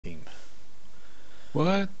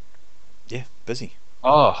What? Yeah, busy.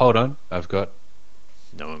 Oh, hold on. I've got.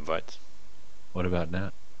 No invites. What about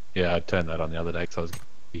now? Yeah, I turned that on the other day because I was.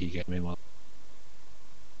 He gave me one.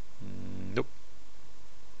 Nope.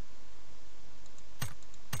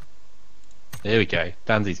 There we go.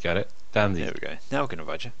 Dunsy's got it. There Dunsy's. we go. Now we can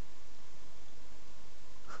invite you.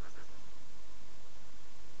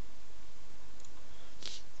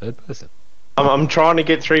 Third person. I'm trying to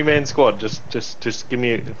get three-man squad. Just give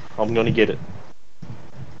me. I'm gonna get it.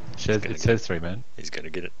 It says three, man. He's gonna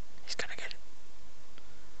get it. He's gonna get it.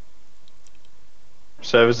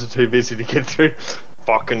 Servers are too busy to get through.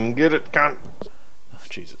 Fucking get it, cunt. Oh,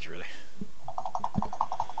 Jesus, really.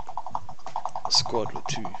 A squad with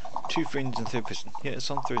two friends and third person. Yeah, it's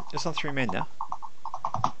on three. It's on 3 men now.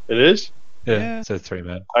 It is. Yeah, Yeah. it says three,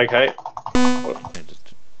 man. Okay. Yeah,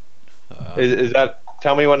 just, Is that?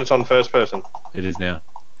 Tell me when it's on first person. It is now.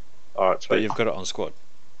 All right, but sweet. you've got it on squad.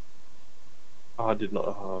 Oh, I did not.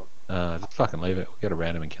 Oh. Just fucking leave it. We'll get a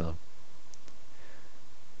random and kill him.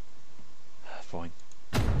 Fine.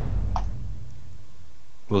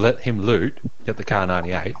 We'll let him loot, get the car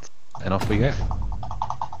 98, and off we go.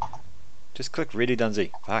 Just click ready,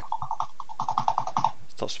 Dunsey. Fuck.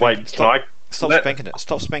 Stop Wait, spanking. can I? Stop let- spanking it.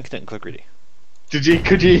 Stop spanking it and click ready. Could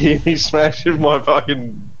you hear me smashing my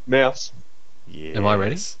fucking mouse? Yeah. Am I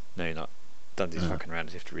ready? No, you're not. Dunsey's Oh. fucking around.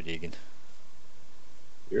 You have to ready again.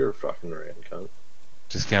 You're a fucking around cunt.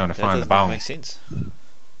 Just going to That find the doesn't bone. make sense.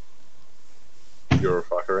 You're a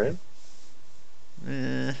fuck around.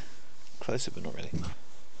 Closer, but not really.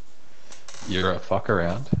 You're a fuck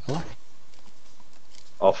around.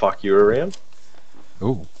 I'll fuck you around.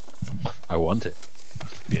 Ooh, I want it.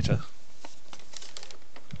 Better.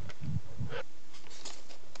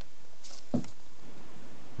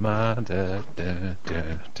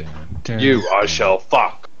 You, I shall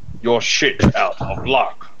fuck. Your shit out of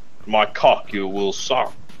luck. My cock you will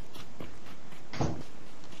suck.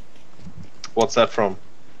 What's that from?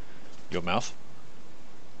 Your mouth.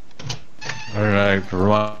 I don't know. It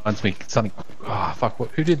reminds me something. Oh fuck!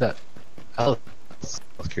 Who did that? Alice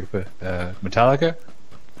Cooper. Metallica.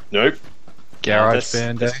 Nope. Garage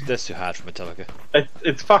Band. That's too hard for Metallica.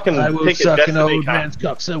 It's fucking I will Pick a suck an Destiny. old cunt. man's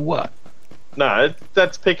cock. So what? No,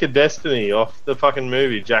 that's Pick a Destiny off the fucking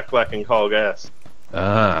movie Jack Black and Kyle Gass.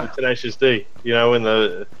 Ah, Tenacious D. You know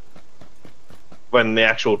when the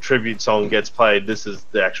actual tribute song gets played, this is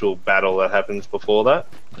the actual battle that happens before that.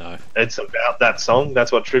 No. It's about that song.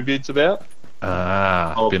 That's what tribute's about.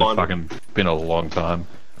 I'll been find been a long time.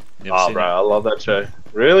 Never Oh, seen bro, I love that show.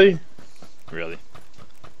 Really? it. Really.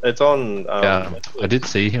 It's on. Yeah, I did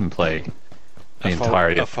see him play the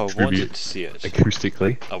entirety If I of wanted tribute to see it,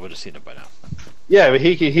 acoustically. I would have seen it by now. Yeah, but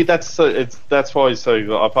he that's that's why he's so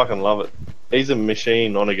good. I fucking love it. He's a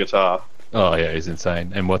machine on a guitar. Oh yeah, he's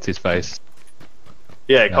insane. And what's his face?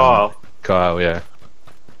 Yeah, Kyle. Kyle, yeah.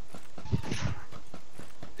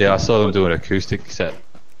 Yeah, I saw them do an acoustic set.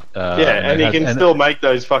 Yeah, and he it can has- still make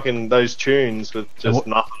those tunes with just what-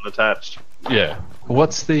 nothing attached. Yeah.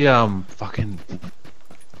 What's the fucking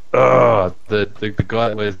the guy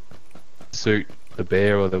that wears the suit, the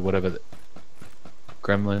bear or the whatever, the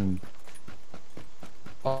gremlin.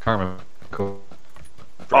 I can't remember. Cool.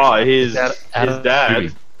 Oh, his Adam dad, Dewey.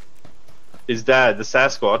 the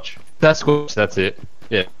Sasquatch, That's it.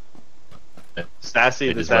 Yeah. Sassy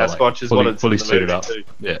It the is well, like, Sasquatch is what it's fully in the suited movie up. too.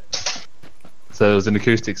 Yeah. So there was an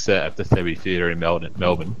acoustic set at the Thebe Theatre in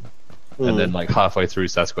Melbourne, and then like halfway through,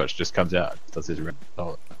 Sasquatch just comes out, does his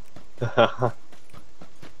oh,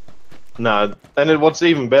 No, and then what's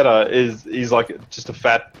even better is he's like just a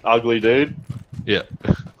fat, ugly dude yeah,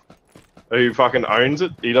 who fucking owns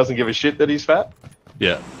it. He doesn't give a shit that he's fat.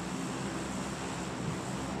 yeah,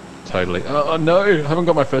 totally. Oh no, I haven't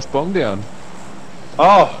got my first bong down.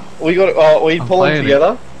 Oh, we got. Oh, are we I'm pulling playing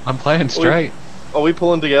together? I'm playing straight. Are we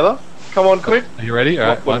pulling together? Come on, quick! Are you ready? All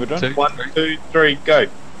right, what are we one, doing? two, 1, three. 2, 3, go!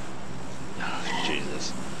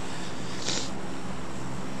 Jesus.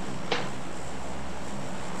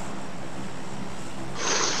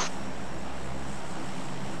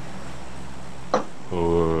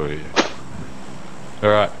 Oh yeah. All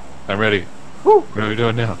right, I'm ready. Woo. What are we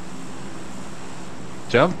doing now?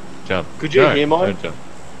 Jump, jump. Could you No, hear mine? don't jump.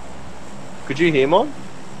 Could you hear mine?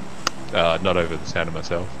 Not over the sound of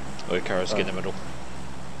myself. Oh, Kara's get in the middle.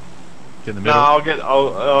 Get in the No, middle. I'll get.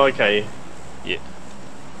 Oh, okay. Yeah.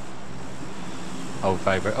 Old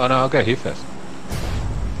favourite. Oh no, I'll go here first.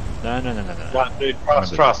 No. Right, dude,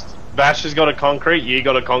 trust. Vash has got a concrete, you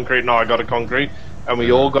got a concrete, and I got a concrete, and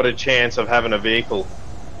we all got a chance of having a vehicle.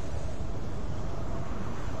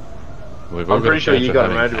 We've all I'm got pretty a sure chance you of got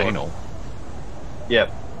a having motor one. anal.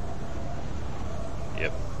 Yep.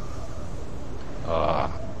 Yep. Oh,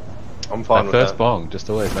 I'm fine That with first that. bong just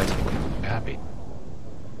always makes me happy.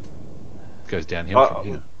 Goes downhill from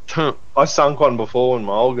here. I sunk one before when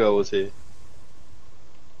my old girl was here.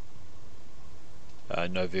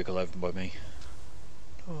 No vehicle over by me.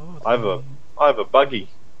 I have a buggy.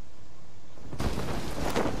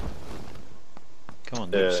 Come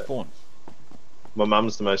on, Yeah. Luke, spawn. My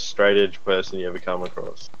mum's the most straight edge person you ever come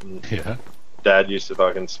across. And Yeah. Dad used to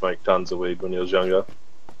fucking smoke tons of weed when he was younger.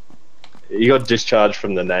 He got discharged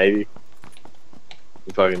from the Navy.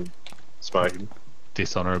 He fucking smoking.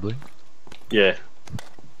 Dishonorably. Yeah.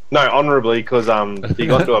 No, honourably, because he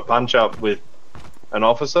got into a punch up with an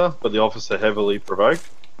officer, but the officer heavily provoked,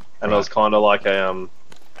 and it was kind of like a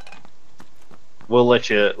we'll let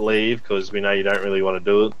you leave because we know you don't really want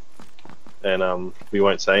to do it, and we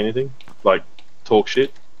won't say anything, like talk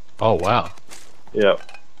shit. Oh wow. Yeah.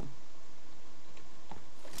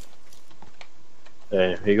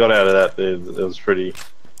 Yeah, he got out of that. It was pretty.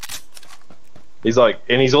 He's like,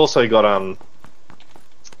 and he's also got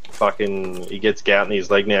fucking. He gets gout in his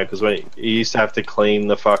leg now because when he used to have to clean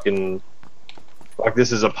the fucking. Like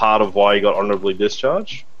this is a part of why he got honorably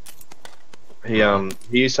discharged. He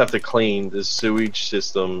used to have to clean the sewage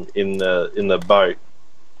system in the boat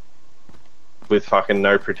with fucking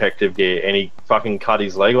no protective gear, and he fucking cut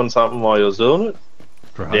his leg on something while he was doing it.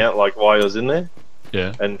 Right. Yeah, like while he was in there.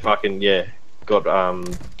 Yeah. And fucking got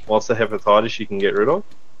what's the hepatitis you can get rid of?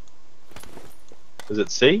 Is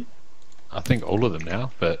it C? I think all of them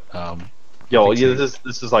now, but Yeah, well, think yeah. so.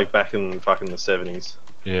 This is like back in fucking the 70s.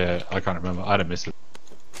 yeah, I can't remember. I don't miss it.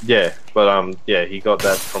 Yeah, but yeah, he got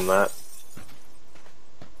that from that.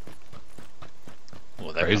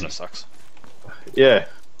 Well, that Crazy. kind of sucks. Yeah.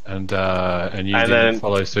 And you And didn't then-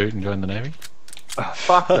 follow suit and join the Navy?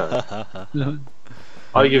 Fuck no.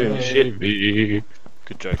 I give him shit. Navy.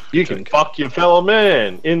 Good joke. You good can joke. fuck your fellow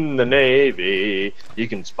man in the Navy. You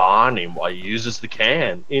can spawn him while he uses the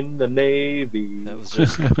can in the Navy. That was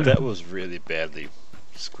just, that was really badly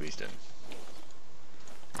squeezed in.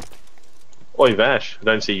 Oi, Vash, I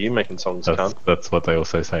don't see you making songs, cunt. That's what they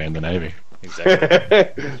also say in the Navy.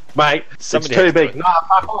 Exactly. Mate, Somebody it's too had to do big. it. Nah,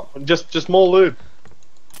 fuck off. Just more lube.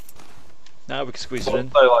 Now we can squeeze it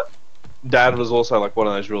in. Also, like, Dad was also like one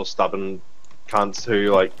of those real stubborn cunts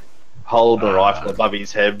who like hold a rifle above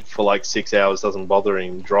his head for like 6 hours doesn't bother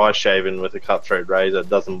him. Dry shaving with a cutthroat razor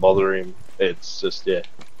doesn't bother him. It's just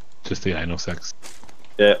Just the anal sex.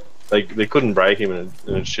 yeah. They couldn't break him and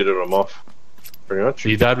it shitted him off. Pretty much.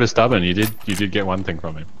 Your dad was stubborn. You did get one thing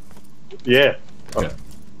from him. Yeah. Yeah.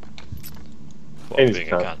 Well, He's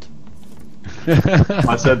being a a cunt. cunt.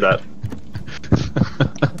 I said that.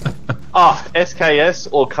 Ah, SKS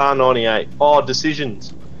or Car 98? Oh,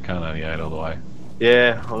 decisions. Can't 98 all the way.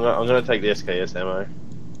 Yeah, I'm gonna take the SKS ammo.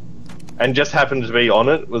 And just happened to be on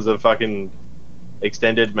it was a fucking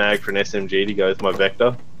extended mag for an SMG to go with my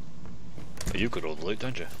Vector. You got all the loot,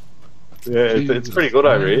 don't you? Yeah, it's pretty good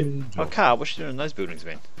over here. Oh, Carl, what you doing in those buildings,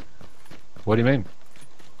 man? What do you mean?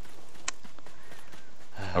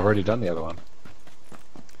 I've already done the other one.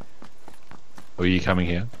 Or are you coming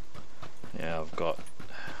here? Yeah, I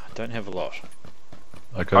don't have a lot.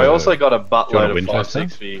 I also got a Do you want buttload a of Winchester?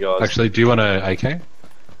 5.6 for you guys. Actually, do you want a AK?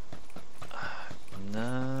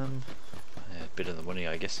 Yeah, bit of the money,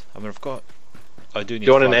 I guess. I mean, I do need. Do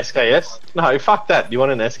you want an 5. SKS? No, fuck that. Do you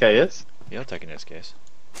want an SKS? Yeah, I'll take an SKS.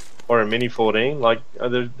 Or a Mini 14? Like,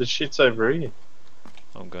 the shit's over here.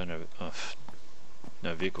 I'm going over.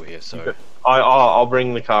 No vehicle here, so. I'll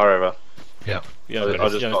bring the car over. Yeah. You haven't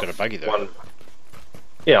got a buggy though. one.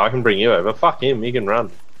 Yeah, I can bring you over. Fuck him, he can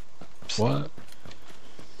run. What?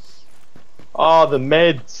 Oh, the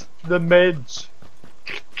meds. The meds.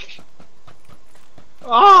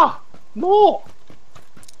 Ah! More!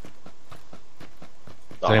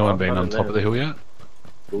 Has anyone been on top of the hill yet?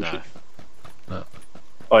 Bullshit. No.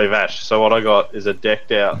 Oh, Vash, so what I got is a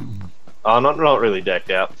decked out, not really decked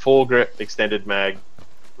out, 4 grip extended mag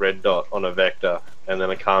red dot on a Vector, and then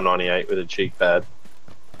a Car 98 with a cheek pad,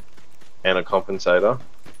 and a compensator,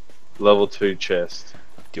 level 2 chest,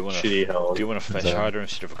 Do you want shitty helmet. Do you want a flash that- hider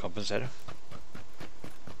instead of a compensator?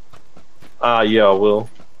 Yeah, I will.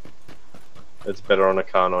 It's better on a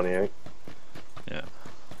Car 98. Yeah.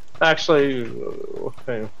 Actually,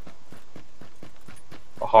 hang on.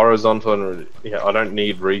 Horizontal and yeah, I don't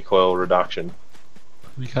need recoil reduction.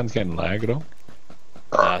 You can't get lag at all?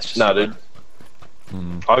 Nah, it's just No, the dude.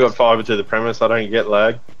 one. I got fiber to the premise. I don't get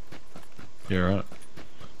lag. You're right.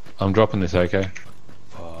 I'm dropping this AK.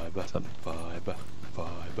 Fiber, fiber,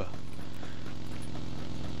 fiber.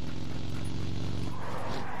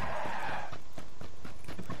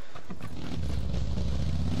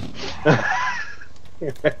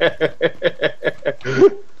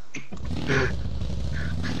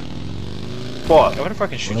 What? I wonder if I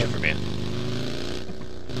can shoot you from here.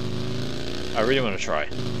 I really want to try.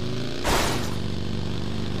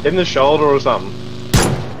 In the shoulder or something?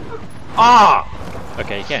 Ah!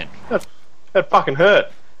 Okay, you can. That fucking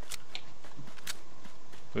hurt.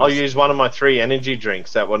 I'll Oops. use one of my 3 energy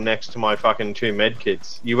drinks that were next to my fucking 2 med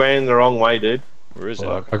kits. You went in the wrong way, dude. Where is it?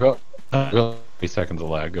 Well, I got 3 seconds of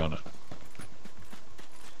lag on it.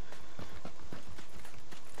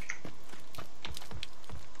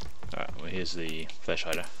 Alright, well here's the flash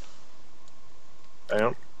hider. Hang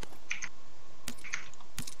on.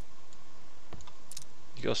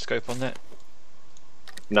 You got a scope on that?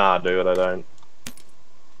 Nah, dude, I don't.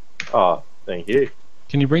 Oh, thank you.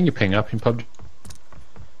 Can you bring your ping up in PUBG?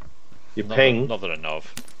 Your Not ping? Not that I know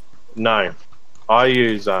of. No. I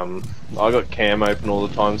use, I got cam open all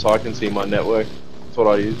the time so I can see my network. That's what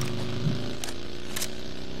I use.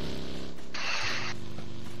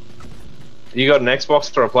 You got an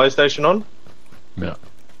Xbox or a PlayStation on? Yeah.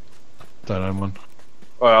 Don't own one.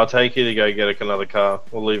 Alright, I'll take you to go get another car.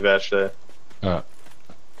 We'll leave Ash there. Alright.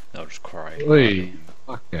 I'll just cry. Oi.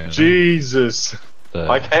 Fuck yeah. Jesus! The-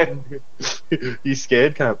 I can't. You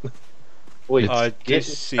scared, cunt? Wait, I get do in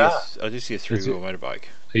see the a, car. I do see a 3-wheel motorbike.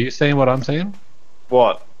 Are you seeing what I'm seeing?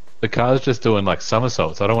 What? The car's just doing like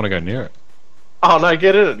somersaults. I don't want to go near it. Oh no,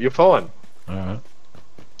 get in it. You're fine. Alright.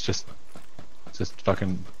 It's just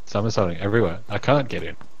fucking somersaulting everywhere. I can't get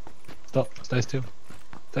in. Stop. Stay still.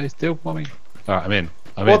 Stay still, mommy. Alright, I'm in.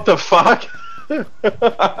 What the fuck?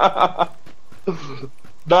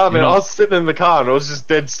 Nah, man, I was sitting in the car and it was just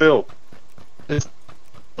dead still. That's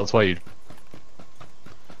why you.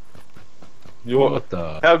 You What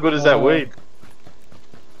the? How good is that weed?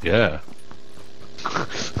 Yeah. Hi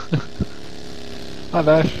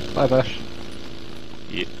Bash. Hi Bash.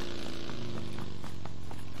 Yeah.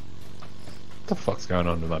 What the fuck's going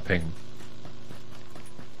on with my ping?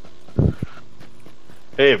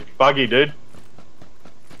 Here, buggy, dude.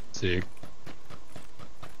 Sick.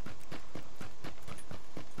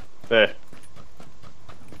 There.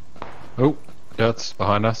 Oh, that's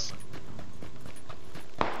behind us.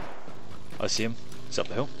 I see him. He's up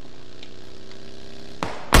the hill.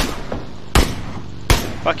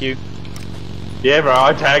 Fuck you. Yeah, bro,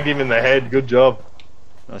 I tagged him in the head. Good job.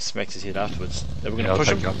 I smacked his head afterwards. Are we Yeah, gonna I'll push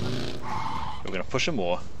take him? you up. Are we gonna push him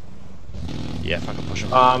or? Yeah, fucking push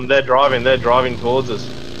him. They're driving towards us.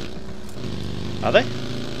 Are they?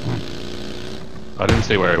 I didn't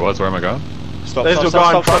see where he was. Where am I going? Stop, There's stop, a stop, guy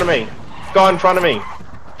stop, in front of me. Guy in front of me.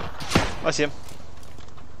 I see him.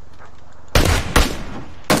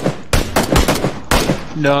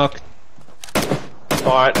 Knock.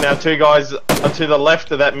 Alright, now 2 guys are to the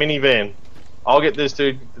left of that minivan. I'll get this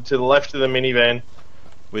dude to the left of the minivan.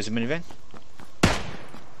 Where's the minivan?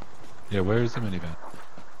 Yeah, where is the minivan?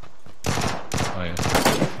 Oh yeah,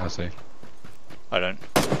 I see. I don't.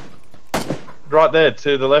 Right there,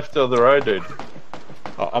 to the left of the road, dude.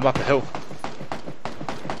 Oh, I'm up a hill.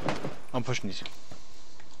 I'm pushing you.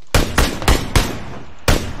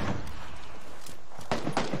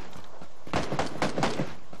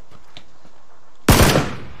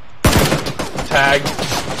 Tag.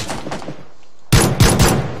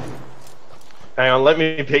 Hang on, let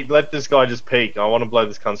me peek. Let this guy just peek. I want to blow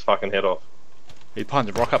this cunt's fucking head off. He behind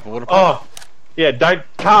the rock up a water pump. Oh! Yeah, don't.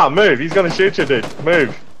 Car, move. He's gonna shoot you, dude.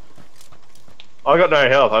 Move. I got no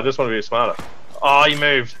health. I just want to be smarter. Oh, he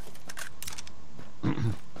moved.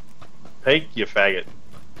 Peek, you faggot.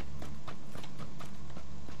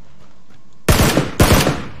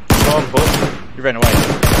 Come on, push. He ran away.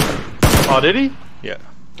 Oh, did he? Yeah.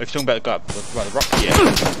 If you're talking about the guy up by the rock,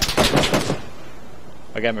 yeah.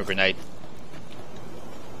 I gave him a grenade.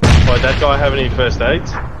 Wait, that guy have any first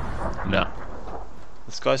aids? No.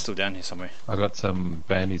 This guy's still down here somewhere. I got some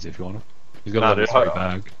bandies if you want them. He's got Nah, a level dude, 3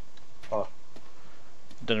 bag.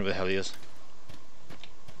 Don't know where the hell he is.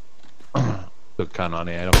 Got Kar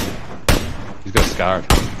 98 off him. He's got scarred.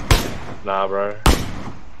 Nah, bro.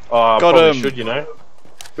 Oh, I Got probably him. should, you know.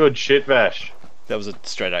 Good shit, Vash. That was a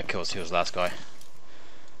straight out kill, so he was the last guy.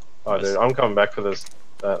 Oh, dude, I'm coming back for this.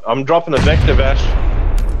 I'm dropping the Vector, Vash.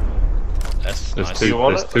 That's There's nice. two. You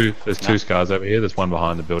want There's it? two. There's Nah. 2 scars over here. There's one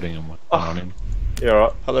behind the building and one on him. Yeah,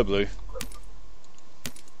 alright. Hello, Blue.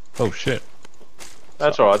 Oh shit!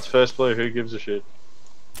 That's alright. It's first blue. Who gives a shit?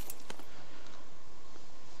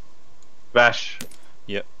 Vash.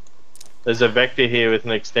 Yep. There's a Vector here with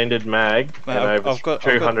an extended mag Mate, and I've over got-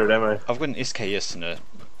 200 ammo. I've got an SKS and a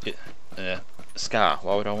Scar.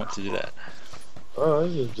 Why would I want to do that?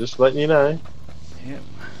 Oh, just letting you know. Yep.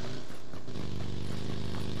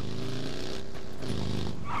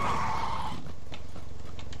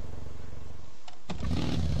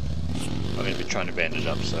 trying to bandage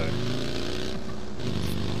up, so...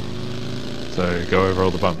 So go over all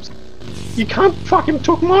the bumps. You can't fucking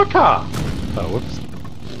took my car. Oh, whoops.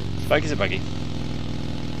 Buggy's a buggy.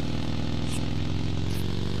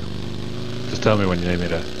 Just tell me when you need me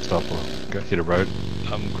to stop or go hit a road.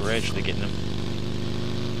 I'm gradually getting them.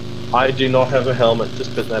 I do not have a helmet.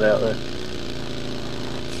 Just put that out there.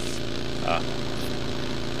 Ah.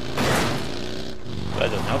 That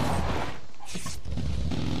doesn't help.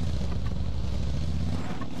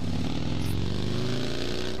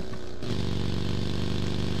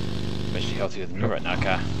 I'm actually healthier than you right now,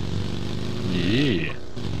 car. Yeah.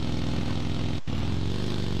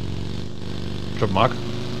 Drop a marker?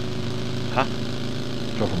 Huh?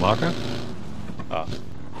 Drop a marker? Oh.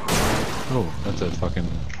 Oh, that's a fucking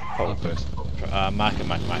outpost.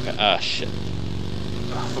 Marker. Ah, shit.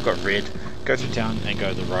 Oh, I forgot red. Go through town and go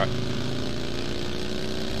to the right.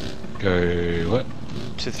 Go what?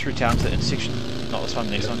 Through town to the intersection. Not this one,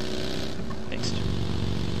 next one. Next.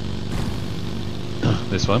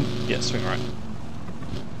 This one? Yeah, swing right.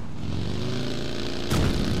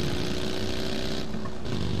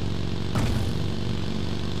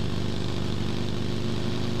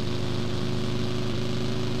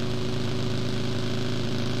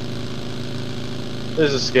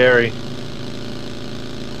 This is scary.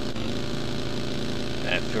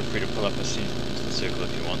 And feel free to pull up a circle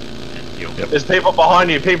if you want. And heal. Yep. There's people behind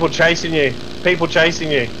you. People chasing you. People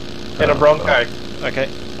chasing you. In a Bronco. Okay.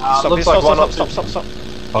 Looks like one up. Stop.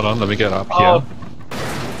 Hold on, let me get up Oh. here.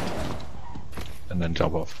 And then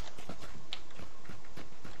jump off.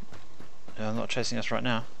 They're not chasing us right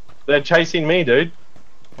now. They're chasing me, dude.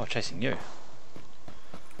 Well, chasing you.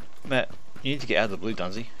 Matt, you need to get out of the blue,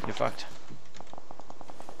 Dunsey. You're fucked.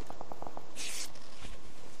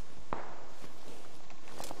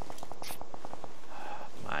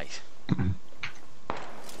 Mate.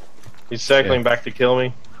 He's circling back to kill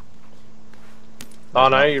me. Oh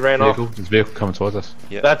no, he ran Vehicle, off. there's a vehicle coming towards us.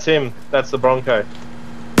 Yeah. That's him. That's the Bronco.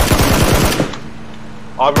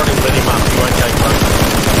 I've already lit him up. He won't take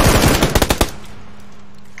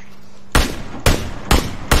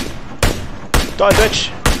Die, bitch!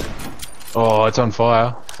 Oh, it's on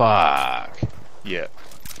fire. Fuck. Yeah.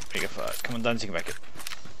 Mega far. Come on, Dunsey, back it.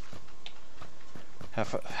 How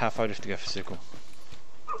far do you have to go for circle?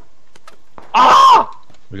 Ah!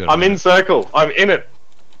 We got I'm him. in circle. I'm in it.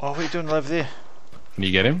 Oh, what are you doing over there? Can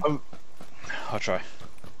you get him? I'll try.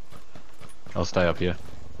 I'll stay up here.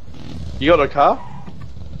 You got a car?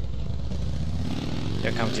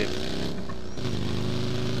 Yeah, come to you.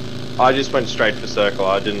 I just went straight for circle.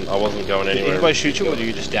 I wasn't going Did anywhere. anybody shoot you or are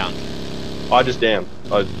you just down? I just damned.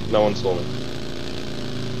 No one saw me.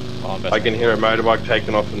 Oh, I'm I can hear a motorbike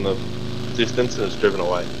taking off in the distance and it's driven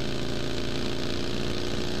away.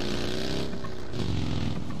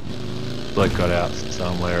 Bloke got out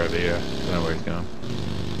somewhere over here. Don't know where he's going.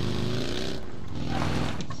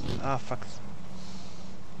 Ah, fuck.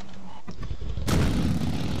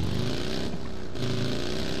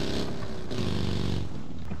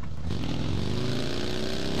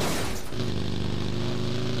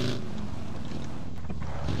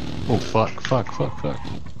 Oh, fuck.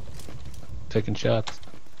 Taking shots.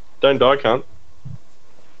 Don't die, cunt.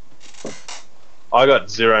 I got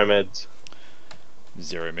 0 meds.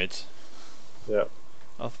 0 meds. Yeah.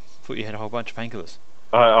 I thought you had a whole bunch of painkillers.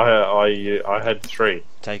 I had 3,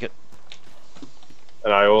 Take it.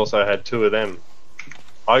 and I also had 2 of them.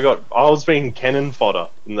 I was being cannon fodder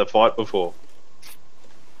in the fight before.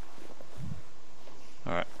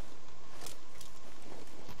 Alright.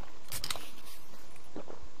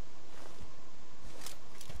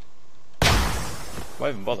 Why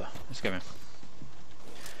even bother? Let's go, man.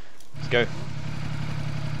 Let's go.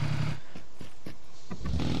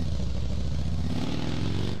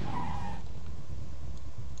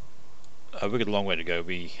 We've got a long way to go.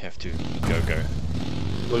 We have to go.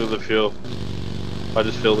 Look at the fuel. I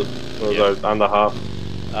just filled it. It was Yep. under half.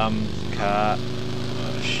 Car.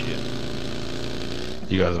 Oh shit.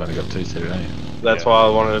 You guys have only got 2 seated, ain't you? That's Yeah. why I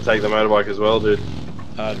wanted to take the motorbike as well, dude.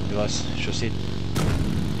 I didn't realise. Sure said.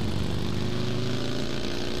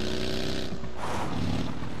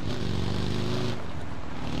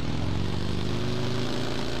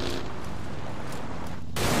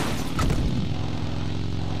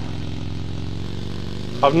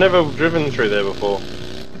 I've never driven through there before.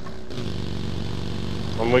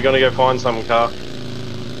 And we're gonna go find some car.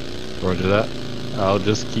 Roger that. I'll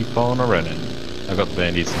just keep on running. I got the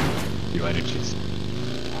bandies and a few energies.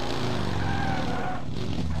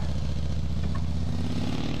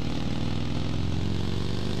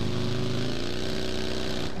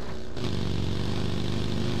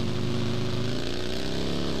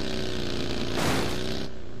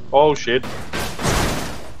 Oh shit.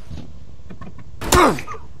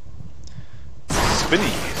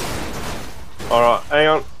 Spinny. Alright, hang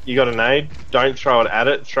on. You got a nade? Don't throw it at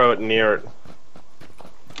it, throw it near it.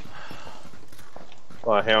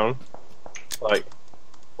 Like, hang on. Like,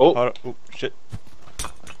 oh. Oh, oh shit.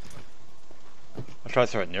 I tried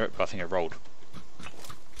to throw it near it, but I think it rolled.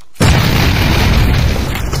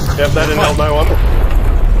 Yep, that didn't help no one.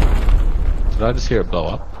 Did I just hear it blow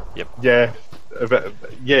up? Yeah.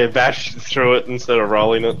 Yeah, bash through it instead of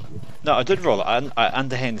rolling it. No, I did roll it. I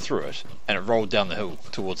underhand through it, and it rolled down the hill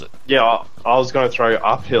towards it. Yeah, I was going to throw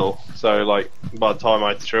uphill, so like by the time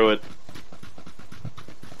I threw it,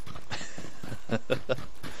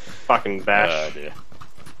 fucking bash. Oh dear.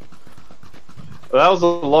 That was a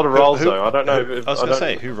lot of rolls Who- though. I don't know. If, I was I gonna don't-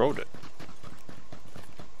 say, who rolled it?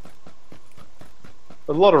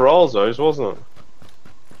 a lot of rolls those, wasn't it?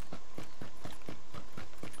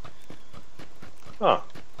 Oh.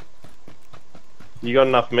 You got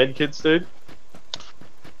enough med kits, dude?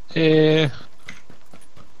 Yeah.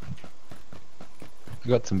 I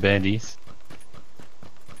got some bandies.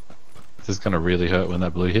 This is gonna really hurt when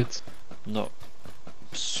that blue hits. Not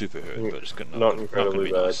super hurt, but it's good. Not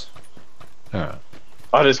incredibly bad. Nice. Alright.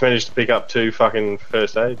 I just managed to pick up 2 fucking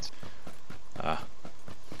first aids. Ah,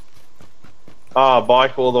 Ah,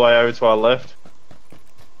 bike all the way over to our left.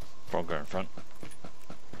 Bronco in front.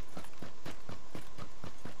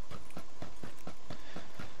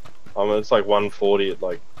 It's like 140 at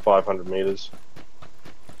like 500 meters.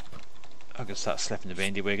 I can start slapping the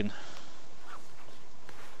bandy wagon.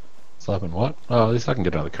 Slapping what? Oh, at least I can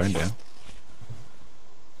get another cone down.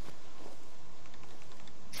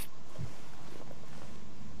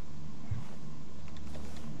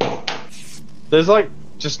 There's like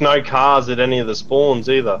just no cars at any of the spawns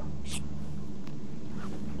either.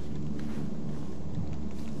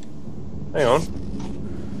 Hang on.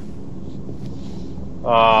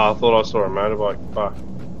 Ah, I thought I saw a motorbike. Fuck.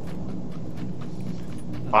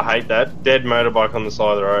 I hate that. Dead motorbike on the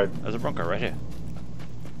side of the road. There's a Bronco right here.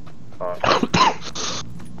 Alright.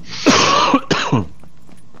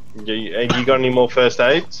 You got any more first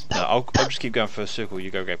aids? No, I'll just keep going for a circle. You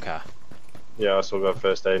go grab car. Yeah, I still got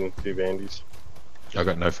first aid and 2 bandies. I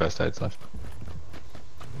got no first aids left.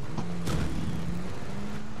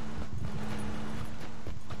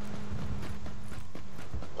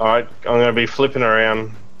 Alright, I'm gonna be flipping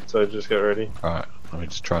around, so just get ready. Alright, let me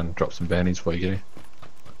just try and drop some bandies before you get here.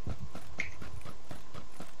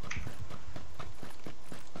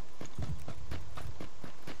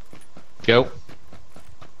 Go.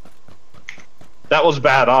 That was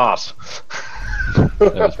badass.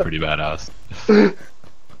 That was pretty badass.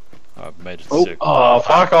 I've made it to Oh, circle. oh,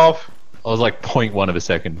 fuck off. I was like 0.1 of a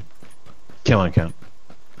second. Come on, count.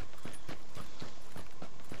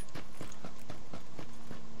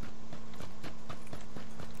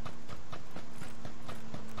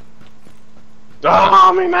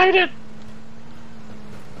 Ah, we made it!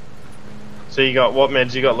 So you got, what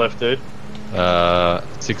meds you got left, dude?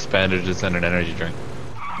 6 bandages and an energy drink.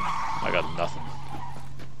 I got nothing.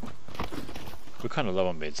 We're kind of low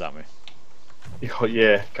on meds, aren't we? Oh,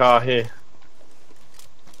 yeah, car here.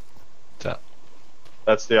 What's that?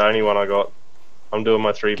 That's the only one I got. I'm doing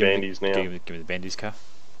my 3 Give me- bandies now. Give me the bandies car.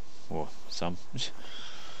 Or some.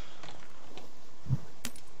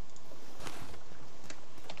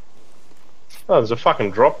 Oh, there's a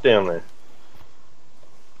fucking drop down there.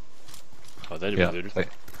 Oh, that'd Yeah, be good. take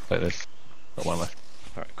this. Got one left.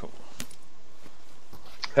 Alright, cool.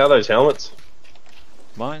 How are those helmets?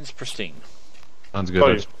 Mine's pristine. Sounds good.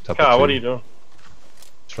 Oh, I just tapped car, the what two. are you doing?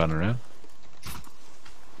 Just running around.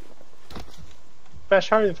 Bash,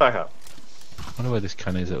 hurry the fuck up. I wonder where this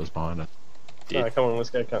cone is that was behind it. Dead. No, come on, let's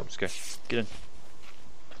go, come. Let's go. Get in.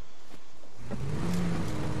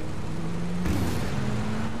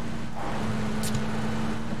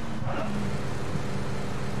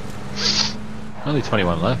 Only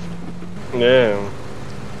 21 left. Yeah.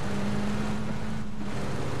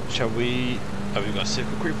 Shall we... Are we going to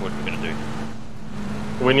circle creep? What are we going to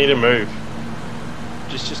do? We need to move.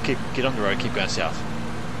 Just get on the road, keep going south.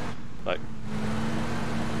 Like...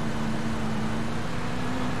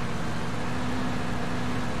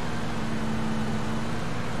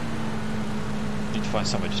 Need to find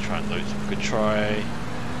somewhere to try and loot. We could try...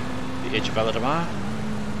 the edge of Aladamar?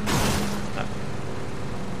 No.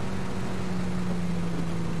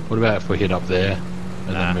 What about if we hit up there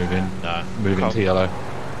and Nah. then move in? No. Move Can't- into yellow.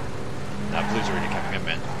 Nah, blue's already coming in,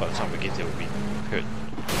 man. By the time we get there, we'll be hurt.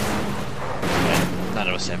 And none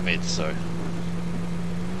of us have meds, so...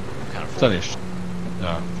 Can't It's afford only a it.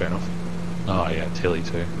 oh, fair enough. Oh yeah, Tilly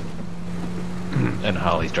too. And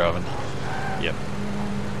Harley's driving. Yep.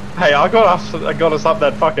 Hey, I got us up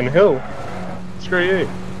that fucking hill. Screw you.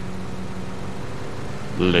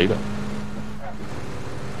 Later.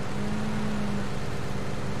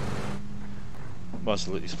 Most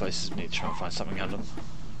of these places we need to try and find something under them.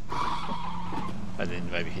 And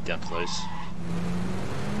then maybe head down to those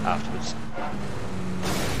afterwards.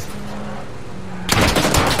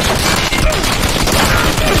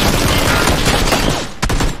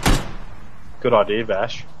 Good idea,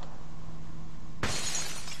 Bash.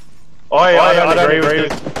 Oh yeah, I don't agree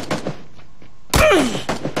with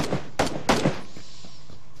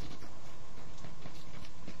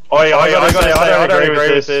Oh yeah, I don't agree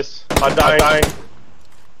with this. I don't.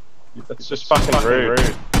 It's just fucking rude.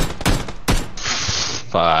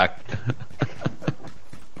 Fuck.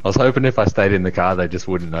 I was hoping if I stayed in the car, they just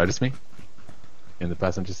wouldn't notice me in the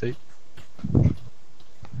passenger seat.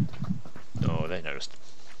 Oh, they noticed.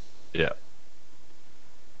 Yeah.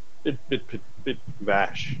 Bit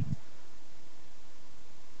Bash.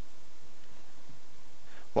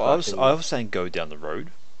 Well, I was saying go down the road,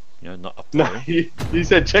 you know, not up the No, hill. you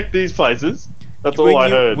said check these places. That's all I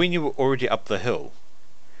heard. When you were already up the hill,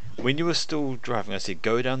 when you were still driving, I said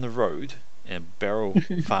go down the road and barrel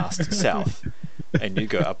fast south, and you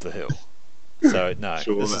go up the hill. So no,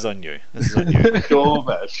 Sure, this man. is on you. This is on you. Sure,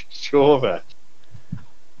 Bash. Sure, Bash.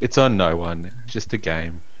 It's on no one. Just a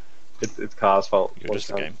game. It's Car's fault. You're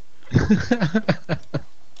just a game.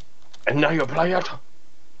 And now you're playing.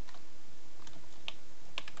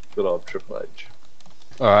 Good old Triple H.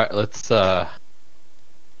 Alright, let's Wait,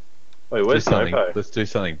 do where's something. Nopo? Let's do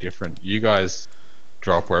something different. You guys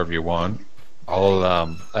drop wherever you want. I'll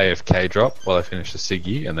AFK drop while I finish the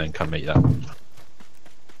Siggy and then come meet you up.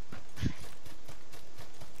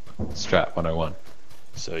 Strat 101.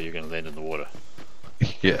 So you're going to land in the water.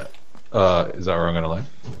 Yeah. Is that where I'm gonna land?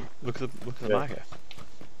 Look at the Yeah. marker.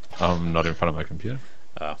 I'm not in front of my computer.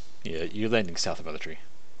 Oh, yeah, you're landing south of Military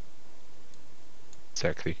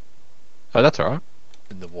Exactly. Oh, that's alright.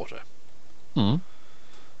 in the water. Hmm.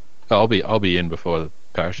 I'll be in before the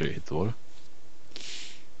parachute hits the water.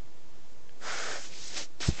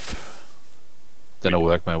 Then I'll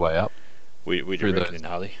work my way up. We do Through reckon those. in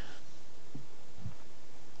Harley.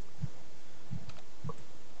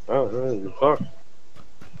 Oh, really? Fuck.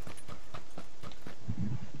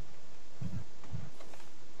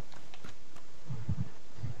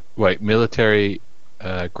 Wait, military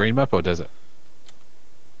green map or desert?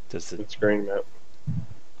 There's It's green map.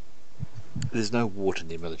 no water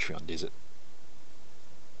near Military on desert.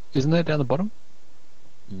 Isn't that down the bottom?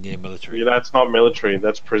 Near Military. Yeah, that's not military.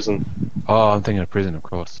 That's prison. Oh, I'm thinking of prison, of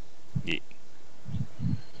course. Yeah,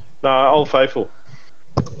 No, Old Faithful.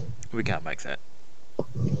 we can't make that.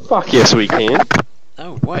 Fuck yes, we can.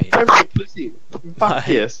 Oh wait. Don't be a pussy. Fuck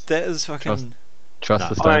yes. That is fucking. Trust No.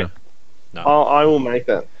 the stoner. No. I will make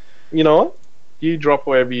that. You know what? You drop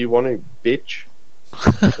wherever you want to, bitch.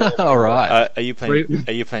 Alright. Are you playing?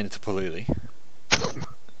 Are you playing to Paluli?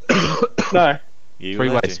 No. You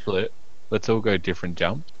Three-way allowed to. split. Let's all go different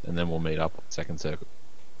jumps and then we'll meet up on second circle.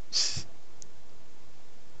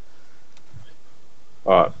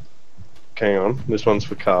 Alright. Hang on. This one's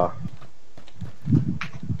for car.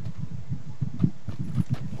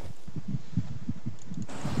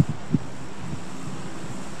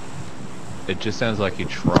 It just sounds like you're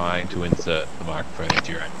trying to insert the microphone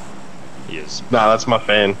into your own. He is. No, that's my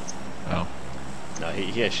fan. Oh. No,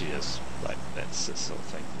 he actually is. Like that's the sort of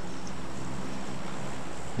thing.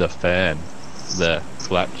 The fan. The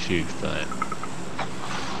flat shoe fan.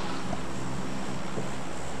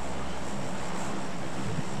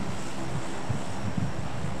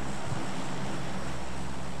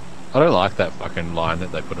 I don't like that fucking line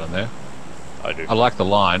that they put on there. I do. I like the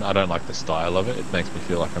line, I don't like the style of it. It makes me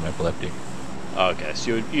feel like I'm epileptic. Oh, okay,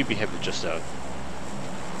 so you'd be happy with just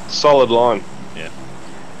Solid line.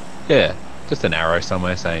 Yeah, just an arrow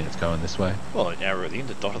somewhere saying it's going this way. well, an arrow at the end,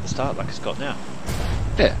 a dot at the start, like it's got now.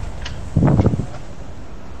 Yeah,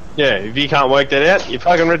 Yeah, if you can't work that out, you're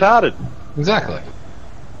fucking retarded. exactly.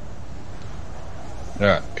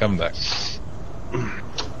 Alright, come back.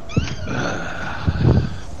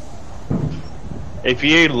 If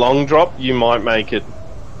you long drop, you might make it.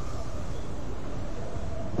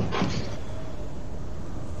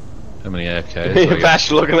 How many AFKs? do I get?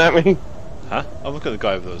 Bash looking at me. Huh? I'm looking at the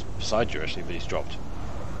guy over there beside you actually, but he's dropped.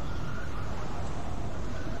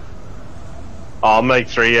 I'll make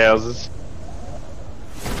 3 houses.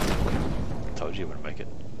 Told you you wouldn't make it.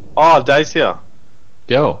 Oh, Dacia.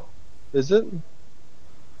 Yo. Is it?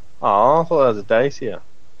 Oh, I thought that was a Dacia.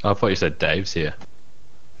 I thought you said Dave's here.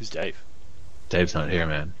 Who's Dave? Dave's not here,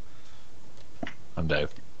 man. I'm Dave.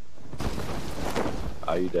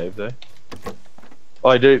 Are you Dave though? Oh,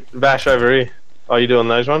 I do. Vash over here. Are you doing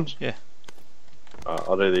those ones? Yeah.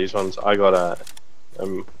 I'll do these ones. I got a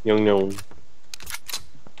Yung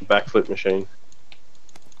backflip machine.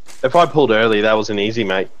 If I pulled early, that was an easy,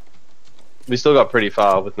 mate. We still got pretty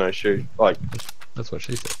far with no shoot, like That's what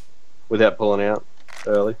she said. without pulling out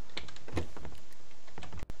early.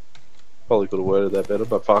 Probably could have worded that better,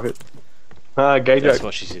 but fuck it. Gay That's joke.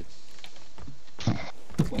 what she said.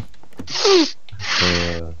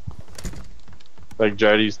 Like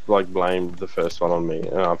Jody's like blamed the first one on me,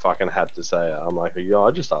 and I fucking had to say it. I'm like, yeah,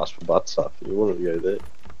 I just asked for butt stuff. You wanted to go there.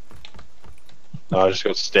 And I just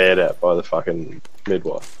got stared at by the fucking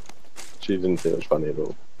midwife. She didn't think it was funny at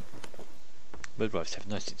all. Midwives have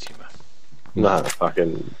no sense of humour. Nah,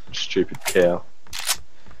 fucking stupid cow.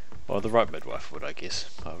 Well, the right midwife would, I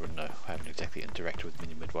guess. I wouldn't know. I haven't exactly interacted with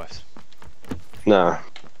many midwives. Nah.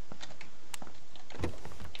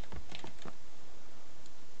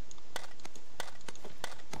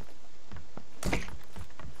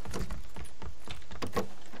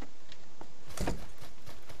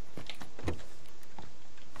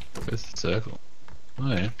 Where's the circle?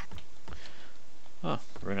 Oh yeah. Oh,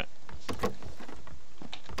 we're in it.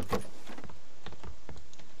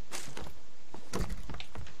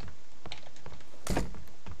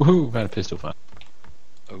 Woohoo! Found a pistol fight.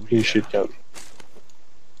 Oh, You yeah. should come.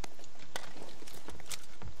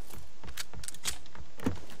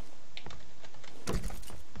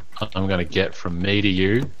 I'm gonna get from me to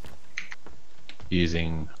you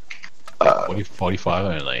using 45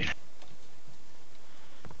 only.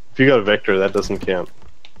 If you got a vector, that doesn't count.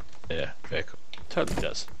 Yeah, very cool. Totally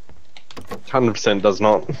does. 100% does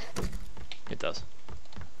not. It does.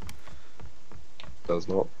 Does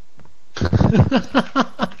not.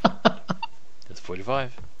 It's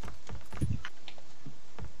 45.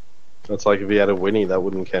 That's like if he had a Winnie, that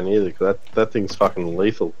wouldn't count either, because that thing's fucking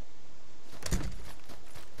lethal.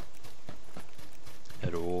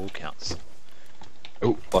 It all counts.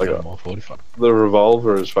 Oh, Like got a- more 45. The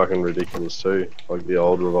revolver is fucking ridiculous too, like the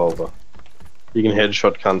old revolver. You can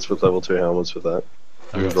headshot cunts with level 2 helmets with that.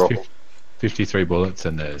 I You got drop 53 bullets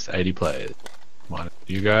and there's 80 players. Minus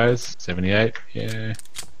you guys, 78. Yeah.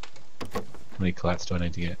 How many collats do I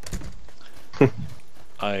need to get?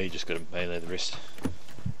 I just got to melee the rest.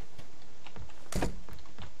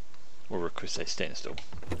 Or request they stand still.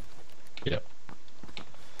 Yep.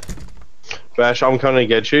 Bash, I'm coming to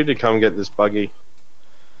get you to come get this buggy.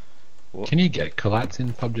 Can you get collats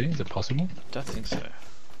in PUBG? Is it possible? Don't think so.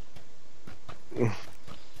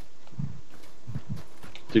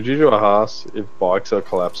 Did you do a ask if bikes are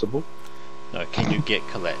collapsible? No, can you get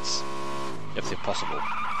collats? If they're possible.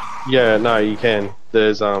 Yeah, no, you can.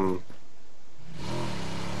 There's fucking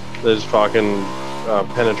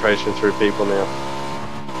penetration through people now.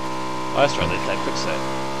 I was trying to let that quick set.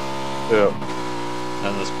 Yeah.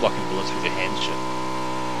 None of this blocking bullets with your hands shit.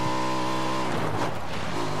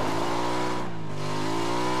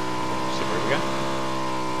 So where we go?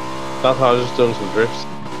 Nothing, I was just doing some drifts.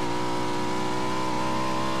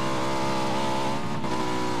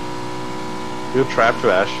 You're trapped,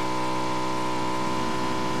 Bash.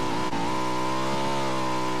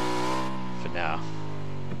 For now.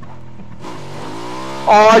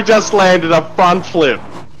 Oh, I just landed a front flip.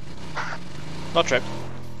 Not trapped.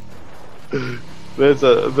 There's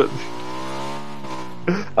a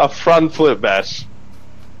front flip, Bash.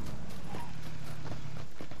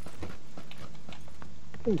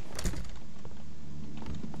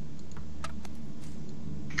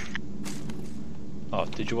 Oh,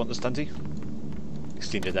 did you want the stunty?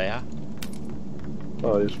 Extended AR?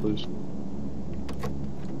 Oh, yes, please.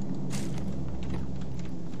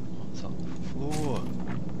 It's on the floor.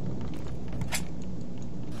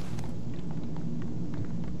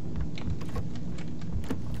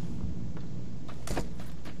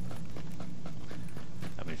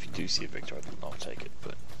 I mean, if you do see a Victor, I'll take it,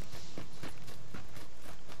 but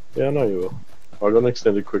Yeah, I know you will. I got an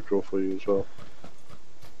extended quick draw for you as well.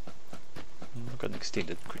 I've got an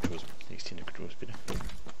extended quick draws. The extended quick draw is better.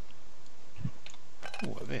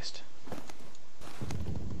 Oh, a vest.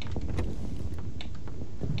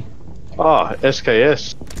 Ah,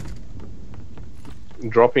 SKS.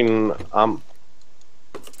 Dropping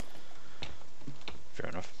Fair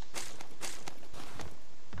enough.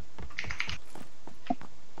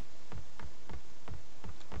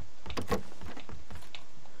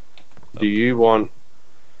 Do you want?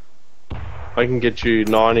 I can get you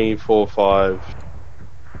 90.45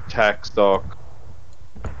 tack stock,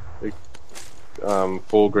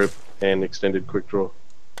 foregrip, and extended quick draw,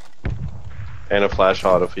 and a flash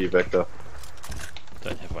hider for your vector.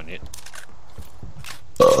 Don't have one yet.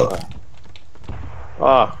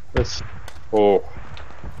 Ah, that's. Oh,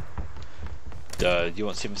 Do you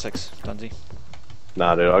want 7.6, Dunsey?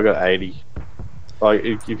 Nah, dude, I got 80. Like,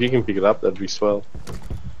 if you can pick it up, that'd be swell.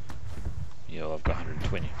 Yeah, well, I've got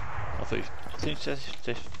 120. I think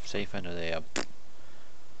safe under there.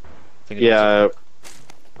 Yeah,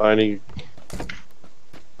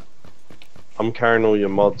 I'm carrying all your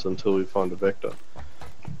mods until we find a vector.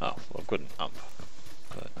 Oh, well, I've got an ump.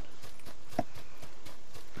 But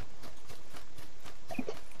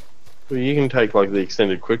Well, you can take like the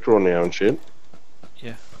extended quick draw now and shit.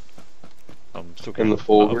 yeah, I'm still In carrying the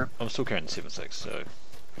foreground. I'm still carrying 7.6, so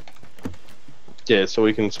Yeah, so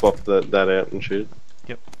we can swap that out and shit.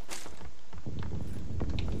 yep.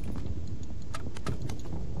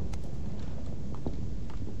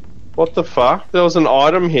 What the fuck? There was an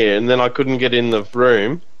item here, and then I couldn't get in the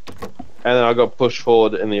room, and then I got pushed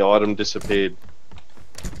forward, and the item disappeared.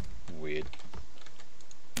 Weird.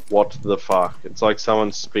 What the fuck? It's like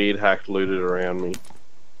someone speed hacked looted around me.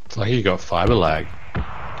 It's like you got fiber lag.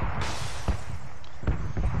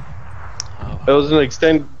 Oh, It was an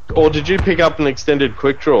extend, or did you pick up an extended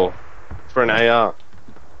quick draw for an AR?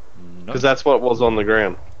 no, Because that's what was on the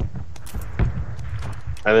ground,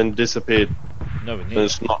 and then disappeared. nowhere And near.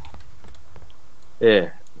 it's not. Yeah,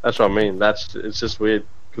 that's what I mean. It's just weird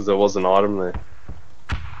because there was an item there.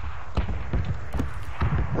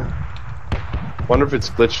 Wonder if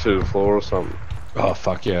it's glitched through the floor or something. Oh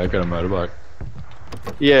fuck yeah, I got a motorbike.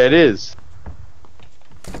 Yeah, it is.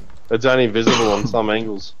 It's only visible on some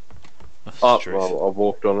angles. That's Oh, true. well, I've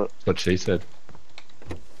walked on That's what she said.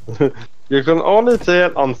 it. You can only see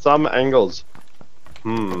it on some angles.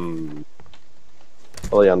 Probably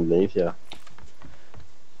underneath, yeah.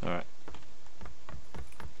 Alright.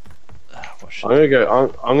 What should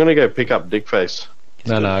I'm gonna go pick up Dickface.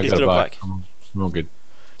 No, I he's got a got a bike. bike. I'm all good.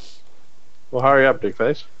 Well, hurry up,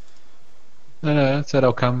 Dickface. No, I said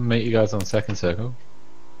I'll come meet you guys on the second circle.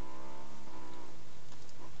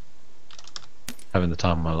 Having the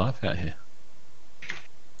time of my life out here.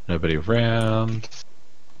 Nobody around.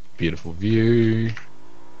 Beautiful view.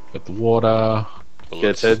 Got the water.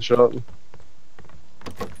 Gets headshot.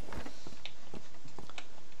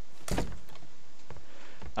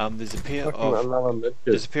 There's a pair Fucking of another medkit.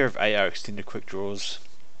 There's a pair of AR extended quick draws,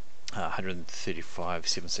 135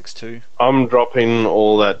 7.62. I'm dropping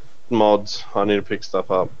all that mods. I need to pick stuff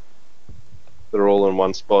up. They're all in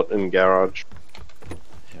one spot in garage.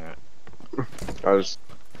 Alright. I just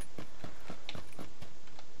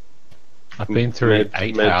I've been through Med-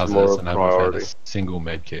 8 med's houses more and I haven't found priority. a single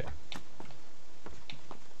med kit.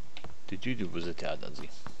 Did you do Wizard Tower, Dunsey?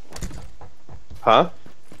 Huh?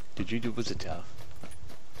 Did you do Wizard Tower?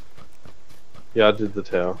 Yeah, I did the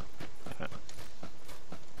tower.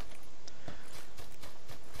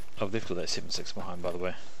 I've left all that 7.6 behind, by the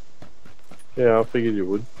way. Yeah, I figured you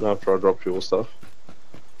would after I dropped your stuff.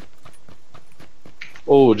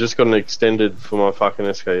 Oh, just got an extended for my fucking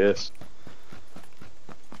SKS.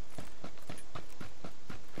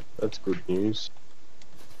 That's good news.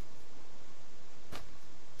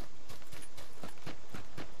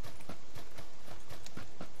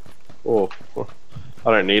 Oh,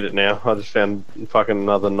 I don't need it now. I just found fucking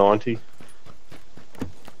another 90.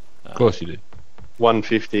 Of course you did.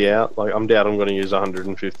 150 out. Like, I'm doubt I'm going to use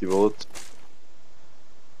 150 bullets.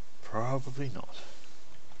 Probably not.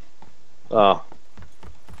 Oh,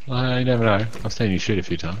 You never know. I've seen you shoot a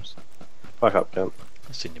few times. fuck up, cunt.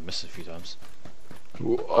 I've seen you miss a few times.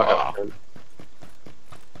 Fuck up, cunt.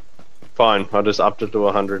 Fine, I just upped it to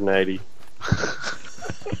 180.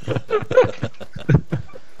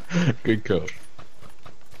 Good call.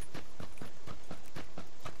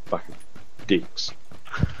 Fucking dicks.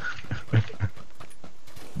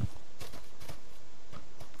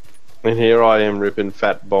 And here I am ripping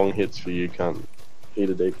fat bong hits for you, cunt. Eat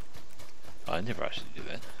a dick. I never actually do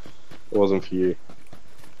that. It wasn't for you.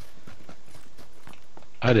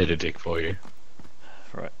 I did a dick for you.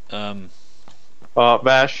 Right.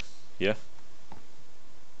 Bash. Yeah.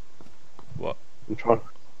 What? I'm trying.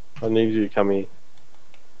 I need you to come here.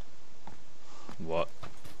 What?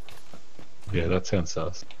 Yeah, that sounds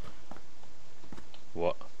sus.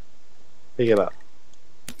 What? Pick it up.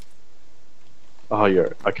 Oh,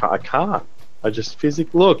 I can't. I just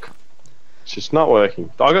physically look. It's just not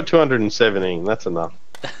working. I got 217. That's enough.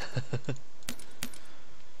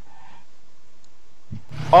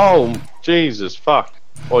 Oh, Jesus, fuck.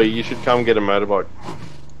 Oh, you should come get a motorbike.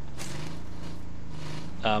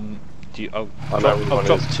 Do you? I'll I know drop, which I'll one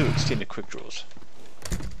drop it is. 2 extended quick draws.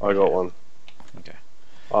 I got one. Okay.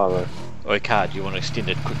 I don't know. Oh, card. Do you want an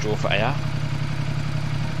extended quick draw for AR?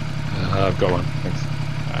 I've got one. Thanks.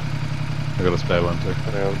 Alright. I've got a spare one too.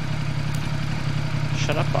 Hang on.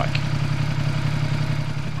 Shut up, bike.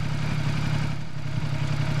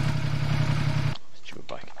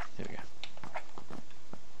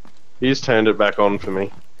 He's turned it back on for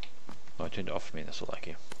me. Oh, I turned it off for me. That's all like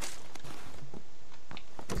you.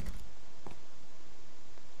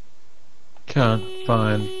 Can't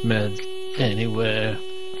find meds anywhere.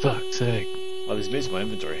 Fuck's sake. Oh, there's meds in my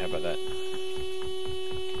inventory. How about that?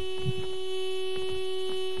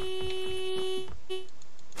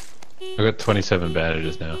 I've got 27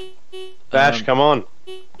 bandages now. Bash, come on.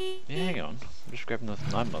 Yeah, hang on. I'm just grabbing the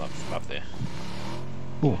 9 mil from up there.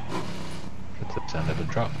 Ooh. That's the sound of a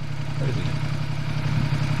drop. Where is it?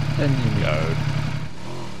 And you go.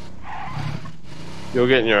 You're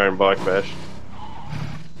getting your own bike, Bash.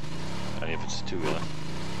 Only if it's a two-wheeler.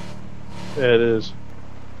 Yeah, it is.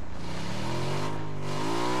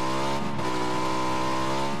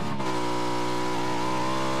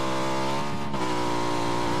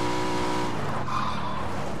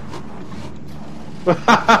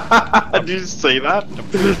 Did you see that? I'm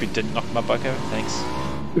pretty sure we didn't knock my bike over. Thanks.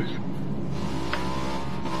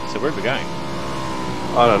 So where are we going?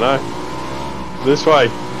 I don't know. This way.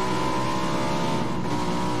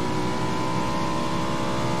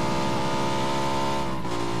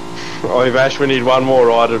 Oh, Bash, we need one more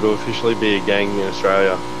rider to officially be a gang in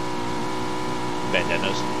Australia.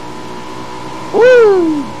 Bandanas.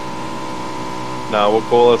 Woo! No, we'll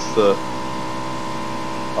call us the...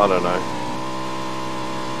 I don't know.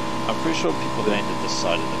 I'm pretty sure people landed this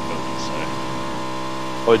side of the building, so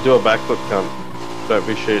Oh, do a backflip, cunt. Don't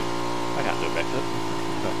be shit. I can't do a backflip.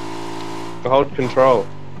 Hold control.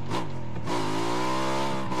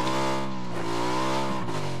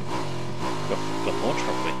 Got launched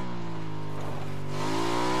properly.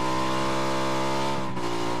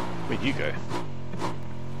 Where'd you go?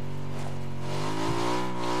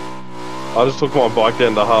 I just took my bike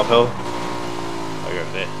down to half health. Oh, you're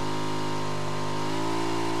over there.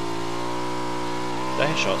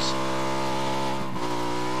 Day shots.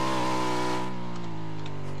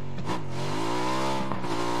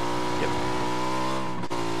 Yep.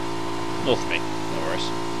 North of me, no worries.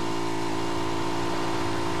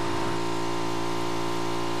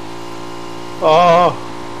 Oh,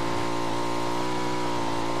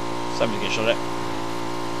 Somebody's getting shot at.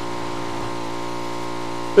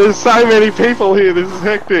 there's so many people here. This is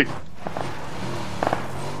hectic.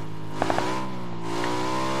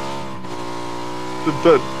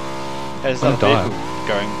 There's I'm another dying. vehicle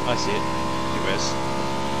going. I see it.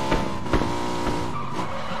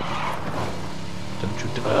 Don't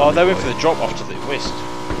you die. Oh, they went for the drop off to the west.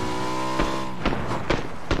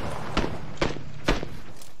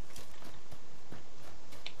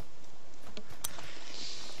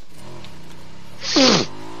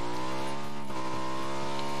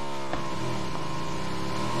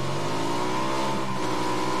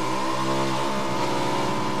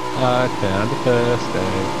 I found the first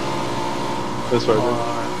aid. This way.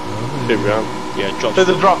 Keep going. Yeah, drop. There's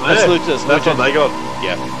a drop there. Let's loot this. That's what they got.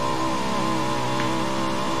 Yeah.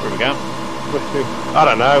 Where are we going? I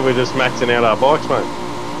don't know. We're just maxing out our bikes, mate.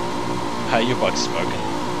 Hey, your bike's smoking.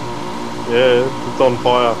 Yeah, it's on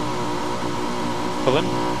fire. Pull in.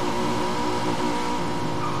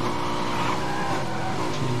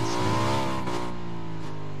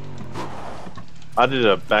 I did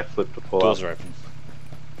a backflip to pull Doors up. are open.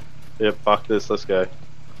 Yeah, fuck this. Let's go.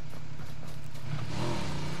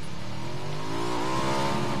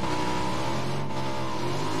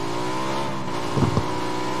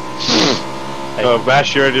 Hey, Oh,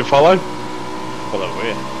 Bash, you ready to follow? follow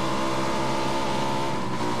where?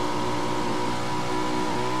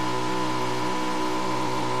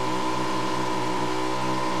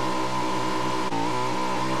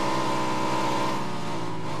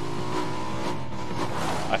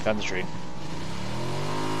 I found the tree.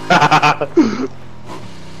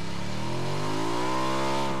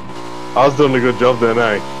 I was doing a good job then,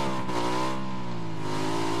 eh?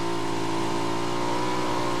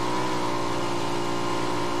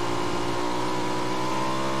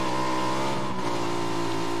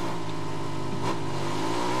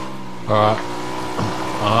 Alright.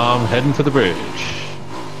 I'm heading for the bridge.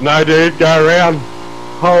 No, dude, go around.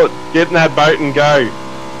 Hold, get in that boat and go.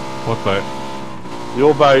 What boat?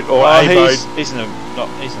 Your boat or Oh, a boat. he's in a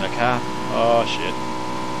he's in a car. Oh shit.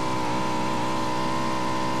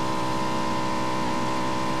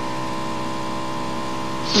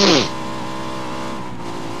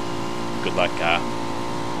 Good luck, car.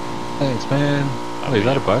 Thanks, man. Oh, is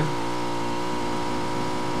that a boat?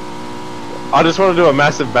 I just want to do a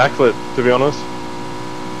massive backflip, to be honest.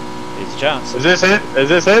 Here's a chance. Is this it? Is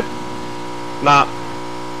this it? Nah.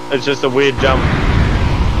 It's just a weird jump.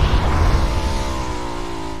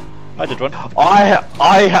 I did one.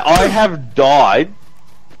 I have died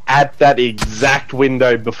at that exact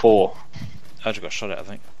window before. I just got shot at, I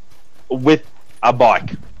think. with a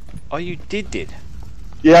bike. Oh, you did.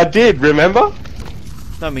 Yeah, I did. Remember?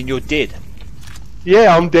 No, I mean you're dead.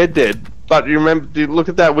 Yeah, I'm dead. But you remember? Dude, look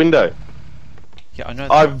at that window. Yeah, I know.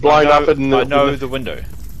 I've blown up in the. I know the window.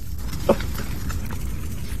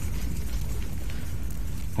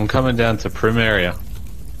 I'm coming down to Prim area.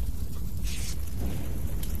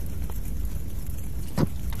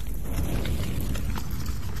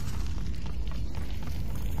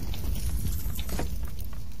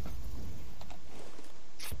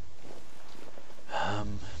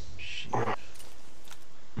 Shit.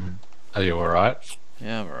 Are you alright?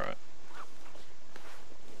 Yeah, I'm alright.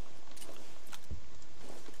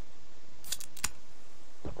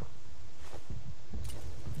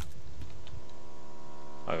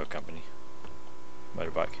 I got company.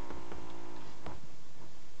 Motorbike.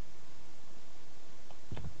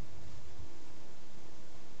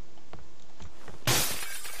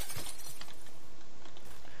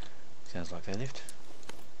 Sounds like they left.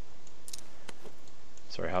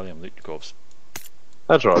 Sorry, Harley, I'm loot your corpse.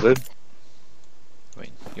 That's right, dude. I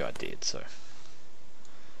mean, you are dead, so.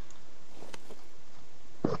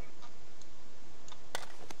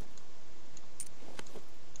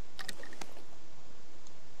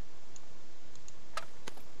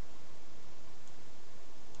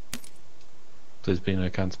 Please be no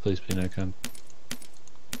cunts, please be no cunts.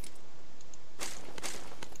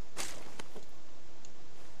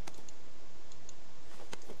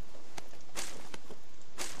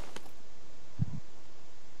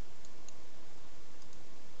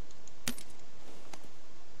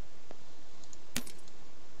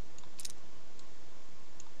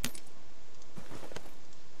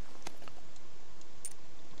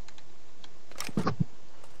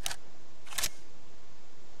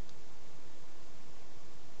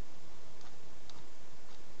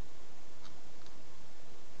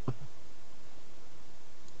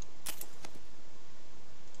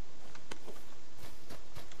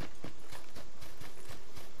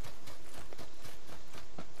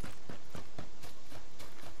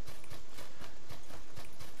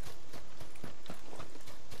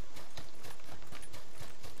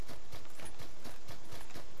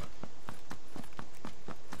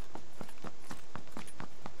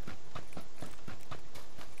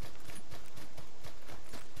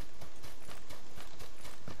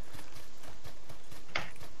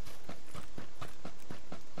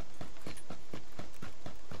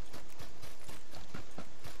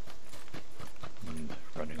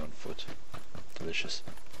 Running on foot. Delicious.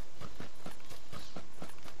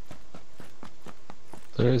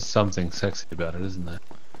 There is something sexy about it, isn't there?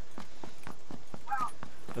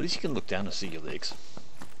 At least you can look down and see your legs.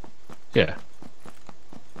 Yeah.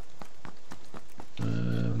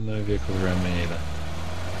 No vehicle around me either.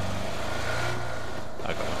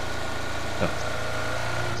 I got one.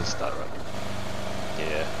 Oh. Just start right.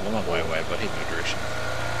 Yeah, well, I'm way away, but head no direction.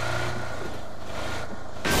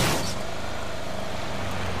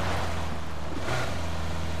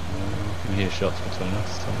 You can hear shots between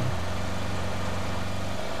us somewhere.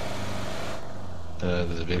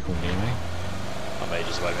 There's a vehicle near me. I'm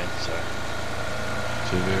ages away, man, so.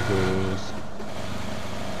 2 vehicles.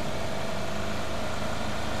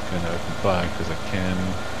 Gonna open fire because I can.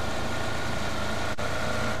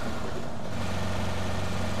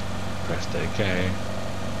 Press AK.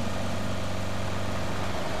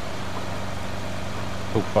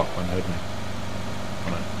 Oh fuck, one heard me. Oh,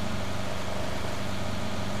 no.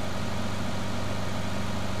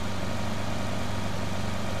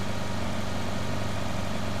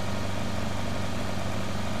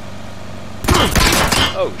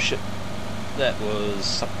 Oh shit. That was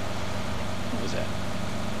something. What was that?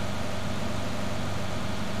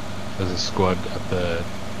 There's a squad at the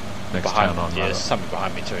next Behind town on. yeah, there's something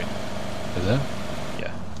behind me too. Is there?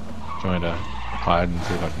 Yeah. Trying to hide and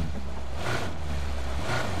see if I can.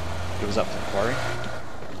 It was up to the quarry.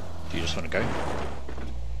 Do you just want to go?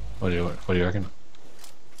 What do you reckon?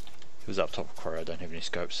 It was up top of the quarry, I don't have any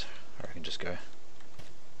scopes. I reckon just go.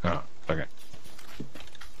 Oh, okay.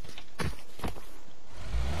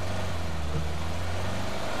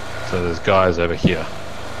 So there's guys over here.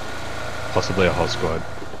 Possibly a whole squad.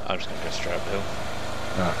 I'm just gonna go straight uphill.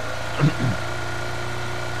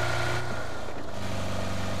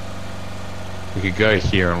 We could go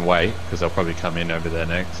here and wait, because they'll probably come in over there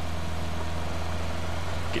next.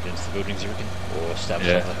 Get into the buildings, you reckon? Or establish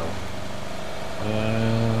Yeah. up the hill?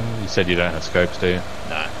 You said you don't have scopes, do you?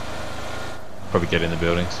 Nah. Probably get in the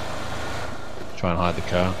buildings. Try and hide the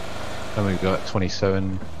car. And we've got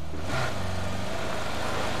 27.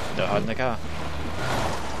 Don't hide in the car.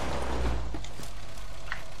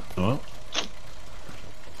 Oh.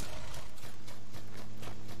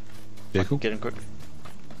 Vehicle? Get him quick.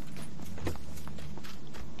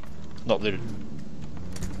 Not looted.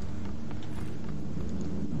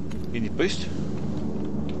 You need boost?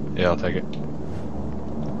 Yeah, I'll take it.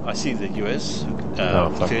 I see the US Oh,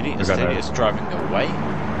 fuck. 30 I is got 30 no- is driving away.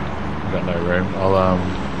 I've got no room. I'll go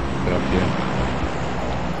up here.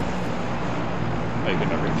 Oh, you got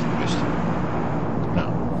no room for the boost. No.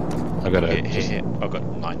 I gotta Here. I've got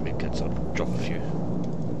 9 medkits, I'll drop a few.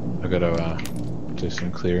 I gotta do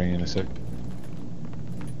some clearing in a sec.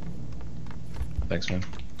 Thanks, man.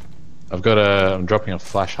 I'm dropping a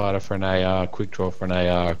flash hider for an AR, quick draw for an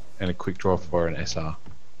AR, and a quick draw for an SR.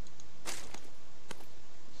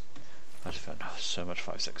 I just found so much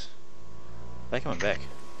 5.6. They're coming back.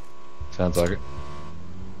 Sounds like it.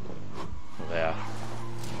 Well, they are.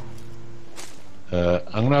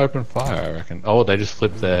 I'm gonna open fire, I reckon. Oh, they just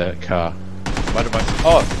flipped their car. Motorbike.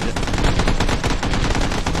 Oh!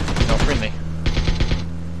 Not friendly.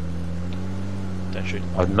 Don't shoot.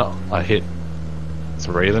 I hit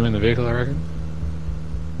 3 of them in the vehicle, I reckon.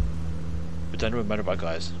 But don't know where motorbike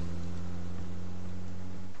guys.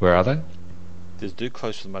 Where are they? There's a dude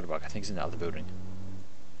close to the motorbike. I think he's in the other building.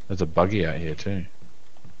 There's a buggy out here too.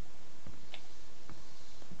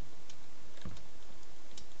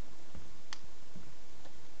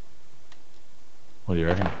 What do you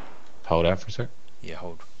reckon? Hold out for a sec? Yeah,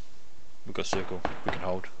 hold. We've got circle. We can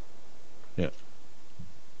hold. Yeah.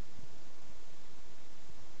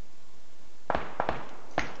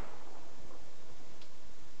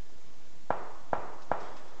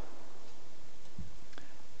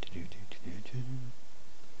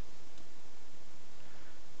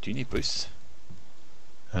 Do you need boosts?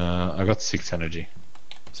 I got 6 energy.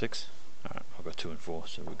 6? Alright, I've got 2 and 4,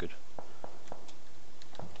 so we're good.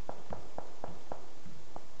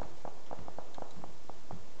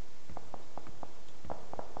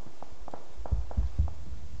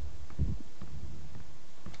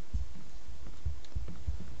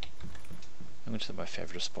 I'm going to set my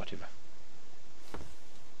favourite spot ever.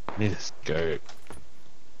 Need a scope.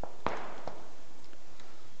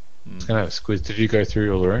 It's gonna have a squiz. Did you go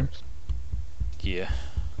through all the rooms? Yeah.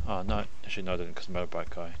 Oh no, actually no I didn't because the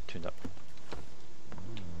motorbike guy turned up.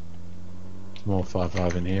 More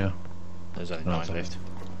 5.5 in here. There's only No, 9 it's left.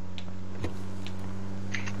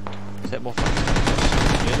 Is that more fun?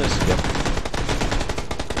 Yeah, it is. Yep.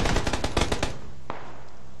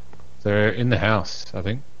 They're in the house, I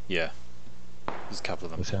think. Yeah. There's a couple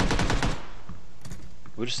of them. This house.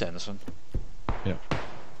 We'll just stay in this one. Yeah.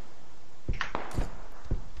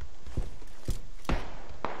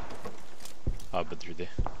 I've been through there.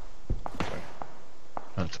 Sorry.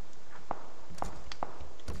 That's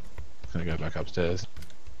gonna go back upstairs.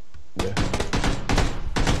 Yeah.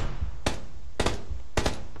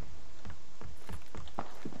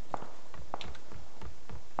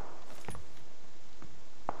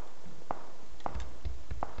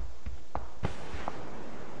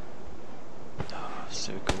 Ah,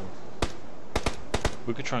 circle.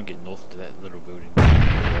 We could try and get north to that little building. We'll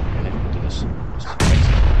have to do this.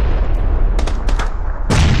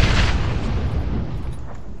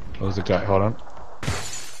 What was the guy? Hold on.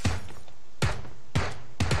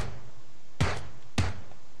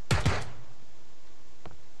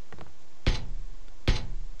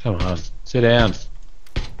 Come on, sit down.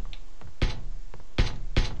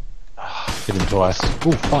 Hit him twice.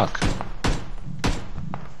 Oh fuck!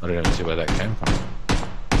 I don't even see where that came from.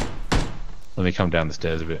 Let me come down the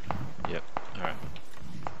stairs a bit. Yep. Alright.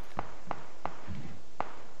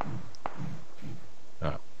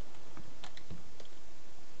 Alright.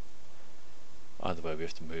 Either way, we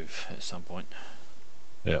have to move at some point.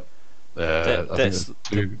 Yep. That- I think that's-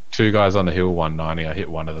 there's two guys on the hill, 190. I hit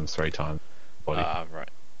one of them 3 times. Body. Ah, right.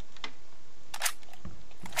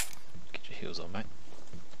 Get your heels on, mate.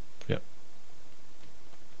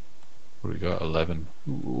 What do we got? 11.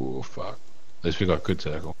 Ooh, fuck. At least we got good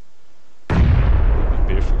circle. It would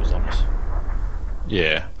be better if it was on us.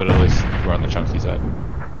 Yeah, but at least we're on the chunky side.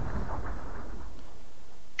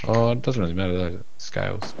 Oh, it doesn't really matter though.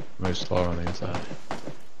 Scales move slower on the inside.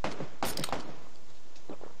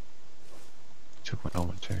 Took my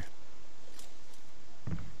helmet too.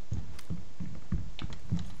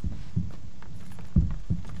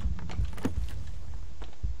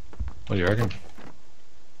 What do you reckon?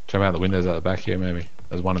 Jump out the windows out the back here, maybe.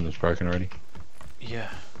 There's one of them's broken already. Yeah.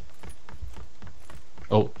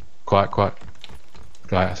 Oh, quiet.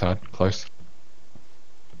 Guy outside, close.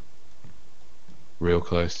 Real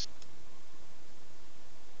close.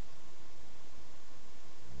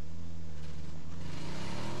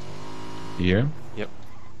 You hear him? Yep.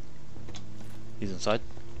 He's inside.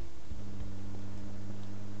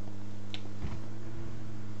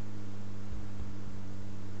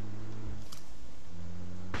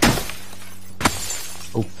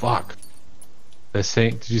 Oh fuck! They're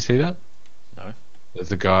seeing. Did you see that? No.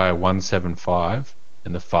 There's a guy 175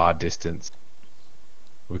 in the far distance.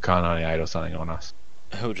 We can't 98 or something on us.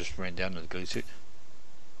 Hill just ran down in the ghillie suit.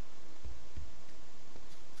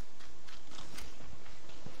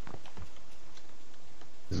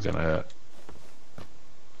 He's gonna.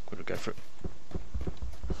 Gotta go for it.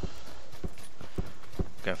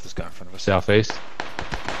 Go for this guy in front of us. Southeast.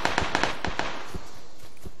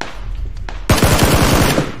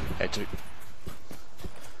 Had to.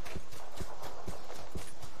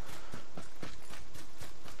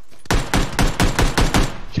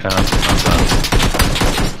 Can't.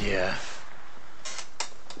 Yeah.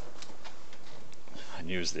 I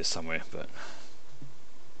knew it was there somewhere, but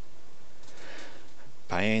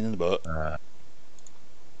pain in the butt.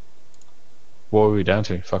 What were we down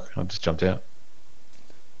to? Fuck! I just jumped out.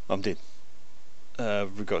 I'm dead.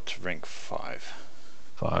 We got to rank 5.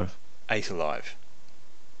 5. 8 alive.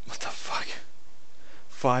 What the fuck?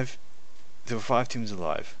 5. There were 5 teams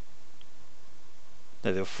alive.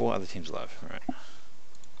 No, there were 4 other teams alive. Right.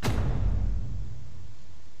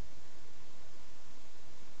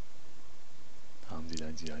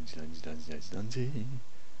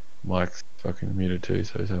 Mike's fucking muted too,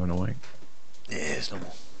 so he's having a wank. Yeah, it's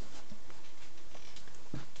normal.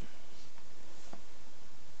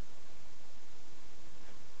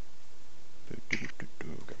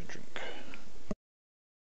 Grab a drink.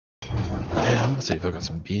 Yeah, I'm gonna see if I've got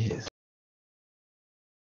some beers.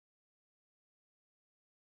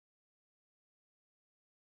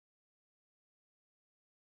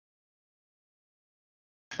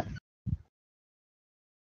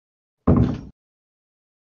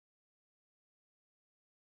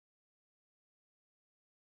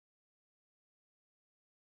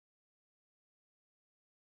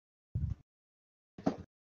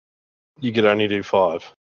 You could only do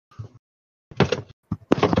 5. That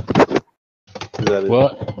is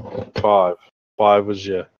What? 5. 5 was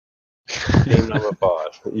your team number 5.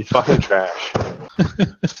 You fucking trash.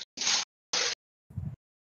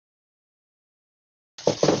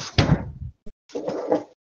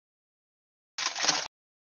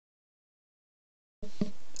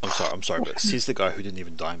 I'm sorry, but he's the guy who didn't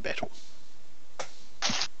even die in battle.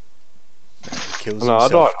 Kills No, I died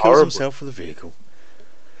kills horribly. himself with a vehicle.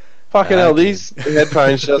 Fucking hell, Okay. these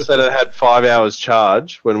headphones just said it had 5 hours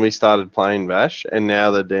charge when we started playing Bash, and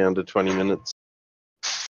now they're down to 20 minutes.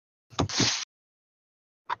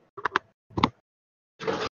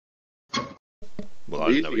 Well, I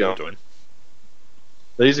didn't know what you were doing.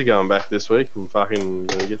 These are going back this week and fucking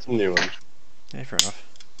gonna get some new ones. Yeah, fair enough.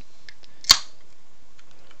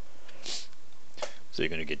 So you're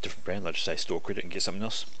going to get different brand, like just say store credit and get something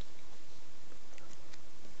else?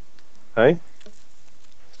 Hey?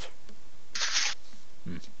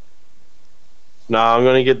 Hmm. No, I'm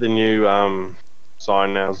gonna get the new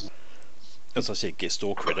sign now. As I said, get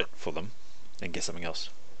store credit for them and get something else.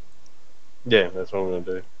 Yeah, that's what I'm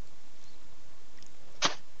gonna do.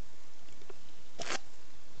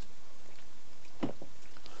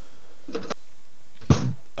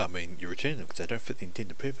 I mean, you return them because they don't fit the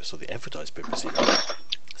intended purpose or the advertised purpose even.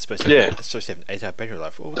 It's supposed to Yeah. have, it's supposed to have an 8-hour battery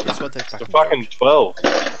life. Oh, guess what? They The fucking fucking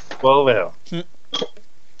 12 hour.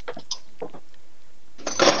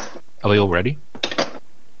 Are we all ready?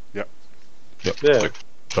 Yep. Yep. Yeah.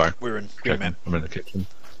 Sorry. We're in. We're in, Checking. man. I'm in the kitchen.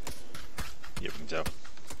 Yep, we can tell.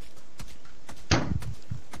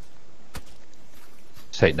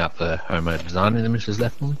 Just heating up the homemade lasagna the missus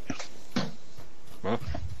left for me. Huh?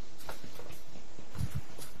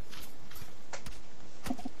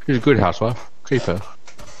 She's a good housewife. Keep her.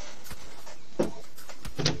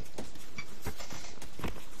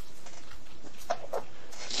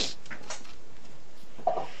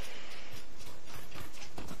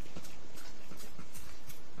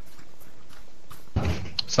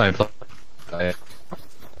 Same place.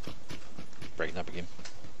 Breaking up again.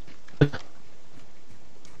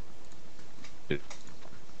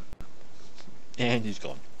 And he's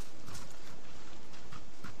gone.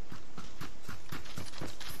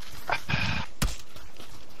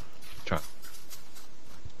 Try.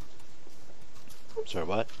 Sorry,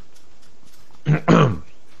 what?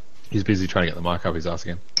 He's busy trying to get the mic up his ass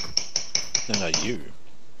again. No, you.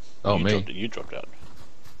 Oh, you me. You dropped out.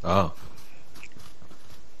 Oh.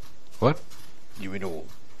 What? You went all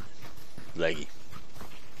laggy.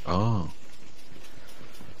 Oh.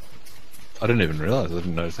 I didn't even realise. I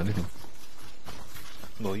didn't notice anything.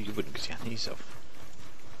 Well, you wouldn't because you can't hear yourself.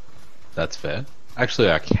 That's fair.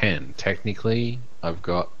 Actually, I can. Technically, I've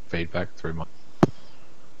got feedback through my...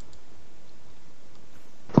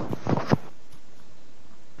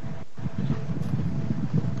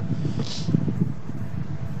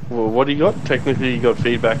 Well, what do you got? Technically, you got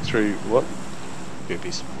feedback through what?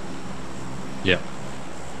 Boobies. Yeah.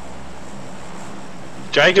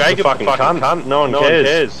 Jacob's a fucking cunt. No one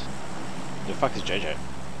cares. The fuck is JJ?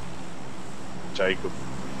 Jacob.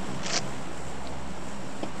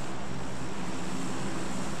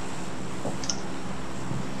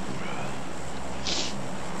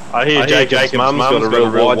 I hear Jacob's mum's got a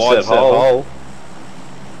real wide set hole.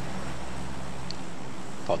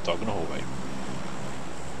 Hot dog in the hallway.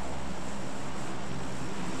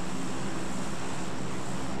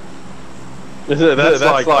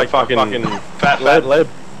 That's like fucking fat lab.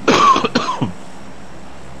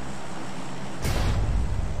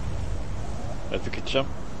 Advocate jump.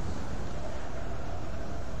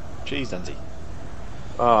 Jeez, Danzy.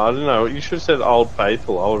 Oh, I don't know. You should have said Old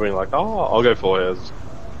Faithful. I would have been like, oh, I'll go 4 hours.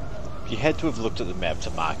 You had to have looked at the map to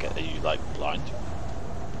mark it. Are you like blind?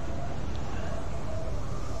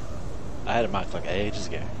 I had it marked like ages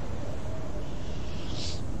ago.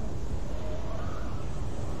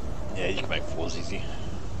 Yeah, you can make 4s easy.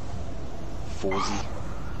 4s.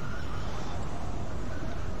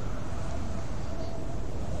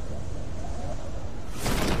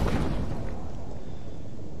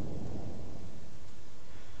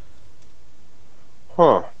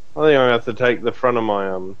 Huh. I think I'm gonna have to take the front of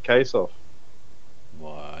my case off.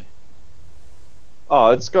 Why? Oh,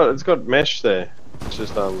 it's got mesh there. It's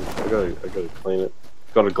just I gotta clean it.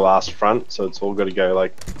 It's got a glass front, so it's all got to go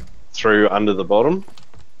like through under the bottom.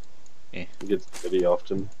 Yeah. It gets dirty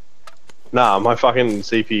often. Nah, my fucking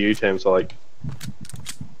CPU temps are like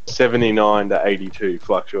 79 to 82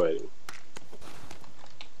 fluctuating.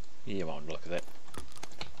 Yeah, well, look at that.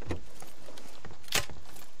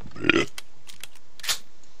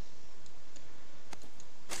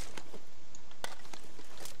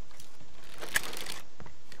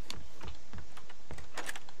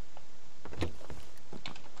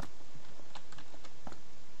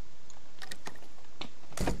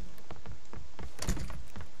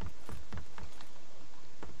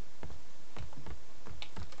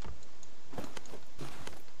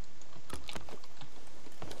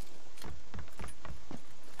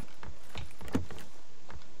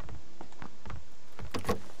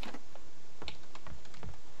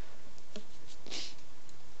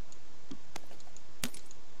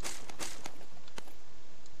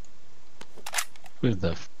 With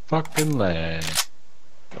the fucking lag.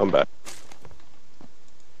 I'm back.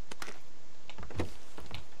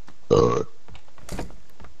 You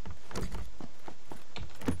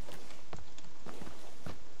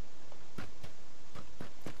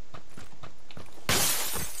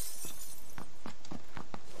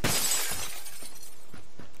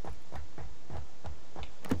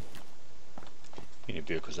need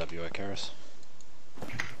vehicles WA, Karis.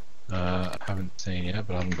 I haven't seen yet,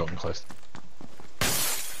 but I haven't gotten close.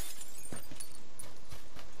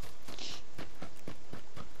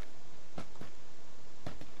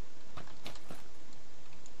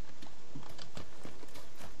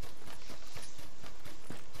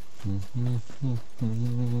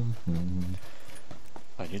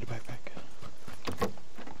 I need a backpack.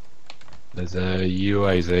 There's a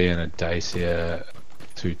UAZ and a Dacia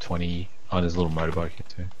 220. Oh, there's a little motorbike here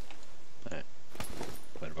too. Alright.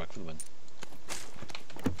 Motorbike for the win.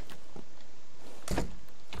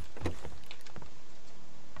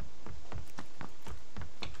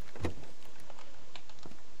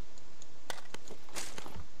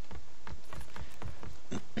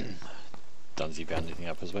 Dunsey found anything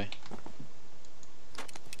up his way?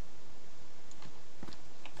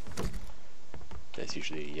 That's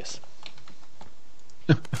usually a yes.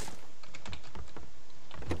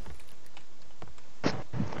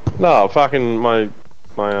 No, fucking my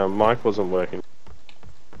mic wasn't working.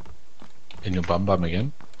 In your bum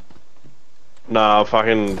again? Nah,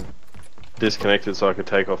 fucking disconnected so I could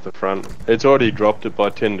take off the front. It's already dropped it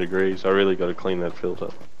by 10 degrees. I really got to clean that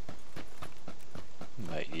filter.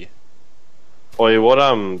 Mate, yeah. Oh yeah,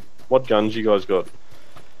 what guns you guys got?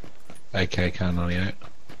 AK Kar98.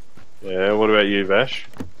 Yeah, what about you, Vash?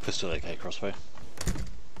 Pistol AK crossbow.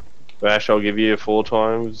 Vash, I'll give you 4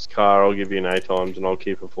 times. Car, I'll give you an 8 times, and I'll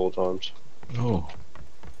keep it 4 times. Oh.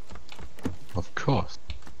 Of course.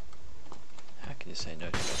 How can you say no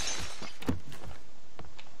to that?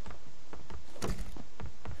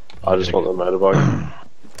 I just want the motorbike.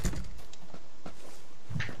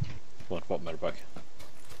 What motorbike?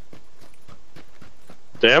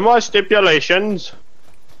 They're my stipulations.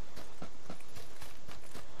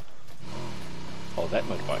 Oh, that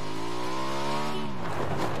motorbike.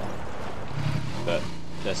 But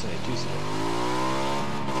that's only a 2-seater.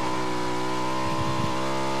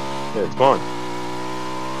 Yeah, it's mine.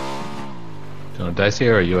 Do you want A Daisy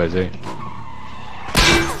or a UAZ?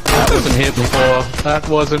 That wasn't here before. That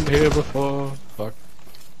wasn't here before. Fuck.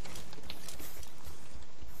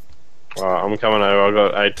 Alright, I'm coming over. I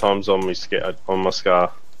got 8 times on my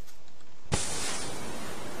scar.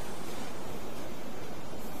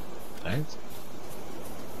 Thanks.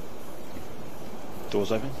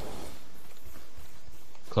 Doors open.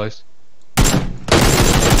 Close.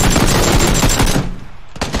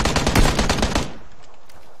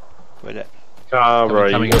 Where'd that? Car, bro.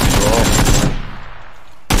 Coming up the wall.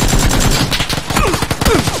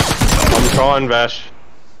 I'm trying, Vash.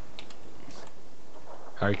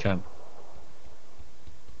 Harry can.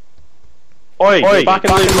 Oi,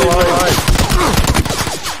 fucking leave me alone.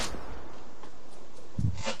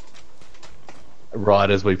 Right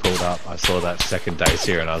as we pulled up, I saw that second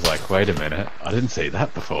Daisy and I was like, wait a minute, I didn't see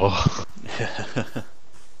that before.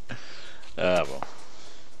 Well.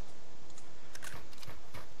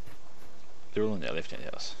 They're all in their left-hand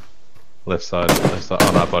house. Left side,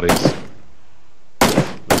 on our bodies.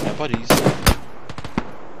 Our buddies.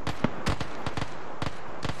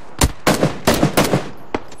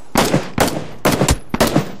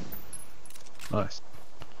 Nice.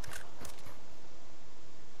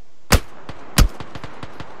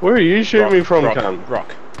 Where are you shooting me from, rock, cunt?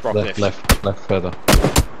 rock Left further.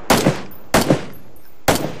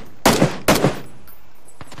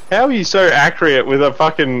 How are you so accurate with a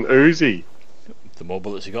fucking Uzi? The more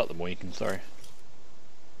bullets you got, the more you can throw.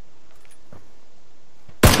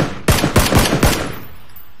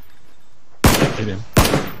 Hit him.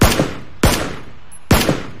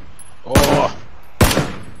 Oh!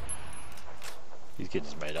 His kid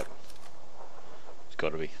is made up. It's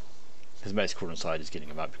got to be. His mate's crawled inside, he's getting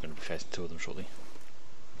him up. You're going to be facing 2 of them shortly.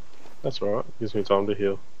 That's alright. Gives me time to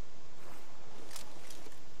heal.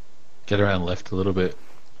 Get around left a little bit.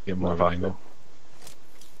 Get more of an angle.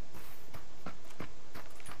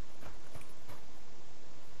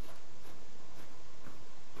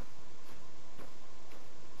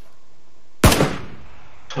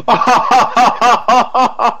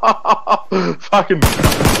 Fucking.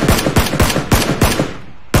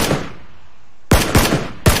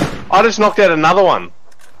 I just knocked out another one.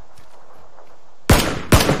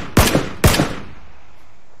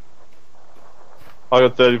 I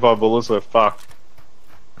got 35 bullets left. Fuck.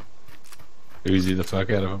 Uzi the fuck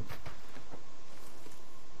out of him.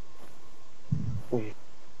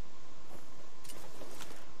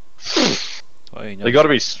 Oh, you know, They gotta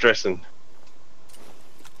be stressing.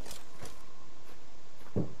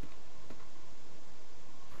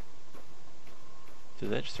 Did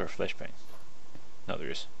they just throw a flashbang? No, there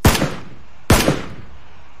is.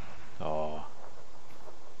 Oh.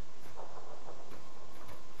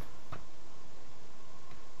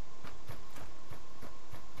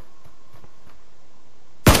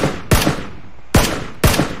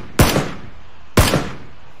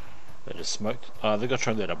 They just smoked. They got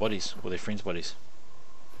turned out our bodies, or their friends' bodies.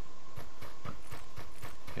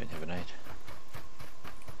 Don't have an aid.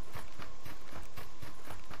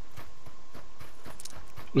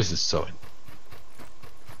 This is so.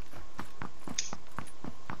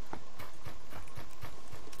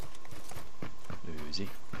 Uzi,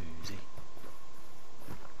 Uzi.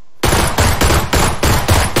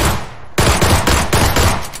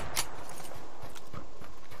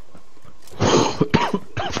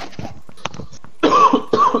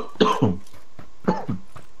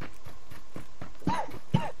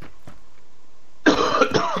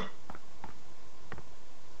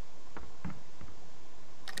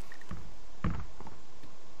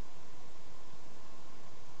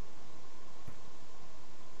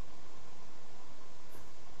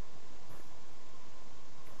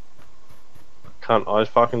 Cunt, I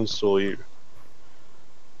fucking saw you.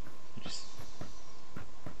 Just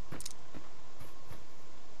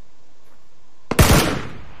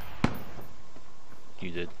you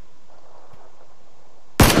did.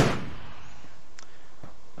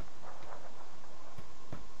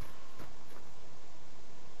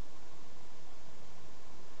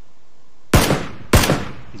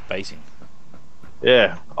 He's basing.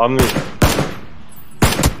 Yeah, I'm the.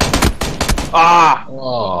 Ah!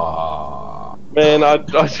 Oh. Man, I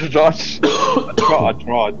tried. Is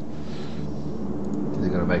he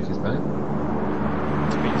gonna make his mate?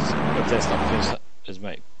 To me, if that's not his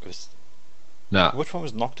mate, because Nah. which one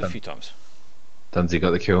was knocked a few times? Dunsey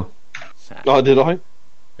got the kill. Oh, did I?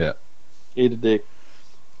 Yeah. Eat a dick.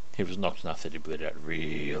 He was knocked enough that he bled out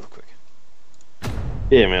real quick.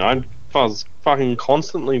 Yeah, man, I was fucking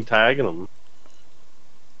constantly tagging him.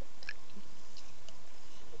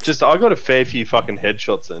 Just, I got a fair few fucking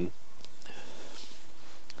headshots in.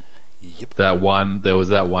 Yep. That one, there was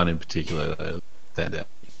that one in particular. stand out.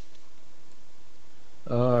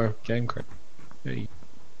 Oh, game crack. Hey.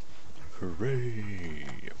 Hooray!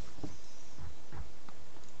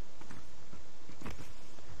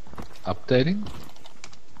 Updating?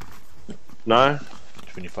 No,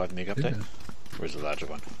 25 meg update? Or is it a larger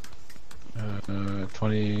one?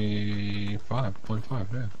 25.5,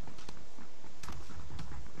 yeah.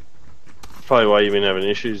 probably why you've been having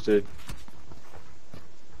issues, dude.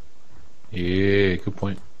 Yeah, good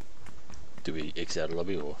point. Do we exit out of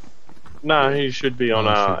lobby or? No, he should be on Oh,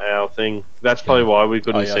 our thing. That's probably Yeah. why we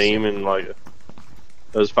couldn't Oh, yeah, I see see. him and like it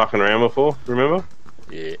was fucking around before. Remember?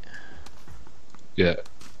 Yeah. Yeah.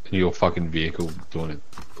 And your fucking vehicle doing it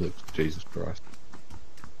flips. Jesus Christ.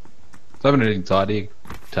 So having an anxiety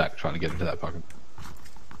attack trying to get into that fucking.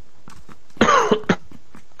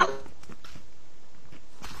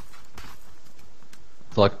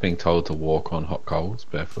 It's like being told to walk on hot coals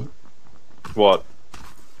barefoot. What?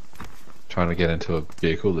 Trying to get into a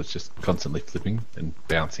vehicle that's just constantly flipping and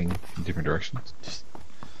bouncing in different directions. It's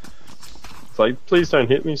like, please don't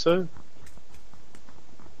hit me, sir.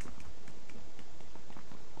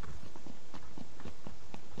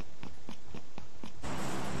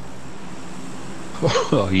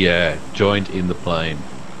 Oh yeah, joined in the plane.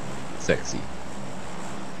 Sexy.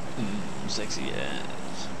 Sexy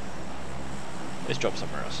ass. Let's drop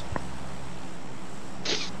somewhere else.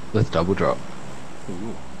 Let's double drop.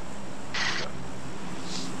 Ooh.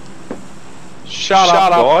 Shut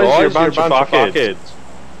up, guys. You're a bunch of fuckheads.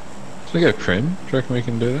 Should we go Crim? Do you reckon we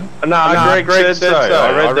can do that? No, Greg said so.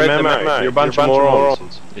 I read the memo. You're a bunch of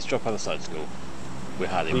morons. Let's drop other side school. We're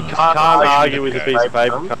Harley. You can't argue with a piece of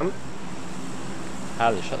paper, cunt.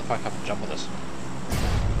 Harley, shut the fuck up and jump with us.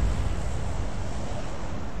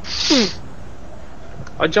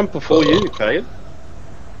 I jumped before you, faggot.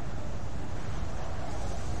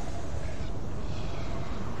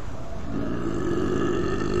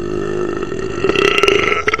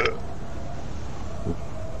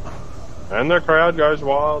 And the crowd goes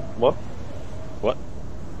wild. What? What?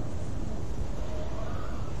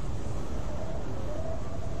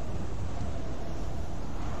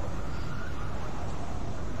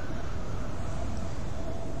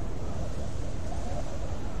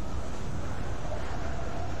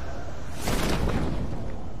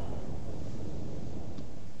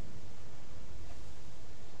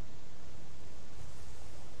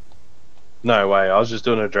 No way. I was just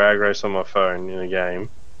doing a drag race on my phone in a game.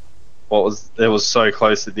 It was so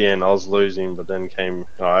close at the end. I was losing, but then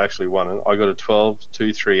I actually won it. I got a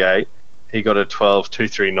 12.238. He got a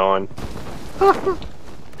 12.239.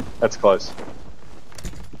 That's close.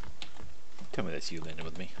 Tell me that's you landing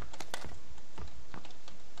with me.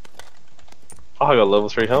 Oh, I got a level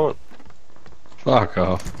 3 helmet. Fuck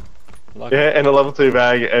off. Like Yeah, and a level 2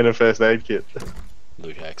 bag and a first aid kit.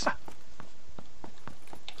 loot hacks.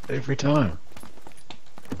 Every time.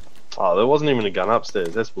 Oh, there wasn't even a gun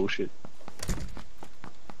upstairs. That's bullshit.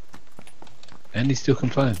 And he still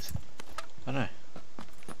complains. I know.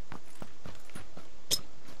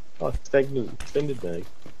 Oh, extended bag.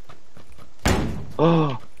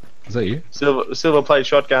 Oh, Is that you? silver plate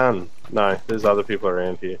shotgun. No, there's other people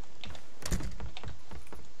around here.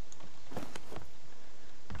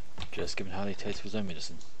 Just giving Harley a taste of his own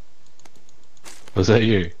medicine. Was that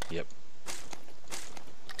you? Yep.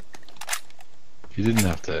 You didn't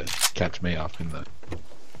have to catch me up in the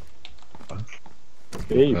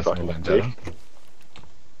Yeah, you personal fucking vendetta. dick.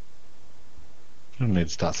 You don't need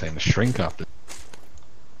to start saying the shrink after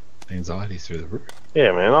anxiety's through the roof.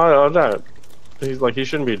 Yeah, man, I don't. He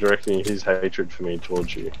shouldn't be directing his hatred for me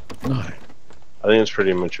towards you. No. I think it's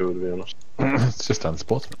pretty immature, to be honest. It's just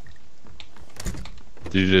unsportsman.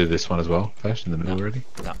 Did you do this one as well, Fash, in the middle No. already?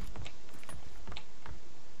 No.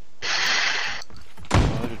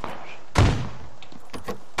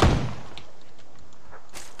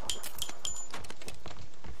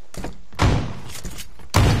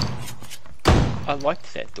 I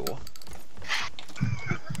liked that door.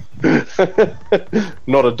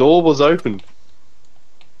 Not a door was opened.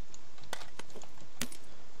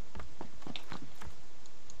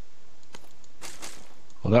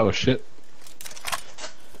 Well, that was shit.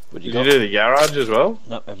 What Did you you got? do the garage as well?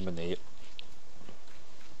 No, haven't been there yet.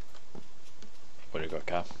 What do you got,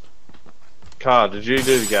 Carl? Car, did you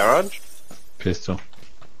do the garage? Pistol.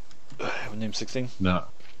 Have name 16? No.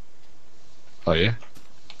 Oh, yeah?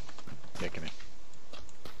 Yeah, come here.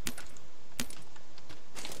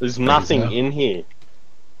 There's nothing that? in here.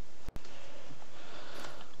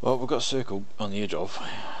 Well, we've got circle on the edge of.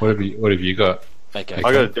 What have you got? Okay. I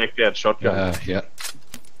got a decked out shotgun. Yeah.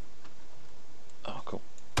 Oh, cool.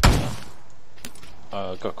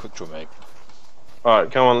 Got a quick draw mag.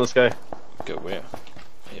 Alright, come on, let's go. Go. Go where?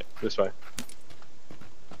 This way.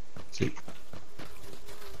 See.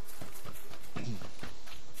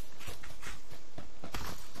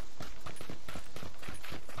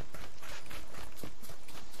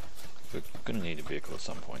 We're gonna need a vehicle at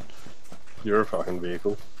some point. You're a fucking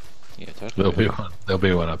vehicle. Yeah, totally. There'll be one. There'll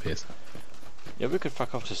be one up here. Yeah, we could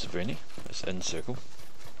fuck off to Severny. It's in circle.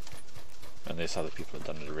 Unless other people have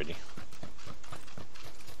done it already.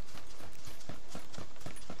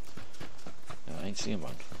 No, I ain't seeing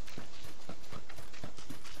one.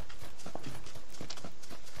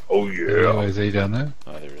 Oh yeah. Is he down there?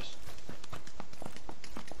 Oh, there it is.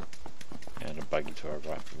 And a buggy to our right,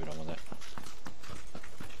 but we don't want that.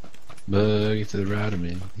 Buggy to the right of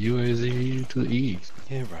me. UAZ to the east.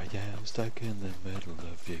 Here I am, stuck in the middle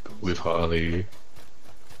of vehicles. With Harley.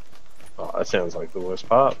 Oh, that sounds like the worst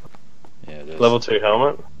part. Yeah, it is. Level 2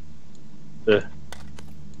 helmet. The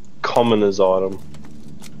commoner's item.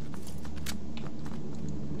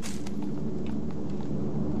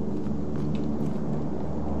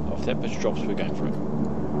 Oh, if that bitch drops, we're going for it.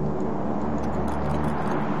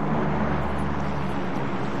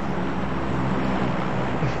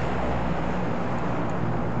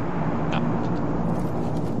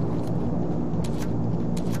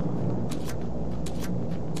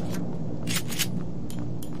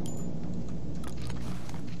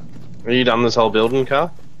 Are you done this whole building,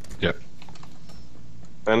 car? Yep.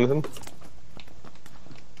 Anything?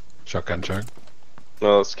 Shotgun choke.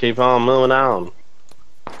 Well, let's keep on moving on.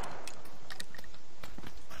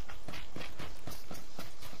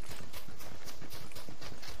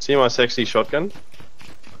 See my sexy shotgun?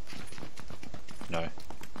 No.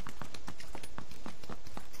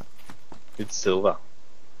 It's silver.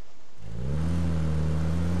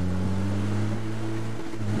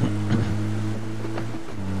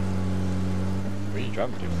 Where are you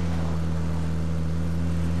driving to?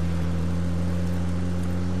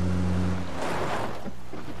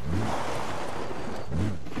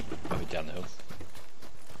 Oh, down the hill.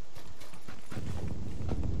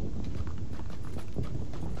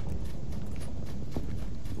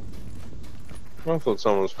 I thought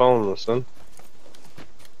someone was following us then.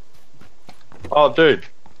 Oh, dude.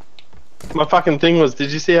 My fucking thing was,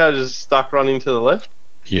 did you see how I just stuck running to the left?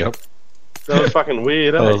 Yep. That was fucking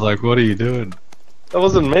weird, I eh? was like, what are you doing? That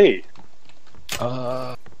wasn't me.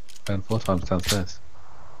 And 4 times downstairs.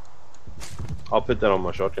 I'll put that on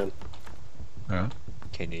my shotgun. Alright.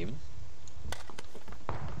 Can't even.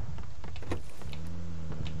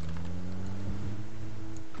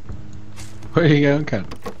 Where are you going, Ken?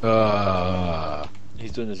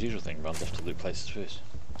 He's doing his usual thing, runs off to loot places first.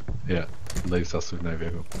 Yeah. Leaves us with no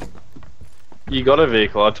vehicle. You got a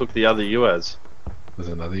vehicle, I took the other UAZ. There's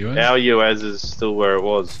another US? Our UAZ is still where it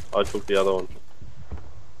was. I took the other one.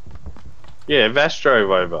 Yeah, Vash drove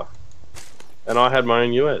over. And I had my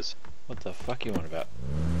own UAZ. What the fuck you on about?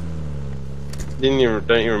 Don't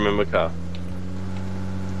you remember, car?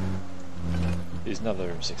 There's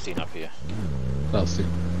another M16 up here. I'll see.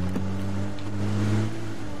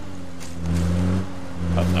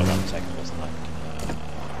 Oh, no, 1 second, wasn't I?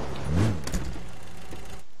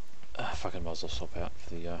 Fucking might as well swap out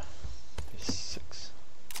for the S6.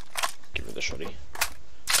 Get rid of the shoddy.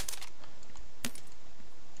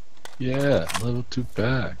 Yeah, level 2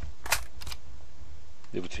 bag.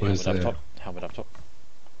 Level 2 Where's helmet up the- top. Helmet up top.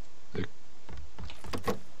 The-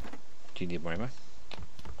 Do you need more ammo?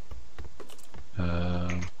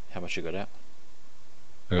 How much you got out?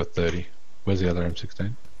 I got 30. Where's the other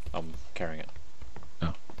M16? I'm carrying it.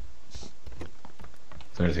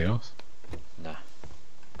 Is there anything else? Nah.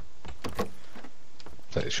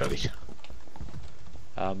 Is that the shoddy?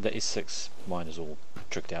 That S6, mine is all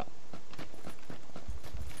tricked out.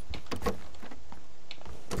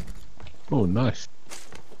 Oh, nice.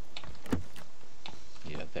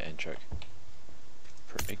 Yeah, the end choke.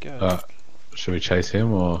 Pretty good. Should we chase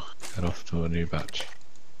him or head off to a new batch?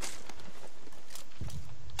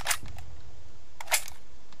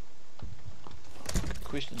 Good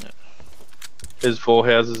question, isn't it? There's 4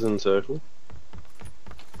 houses in a circle.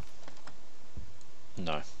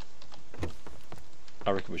 No. I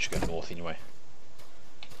reckon we should go north anyway.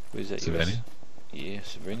 Where's that? Severny? Yeah,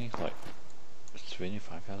 Severny, like Severny,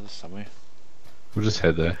 5 houses somewhere. We'll just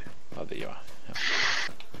head there. Oh, there you are. Yep.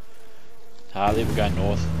 Harley, we're going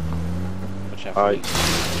north. Watch out for Alright.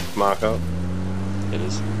 these. Mark up. It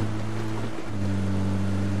is.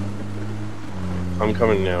 I'm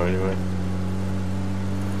coming now anyway.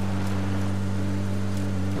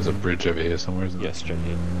 There's a bridge over here somewhere, isn't Yeah, straight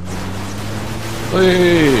here. there?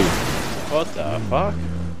 Hey! What the fuck?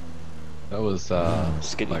 That was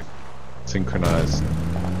Skiddy. like synchronized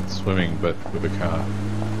swimming, but with a car.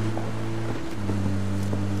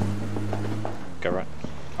 Go right.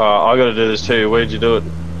 I gotta do this too. Where'd you do it?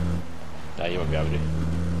 No, you won't be able to.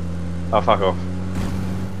 Oh, fuck off.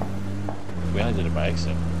 We only did it by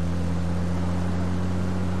accident.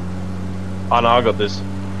 Oh no, I got this.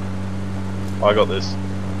 I got this.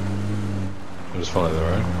 I'll just follow the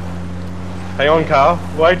road. Hang on, Carl.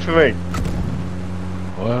 Wait for me.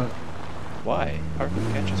 What? Why? I reckon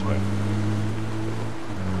the catches work.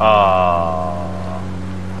 Ah.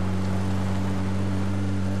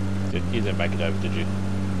 You didn't make it over, did you?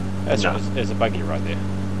 That's No. right, there's a buggy right there.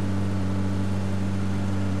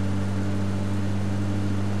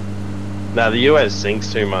 Nah, the US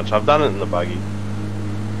sinks too much. I've done it in the buggy.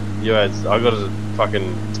 US, I got a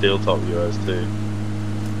fucking steel top US too.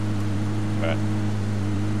 Right.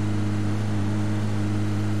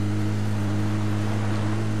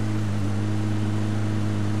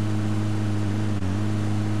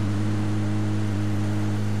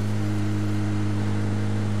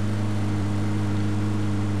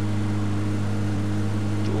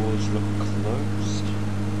 Doors look closed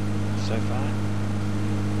so far.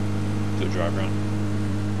 Do a drive around.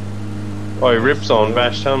 Oh, he rips on.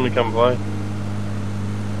 Bash, tell him to come play.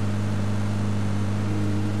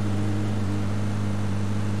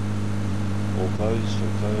 All closed,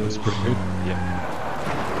 all That's closed. pretty good. Yep.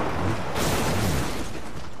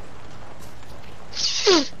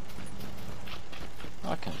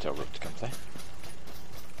 I can't tell Rook to come play.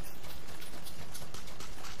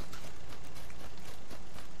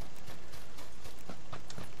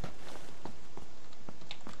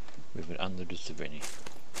 We've been unloaded Savini.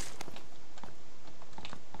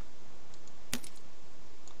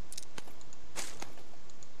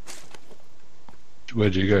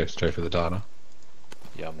 Where'd you go? Straight for the diner?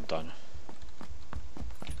 Yeah, I'm done.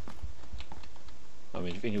 I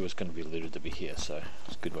mean, if anyone's going to be looted to be here, so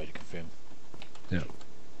it's a good way to confirm. Yeah.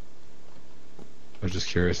 I was just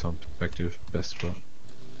curious on perspective. Best spot.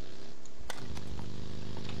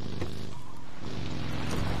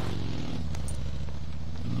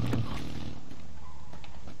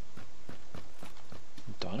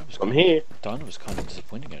 I'm here. Diner was kind of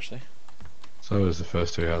disappointing, actually. So was the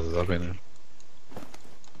first two houses I've been in.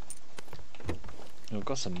 We've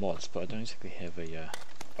got some mods, but I don't exactly have a.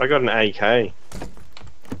 I got an AK. I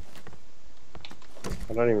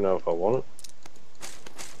don't even know if I want it.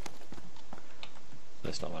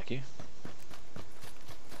 That's not like you.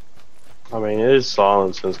 I mean, it is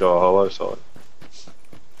silenced and it's got a hollow side.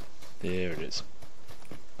 There it is.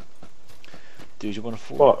 Dude, you want a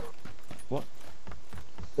full? What? What?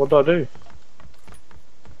 What did I do?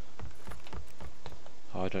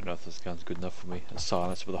 Oh, I don't know if this gun's good enough for me. A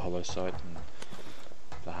silence with a hollow sight and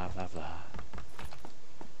blah blah blah.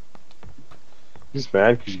 Just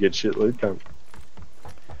mad because you get shit loot done.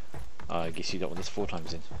 I guess you don't want this 4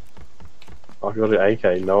 times in. I got an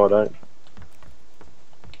AK. No, I don't.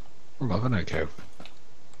 I love an AK.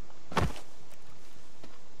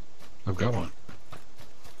 I've got one.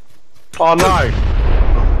 Oh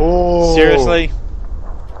no! Oh. Seriously?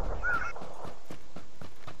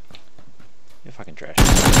 You're fucking trash.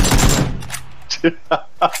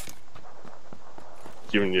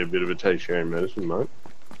 Giving you a bit of a taste of your own medicine, mate.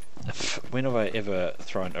 When have I ever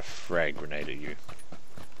thrown a frag grenade at you?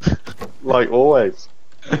 Like always.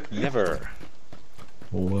 Never.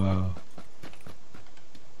 Wow.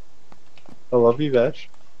 I love you, Vash.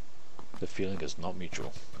 The feeling is not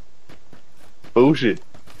mutual. Bullshit.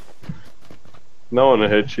 No one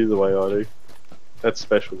hurts you the way I do. That's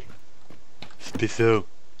special. Special.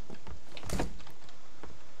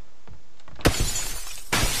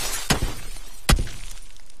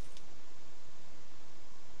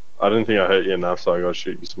 I didn't think I hurt you enough, so I gotta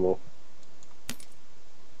shoot you some more.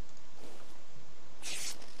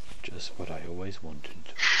 Just what I always wanted.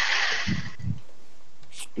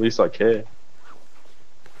 At least I care.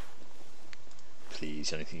 Please,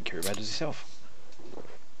 the only thing you care about is yourself.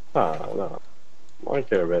 Ah, no. I don't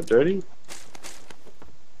care about dirty.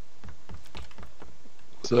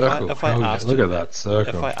 Circle. If I Oh, asked look it- at that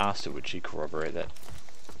circle. If I asked her, would she corroborate that?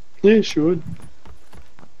 Yeah, she would.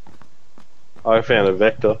 I found a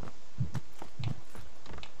vector.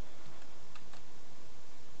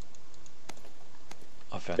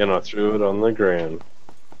 I found And I threw it on the ground.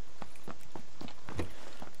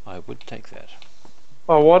 I would take that.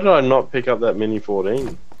 Oh, why did I not pick up that Mini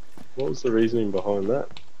 14? What was the reasoning behind that?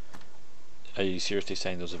 Are you seriously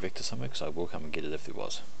saying there was a vector somewhere? Because I will come and get it if there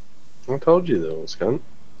was. I told you there was, cunt.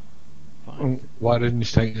 Fine. Why didn't you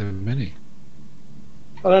take the mini?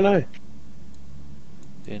 I don't know.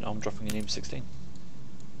 Then I'm dropping an M16.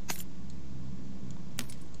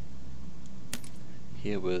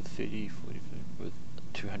 Here with 30, 40, with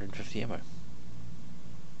 250 ammo.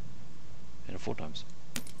 And a 4 times.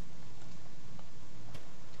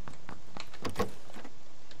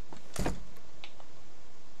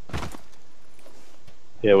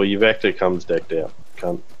 Yeah, well, your Vector comes decked out.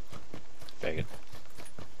 Cunt. Faggot.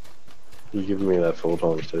 You giving me that 4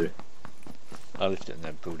 times too. I left it in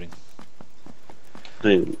that building. You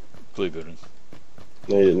didn't. Blue building.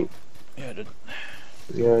 No, you didn't. Yeah, I did.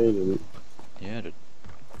 No, you didn't. Yeah, I did.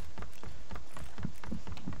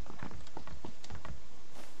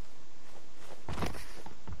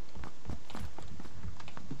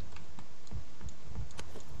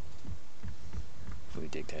 Fully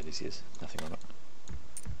dictated, yes. Nothing on it.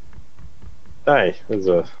 Hey, there's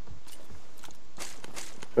a.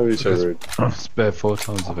 Don't be so There's- rude. Spare 4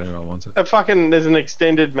 times if anyone wants it. A fucking, there's an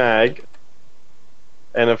extended mag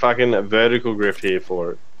and a fucking vertical grip here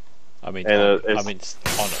for it. I mean, And on, I it's- mean, it's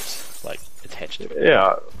on it, like attached to it.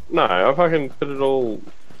 Yeah, no, I fucking put it all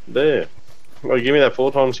there. Well, give me that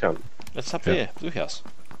 4 times, cunt. It's up Yeah. there, Blue House.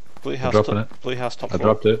 Blue House, dropping top, Blue House top I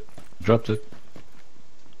floor. dropped it. Dropped it.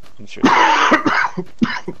 I'm sure.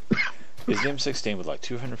 There's an M16 with like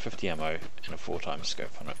 250 ammo and a 4 times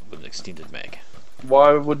scope on it with an extended mag.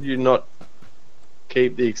 Why would you not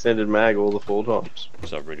keep the extended mag all the 4 times?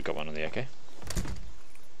 So I've already got one on the AK.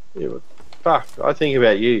 Yeah, but fuck, I think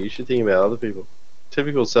about you. You should think about other people.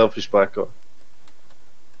 Typical selfish black guy.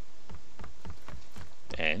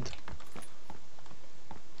 And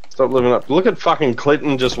Stop living up. Look at fucking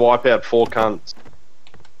Clinton just wipe out 4 cunts.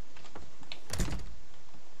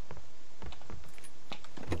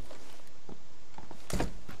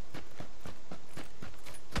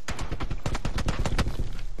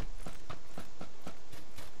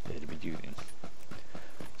 it'd be you then.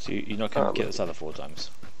 So you're not going to get this other 4 times.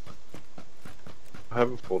 I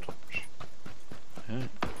haven't 4 times. Alright.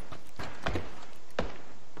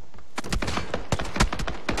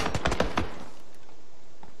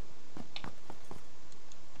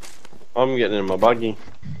 I'm getting in my buggy.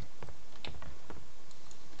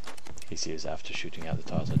 He says after shooting out the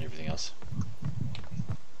tires and everything else.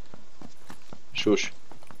 Shush.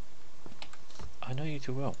 I know you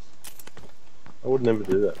too well. I would never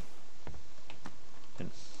do that.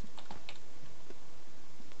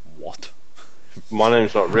 What? My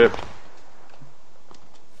name's not Rip.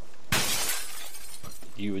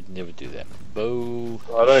 You would never do that. Boo.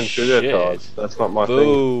 I don't shoot at shit. cars. That's not my thing.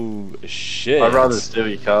 Boo. Shit. I'd rather steal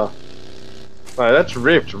your car. No, that's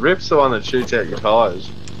Ripped. Rip's the one that shoots out your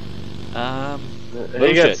tyres. He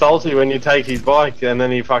Bullshit. gets salty when you take his bike and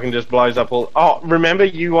then he fucking just blows up all. Oh, remember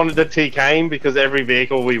you wanted to TK him because every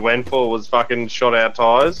vehicle we went for was fucking shot out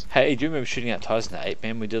tyres? Hey, do you remember shooting out tires in the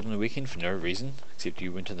 8-man we did on the weekend for no reason? Except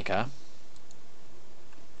you went in the car?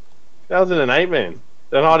 That was in an 8-man.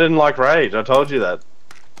 And I didn't like Rage, I told you that.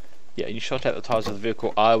 Yeah, you shot out the tires of the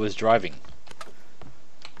vehicle I was driving.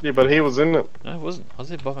 Yeah, but he was in it. No, it wasn't. I was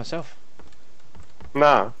there by myself.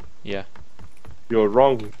 Nah, Yeah. you're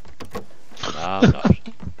wrong. Nah, I'm not.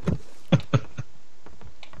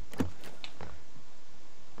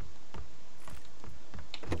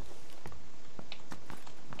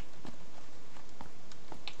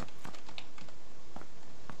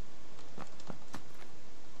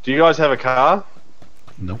 Do you guys have a car?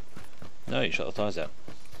 Nope. No, you shot the tires out.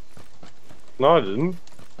 No, I didn't.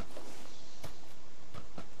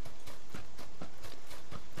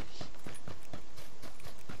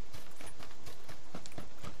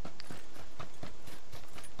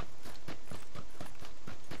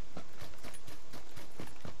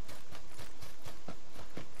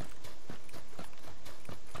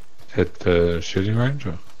 Hit the shooting range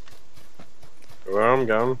or? Where I'm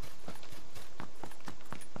going.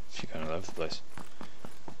 You're going all over the place.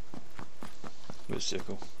 With a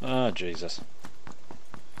circle. Ah, Jesus.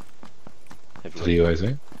 Have To the you,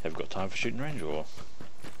 UAZ? have you got time for shooting range or?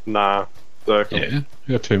 Nah, circle. Yeah.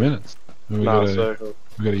 We got 2 minutes. We Nah, got a circle.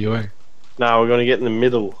 UA. Nah, we're gonna get in the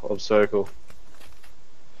middle of circle.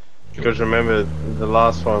 Because remember, the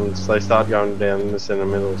last ones, they start going down this in the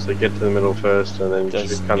middle, so get to the middle first and then Does,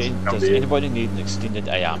 shoot cunts come does to you. anybody need an extended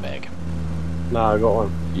AR mag? Nah, I got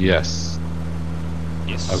one. Yes.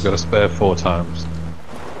 Yes. I've got a spare 4 times.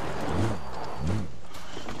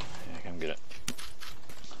 Yeah, come get it.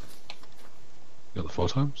 You got the 4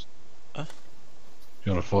 times? Huh?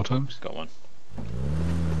 You want it 4 times? Got one.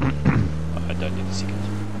 I don't need a second.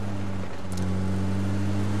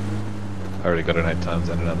 I already got an 8 times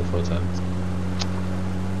and another 4 times.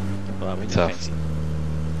 Well, I mean, Tough. fancy.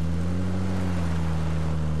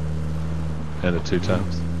 And a 2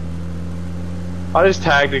 times. I just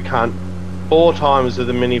tagged a cunt 4 times with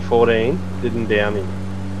a Mini 14, didn't down him.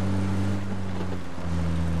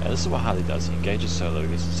 Yeah, this is what Harley does. He engages solo,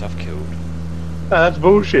 gets himself killed, that's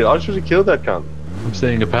bullshit. I should have killed that cunt. I'm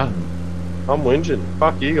seeing a pattern. I'm whinging.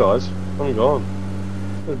 Fuck you guys. I'm gone.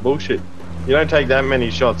 That's bullshit. You don't take that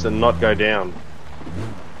many shots and not go down.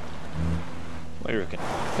 What do you reckon?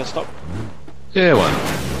 Can I stop? Yeah,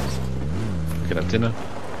 one. Get up dinner.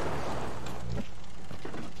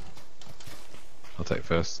 I'll take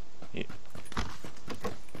first.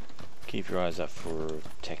 Keep your eyes up for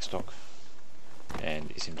tech stock and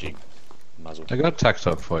SMG muzzle. I got tack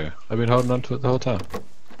stock for you. I've been holding on to it the whole time.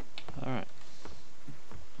 Alright.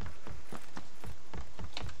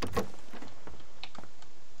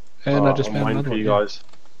 And I just I'm found waiting another for one. you guys.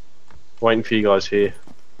 Waiting for you guys here.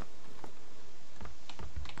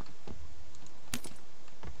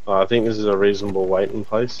 I think this is a reasonable waiting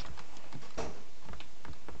place.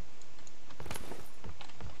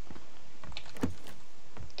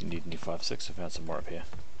 Do you need any 5.6? I found some more up here.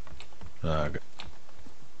 Okay.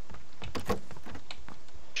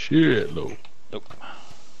 Shit, low. Nope.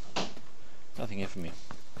 Nothing here for me.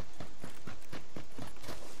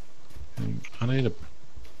 I need a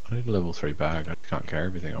level 3 bag. I can't carry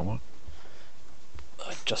everything I want.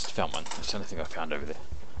 I just found one. That's the only thing I found over there.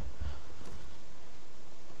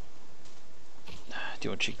 Do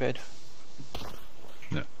you want cheek pad?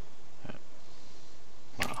 No.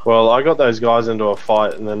 Wow. Well, I got those guys into a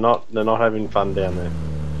fight, and they're not having fun down there.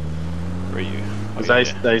 Where are you? Oh,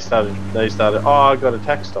 Because yeah. they started. Oh, I got a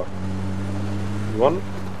tack stock. You want it?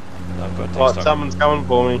 No, I've got tech Right, stock. someone's coming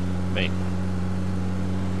for me. Me.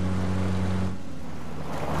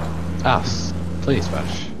 Us. Please,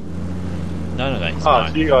 Bash. No, it's Oh, mine.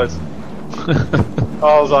 it's you guys.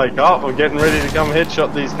 I was like, oh, I'm getting ready to come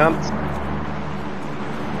headshot these cunts.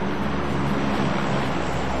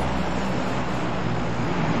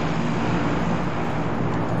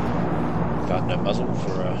 Got no muzzle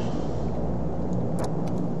for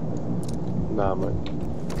Nah, mate.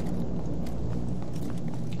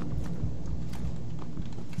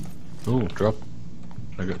 Ooh, drop.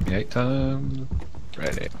 I got me 8 times.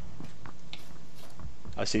 Ready.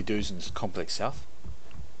 I see dudes in Complex South.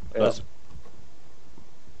 Yeah. Guys,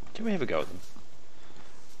 can we have a go at them?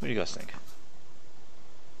 What do you guys think?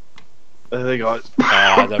 There they go.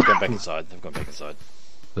 Ah, they've gone back inside. They've gone back inside.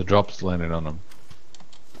 The drops landed on them.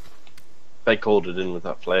 They called it in with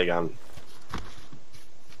that flare gun.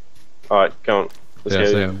 Alright, come on. Let's Yeah,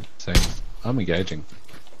 go. see him. See him. I'm engaging.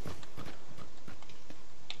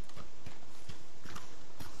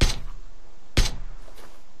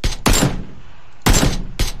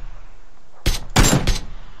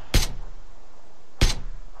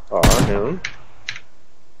 Alright, hang on.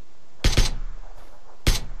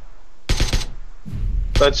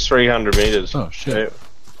 That's 300 meters. Oh, shit.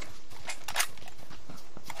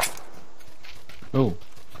 Oh.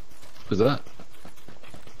 What's that?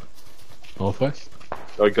 Northwest?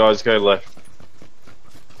 Oh, guys, go left.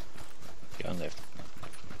 Go on left.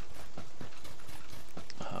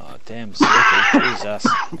 Oh, damn circle. Jesus.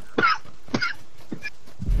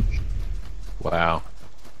 Wow.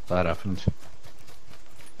 That happened.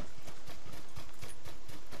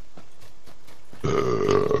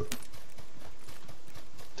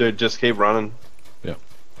 Dude, just keep running. Yeah.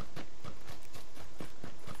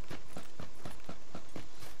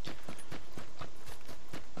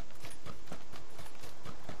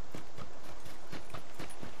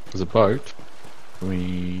 There's a boat.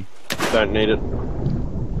 We... Don't need it.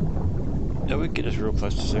 No, we can get us real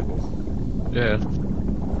close to circle. Yeah.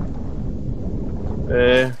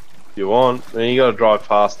 If you want. I mean, you gotta drive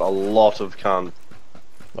past a lot of cunts.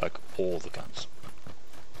 Like all the guns.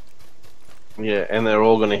 Yeah, and they're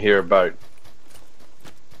all gonna hear a boat.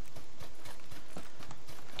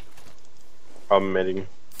 I'm medding.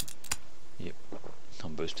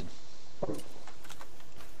 I'm boosted.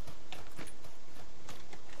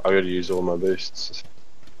 I gotta use all my boosts.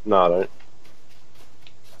 No, I don't.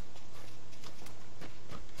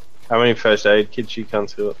 How many first aid kits you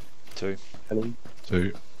cunts got? 2. Any?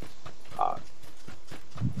 2. I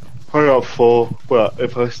got 4. Well,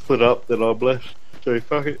 if I split up, then I'm left. So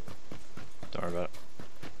fuck it. Don't worry about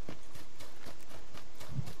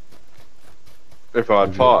it. If I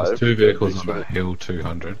had 5. There's 2 vehicles on a hill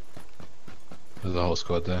 200. There's a whole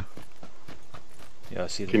squad there. Yeah, I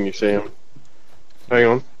see them. Can you see them? Hang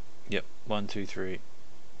on. Yep. 1, 2, 3.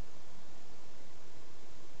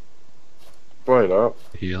 Wait up.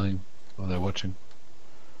 Healing while they're watching.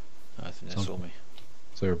 I think they saw me.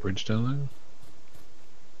 Is there a bridge down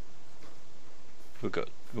We're gonna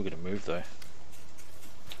move though.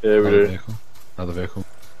 Yeah, there? we Another do. vehicle. Another vehicle.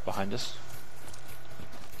 Behind us.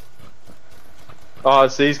 Oh,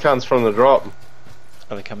 it's these cunts from the drop.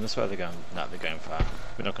 Are they coming this way? Or are they going? No, they're going far.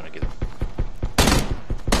 We're not gonna get them.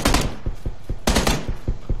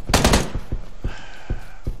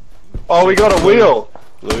 Oh, we got a wheel.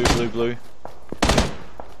 Blue.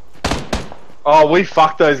 Oh, we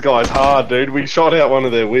fucked those guys hard, dude. We shot out one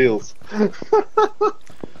of their wheels.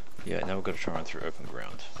 Yeah, now we've got to try and run through open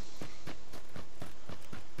ground.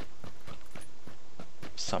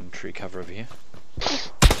 Some tree cover over here.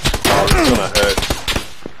 Oh, it's gonna hurt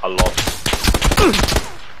a lot.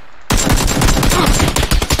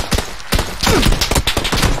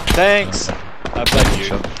 Thanks! I blame you.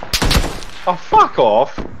 Oh, fuck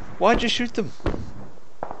off. Why'd you shoot them?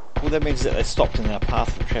 Well, that means that they stopped in our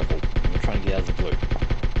path of travel and we're trying to get out of the blue.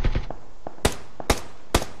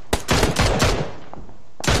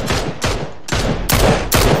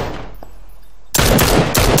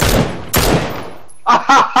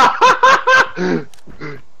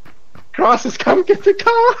 Crisis, come get the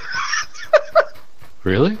car.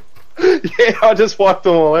 Really? Yeah, I just wiped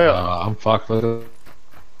them all out. I'm fucked with it.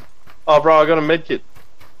 Oh, bro, I got a medkit.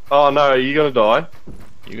 Oh no, you gonna die?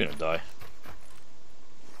 You're gonna die.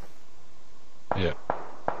 Yeah.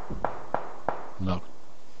 No.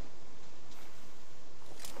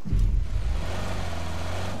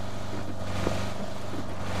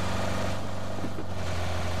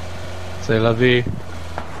 C'est la vie.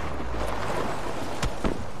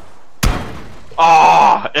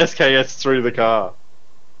 Ah, SKS through the car.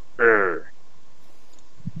 Urgh.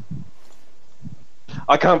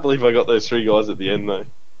 I can't believe I got those 3 guys at the end though.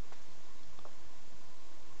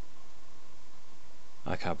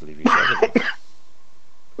 I can't believe you shot it.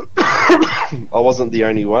 I wasn't the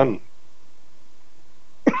only one.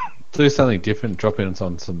 Do something different, drop in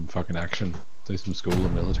on some fucking action. Do some school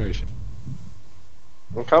and military shit.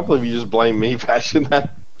 I can't believe you just blame me, Passion.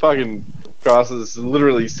 That fucking Crisis is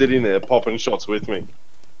literally sitting there popping shots with me.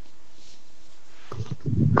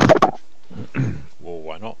 Well,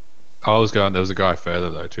 why not? I was going, there was a guy further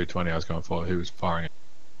though, 220 I was going for, who was firing it.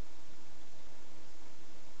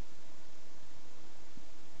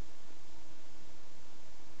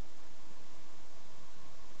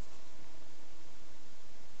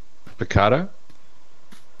 Picardo?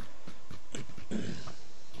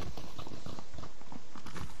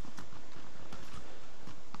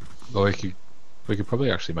 Or we could probably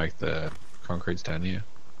actually make the concrete stand here.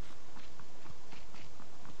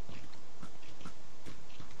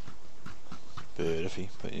 Birdie,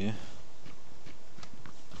 but yeah.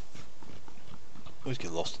 Always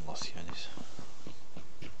get lost in Los Angeles.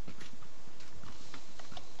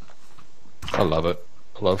 I love it.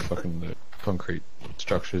 I love fucking the concrete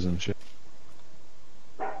structures and shit.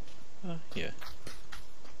 Yeah.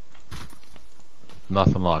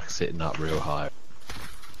 Nothing like sitting up real high.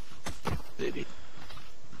 And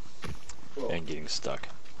getting stuck.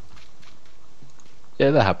 Yeah,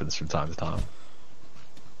 that happens from time to time.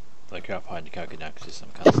 Like you're up high and you can't get down because there's some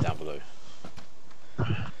cunts down below.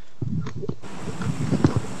 And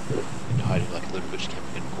you're hiding like a little bitch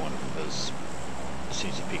camping in the corner because as soon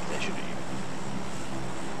as you peek they shoot at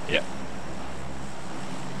you. Yeah.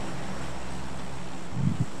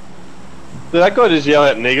 Did that guy just yell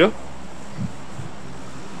at nigger?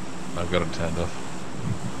 I've got him turned off.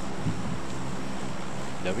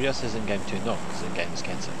 Nobody else has in-game turned on because in-game is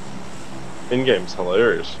cancer. In-game's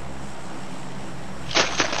hilarious.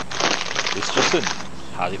 It's just in.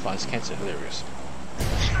 Harley finds cancer hilarious.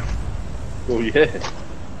 Well, yeah.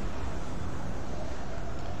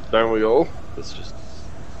 Don't we all? It's just...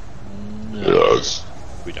 No, Yes.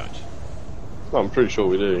 we don't. I'm pretty sure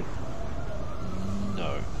we do.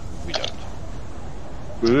 No, we don't.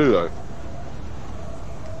 We do though.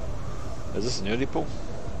 Is this an early pull?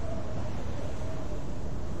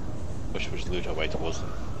 Wish we just loot our way towards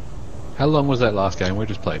them. How long was that last game we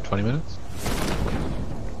just played? 20 minutes?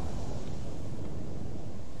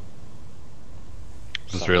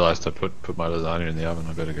 Just realised I put my lasagna in the oven.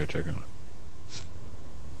 I better go check on it.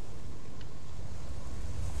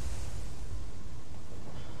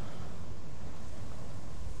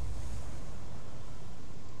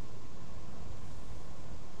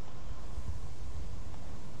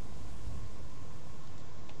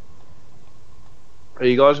 Are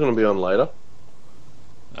you guys going to be on later?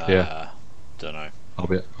 Yeah. Don't know.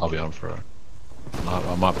 I'll be on for a...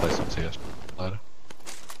 I might play some CS later.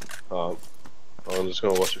 I'm just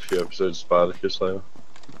going to watch a few episodes of Spartacus later.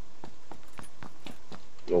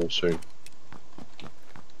 All soon.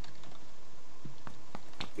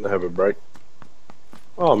 And have a break.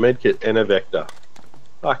 Oh, medkit and a vector.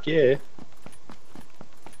 Fuck yeah.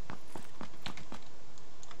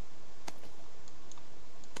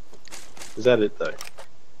 Is that it though?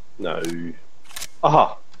 No.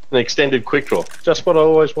 Aha! An extended quick draw. Just what I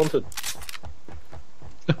always wanted.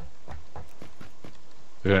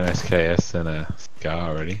 We got an SKS and a SCAR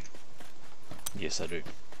already. Yes, I do.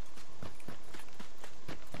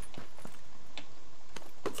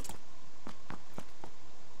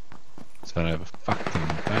 So I have a fucking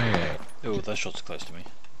bag. Oh, those shots are close to me.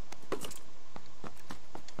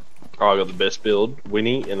 Oh, I got the best build,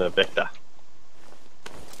 Winnie and a Vector.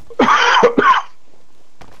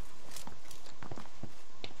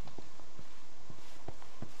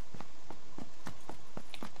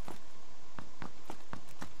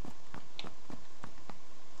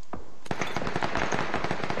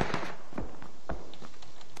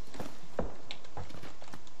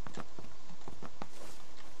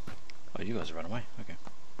 Oh, you guys are running away. Okay.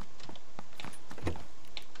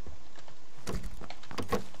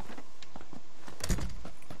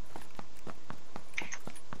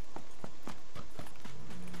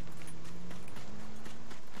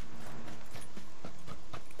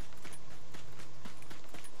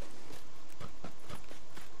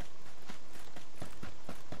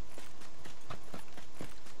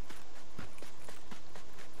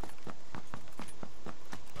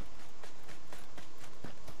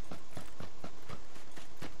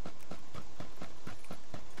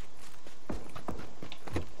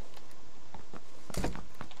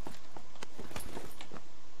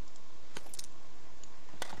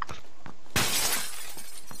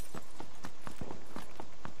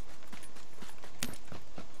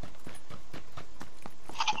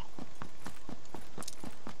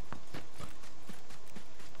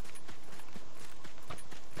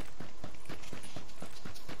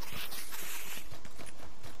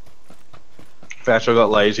 Batch, I got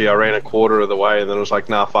lazy. I ran a quarter of the way and then I was like,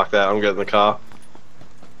 nah, fuck that. I'm getting in the car.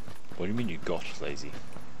 What do you mean you got lazy?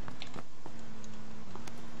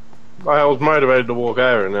 I was motivated to walk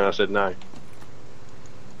over and then I said no. Do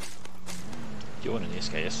you want an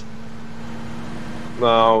SKS? No,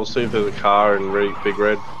 I'll see through the car and read Big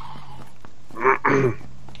Red.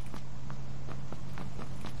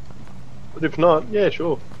 But if not, yeah,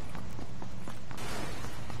 sure.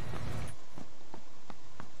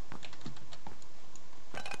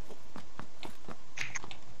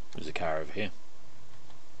 There's a car over here.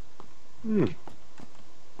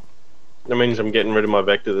 That means I'm getting rid of my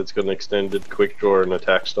Vector that's got an extended quick draw and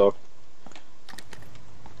attack stock.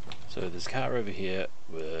 So there's a car over here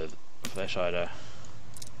with a flash hider,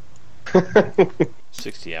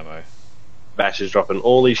 60 ammo, Bash is dropping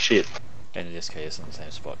all his shit. and an SKS in the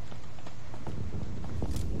same spot.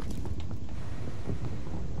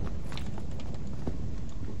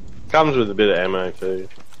 Comes with a bit of ammo too.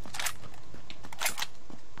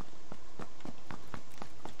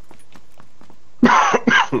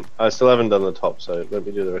 I still haven't done the top, so let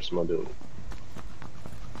me do the rest of my building.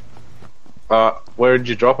 Where did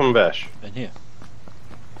you drop them, Bash? In here.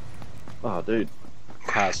 Oh, dude.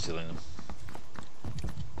 Car's stealing them.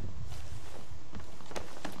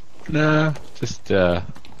 Nah, just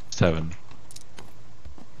 7.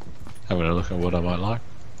 Having a look at what I might like.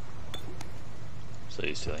 So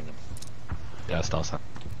you're stealing them. Yeah, it's not something.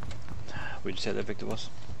 Where'd you say that Victor was?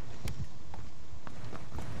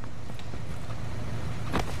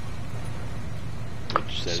 Where'd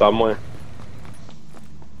you say that? Somewhere.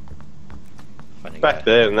 Funny Back guy.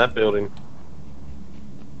 there in that building.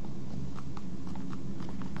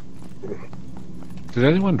 Did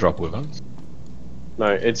anyone drop with us? No,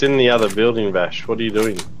 it's in the other building, Bash. What are you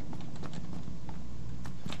doing?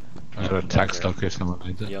 I got a tax stock if someone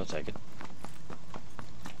needs it. Yeah, I'll take it.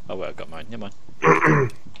 Oh wait, I got mine. Never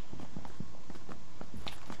mind.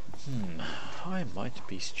 I might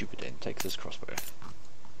be stupid and take this crossbow.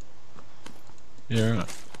 Yeah,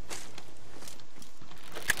 right.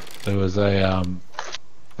 There was a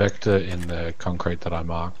Vector in the concrete that I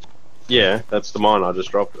marked. Yeah, that's the mine. I just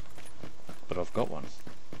dropped it. But I've got one.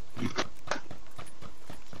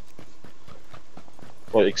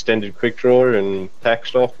 What, extended quick draw and tack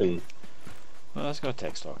stock and... Well, it's got a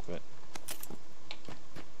tech stock, but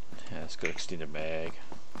yeah, it's got extended mag.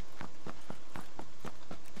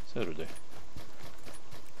 So it'll do.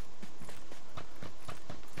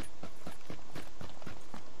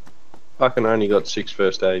 Fucking only got 6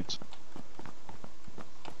 first aids.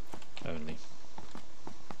 Only.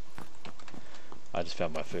 I just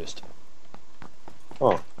found my first.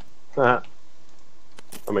 Oh. I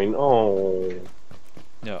mean, oh...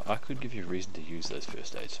 No, I could give you a reason to use those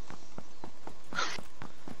first aids.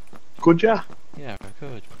 Could ya? Yeah, I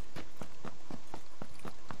could.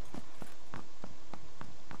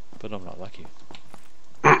 But I'm not lucky.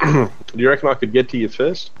 Do you reckon I could get to you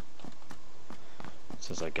first?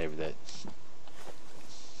 Since I gave you that.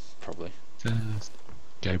 Probably. Just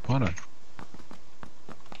gay porno.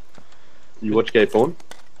 You watch gay porn?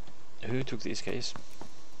 Who took these keys?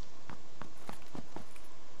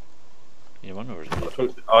 Anyone or is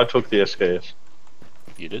it I took the SKS.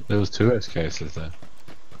 you did? There was 2 SKSs there.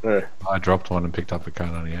 Yeah. I dropped one and picked up a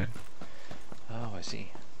K98. Oh, I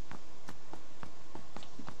see.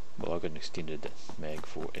 Well, I've got an extended mag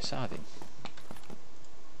for SR then.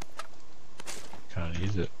 Can't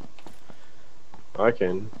use it. I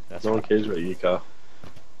can. That's No one fine. cares about your car.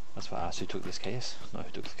 That's why I asked who took this case, not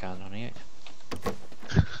who took the car 98.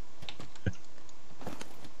 I'm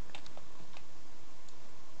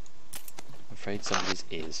afraid some of these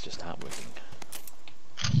ears just aren't working.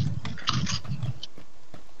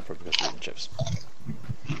 Probably because of the chips.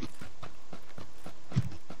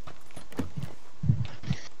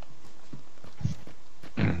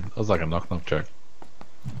 That was like a knock-knock joke.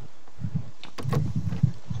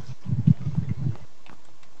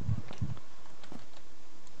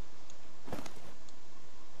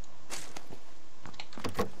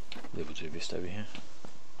 Level 2 vest over here.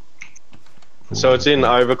 So it's in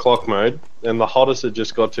overclock mode, and the hottest it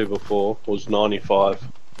just got to before was 95.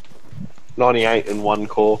 98 in one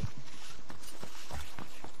core.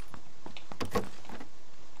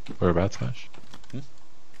 Whereabouts, Ash? Hmm?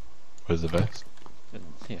 Where's the vest? And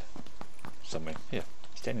here. Somewhere. Here.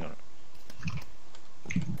 Standing on it.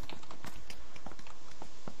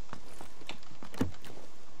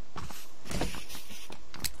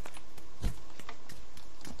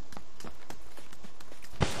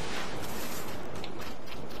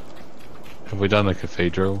 Have we done the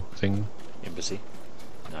cathedral thing? Embassy.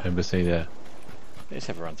 No. Embassy there. Let's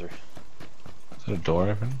have a run through. Is that a door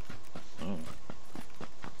open? Oh.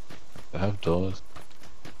 They have doors.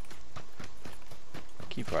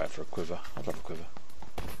 Keep your eye out for a quiver. I'll drop a quiver.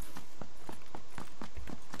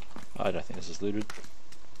 I don't think this is looted.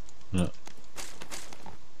 No.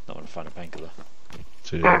 Not want to find a painkiller.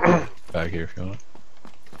 So bag here if you want.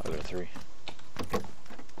 I've got a 3.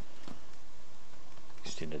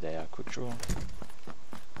 Extended AR quick draw.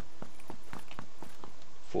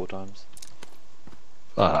 4 times.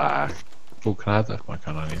 Ah. Oh, can I have that? Why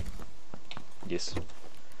can't I? Yes.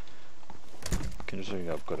 Considering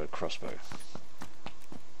I've got a crossbow.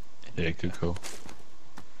 Yeah, good call.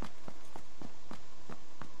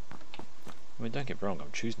 I mean, don't get me wrong,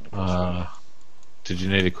 I'm choosing a crossbow. Did you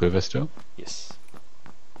need a quiver still? Yes.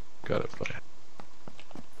 Got it for you.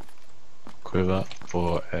 Quiver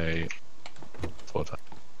for a 4 time.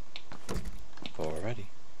 Alrighty.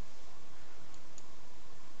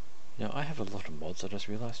 You know, I have a lot of mods, I just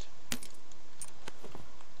realised.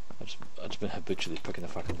 I've just been habitually picking the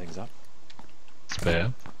fucking things up.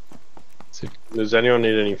 Spare. Sick. Does anyone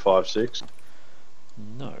need any 5.6?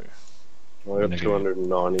 No. I got Negative.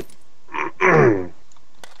 290.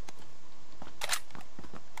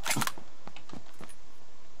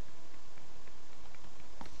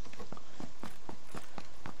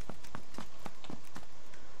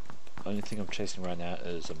 Only thing I'm chasing right now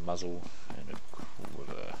is a muzzle and a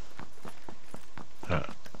quiver.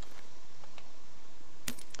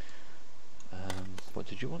 What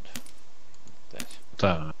did you want? That.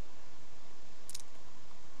 Don't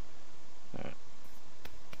Alright.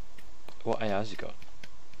 What ARs you got?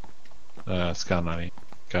 know. Scar 90.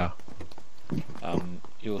 Car.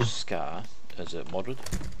 Your Scar, is it modded?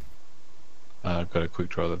 I've got a quick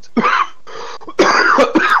draw that's.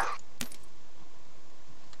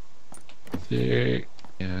 Sick.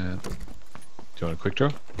 Yeah. Do you want a quick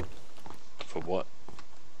draw? For what?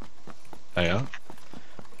 AR? I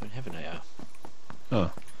don't have an AR.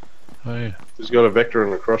 Oh. Oh yeah. He's got a vector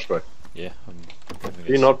and a crossbow. Yeah, I'm having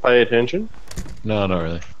Do you not pay attention? No, not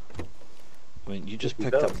really. I mean, you just He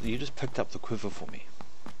picked does. up. You just picked up the quiver for me.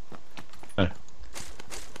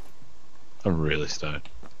 I'm really stoned.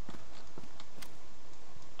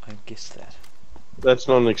 I guessed that. That's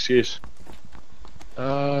not an excuse.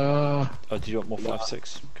 Oh, do you want more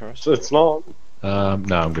 5.6, Karis? So it's not.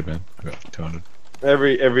 No, I'm good, man. I got 200.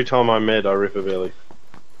 Every time I med, I rip a belly.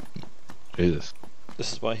 Jesus.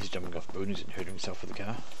 This is why he's jumping off buildings and hurting himself with the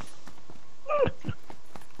car. I'm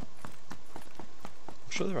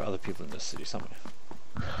sure there are other people in this city somewhere.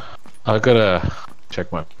 I gotta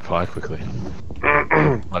check my pie quickly.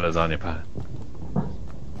 My lasagna pie.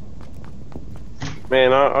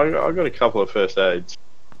 Man, I got a couple of first aids.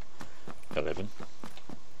 11.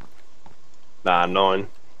 Nah, 9.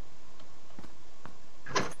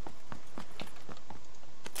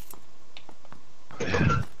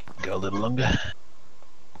 Go a little longer.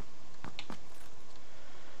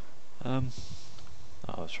 Oh,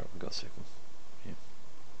 that's right, we got a circle. Yeah.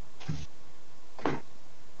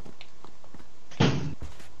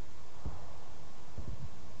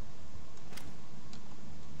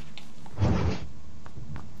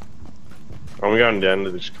 I'm going down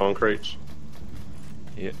to this concrete.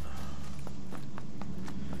 Yeah.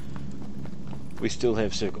 We still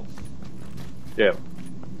have circle. Yeah.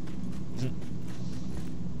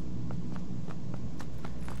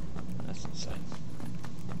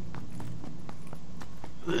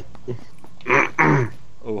 Oh,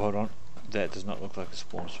 hold on. That does not look like a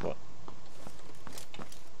spawn spot.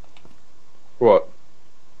 What?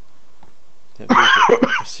 That vehicle,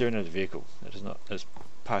 I'm staring at a vehicle. That is not. It's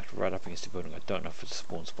parked right up against the building. I don't know if it's a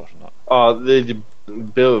spawn spot or not. Oh,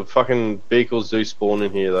 the fucking vehicles do spawn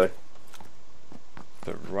in here though.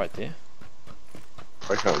 But right there,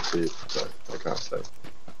 I can't see it, so I can't say.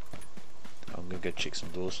 I'm gonna go check some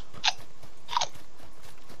doors.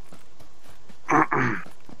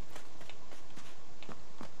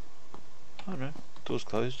 Oh no, door's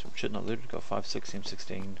closed. Shit not looted. Got 5.6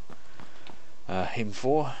 M16.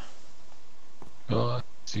 M4. Oh,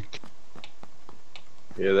 sick.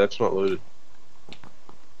 Yeah, that's not looted.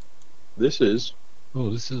 This is. Oh,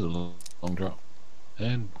 this is a long drop.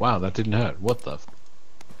 And wow, that didn't hurt. What the?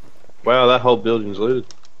 Wow, that whole building's looted.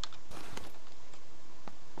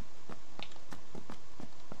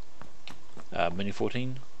 Mini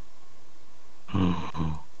 14.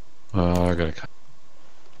 Oh, I gotta cut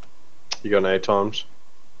You got 8 times.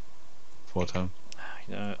 4 times.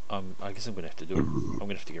 You know, I guess I'm gonna have to do it. I'm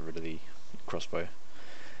gonna have to get rid of the crossbow.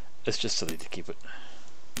 It's just silly to keep it.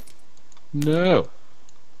 No.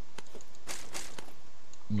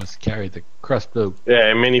 Must carry the crossbow.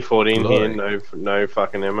 Yeah, mini 14 Glory. here, no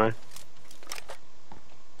fucking ammo.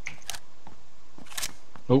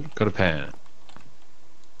 Oh, got a pan.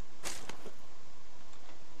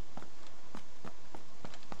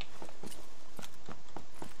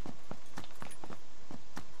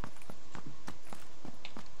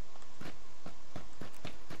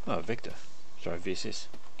 Oh, Victor. Sorry, VSS.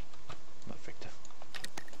 Not Victor.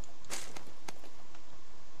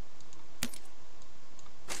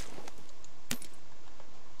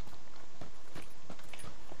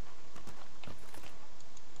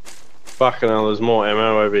 Fucking hell, there's more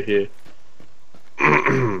ammo over here.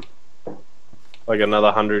 Like another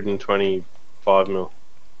 125 mil.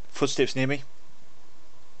 Footsteps near me.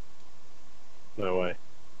 No way.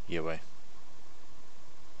 Yeah, way.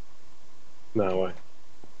 No way.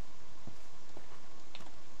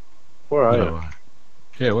 Where are No you? way.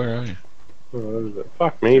 Yeah, where are you? Oh, what is it?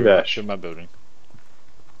 Fuck me, Bash. In my building.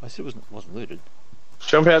 I said it wasn't looted.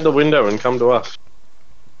 Jump out the window and come to us.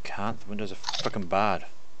 Can't. The windows are fucking barred.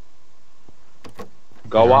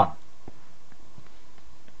 Go Yeah. up.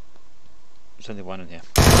 There's only one in here.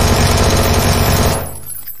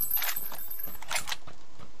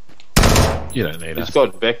 You don't need It's us.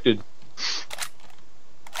 got vectored.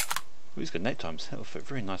 Oh, he's got night times. That'll fit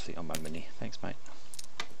very nicely on my mini. Thanks, mate.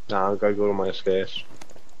 Nah, I'll go to my scarce.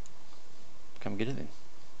 Come get it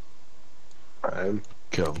then.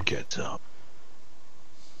 Come get some.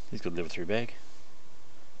 He's got a level 3 bag.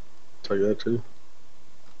 Take that too.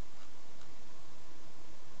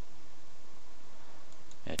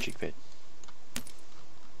 Yeah, cheek pad.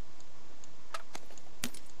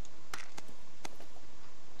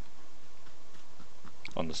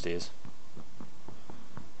 On the stairs.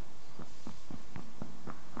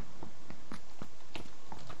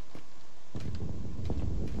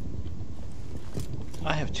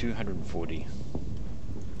 I have 240.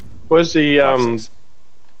 Where's the 5.6.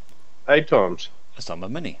 8 times? It's on my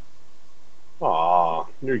mini. Aw,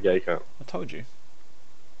 you're a gay cunt. I told you.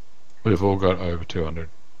 We've all got over 200.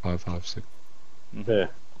 556. Yeah.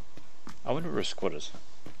 I wonder where a squad is.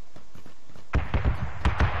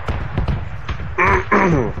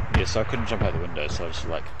 Yeah, so I couldn't jump out the window, so I was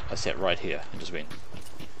like, I sat right here and just went,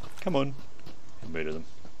 come on, and murder them.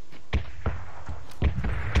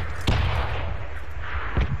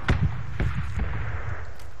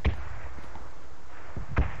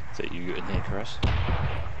 Is that you in there, Chris?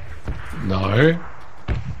 No.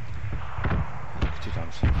 2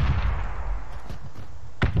 times.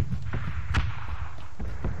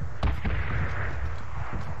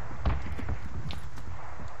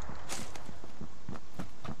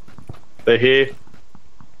 They're here.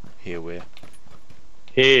 Here, where?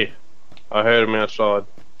 Here. I heard them outside.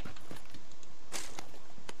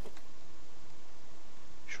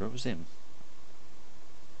 Sure it was them.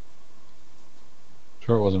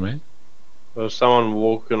 Sure it wasn't me. There was someone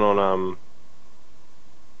walking on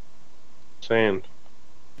sand.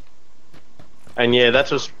 And yeah,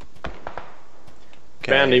 that's just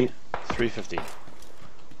found him. 350.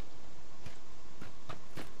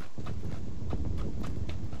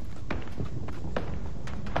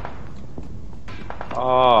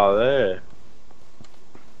 Ah, there.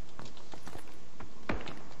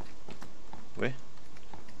 Where?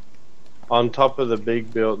 On top of the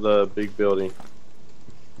big building.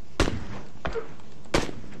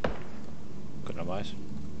 Got no eyes.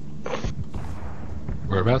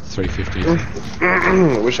 We're about 350.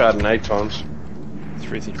 I wish I had an 8 times.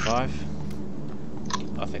 335.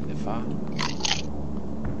 I think they're far.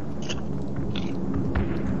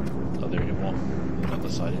 Not there anymore. They're on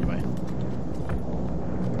the side anyway.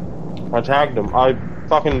 I tagged him. I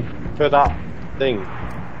fucking put that thing.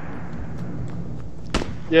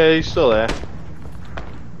 Yeah, he's still there.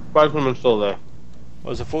 Both of them are still there.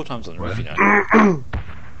 Well, there's a 4 times on the roof, you know.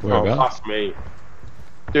 Whereabouts? Fuck me.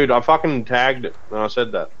 Dude, I fucking tagged it when I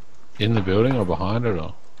said that. In the building or behind it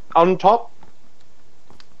or? On top.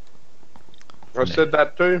 I said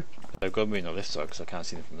that too. They've got me on the left side because I can't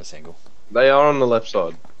see them from this angle. They are on the left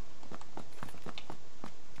side.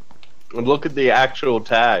 And look at the actual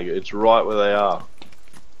tag. It's right where they are.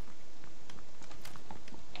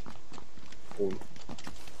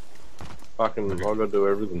 Fucking, I gotta do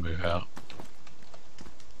everything. Move out.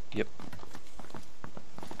 Yep.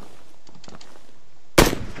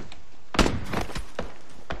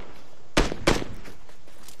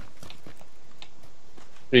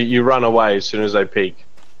 You run away as soon as they peek.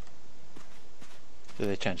 So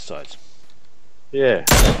they change sides. Yeah.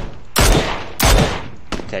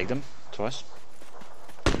 Tagged them twice.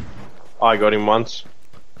 I got him once.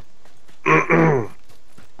 You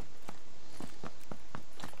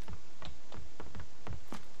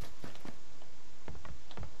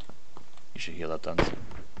should heal up, Duns.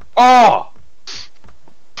 Oh!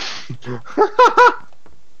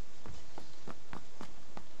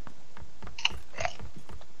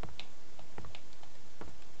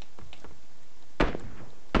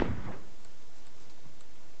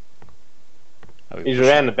 He's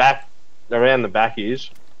around the back. Around the back he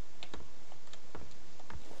is.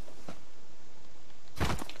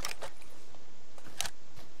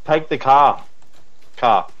 Take the car.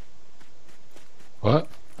 What?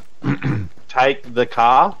 Take the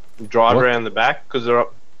car. Drive What? around the back because they're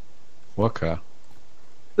up. What car?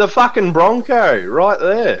 The fucking Bronco, right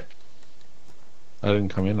there. I didn't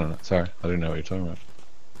come in on it. Sorry, I didn't know what you're talking about.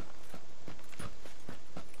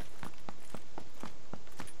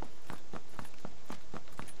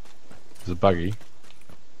 There's a buggy.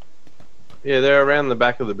 Yeah, they're around the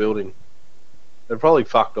back of the building. They're probably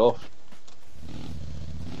fucked off.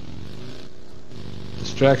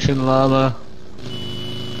 Distraction llama.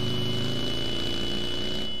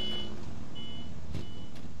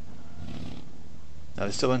 No,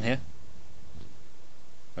 they're still in here.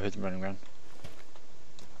 I heard them running around.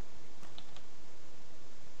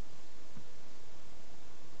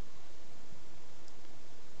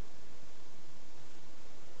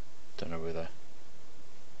 Don't know where they're.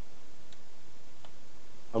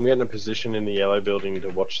 I'm getting a position in the yellow building to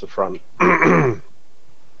watch the front. Yep.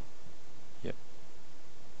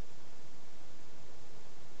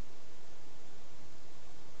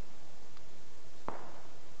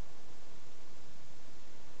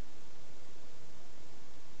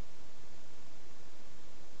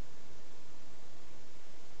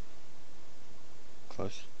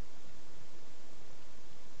 Close.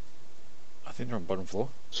 I think they're on bottom floor.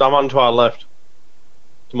 Someone to our left.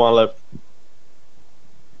 To my left.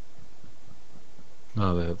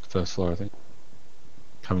 No, the first floor, I think.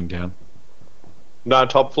 Coming down. No,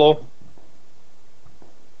 top floor.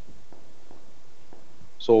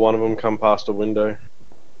 Saw one of them come past a window.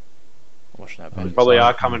 Watching that Oh, back. Probably Sorry.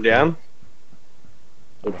 are coming down.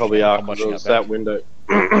 They probably are I'm because watching it's that that window.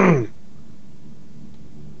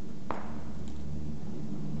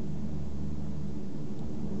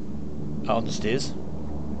 Out on the stairs.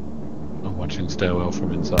 I'm watching stairwell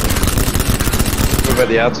from inside. What about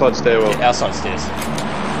the outside stairwell? Yeah, outside stairs.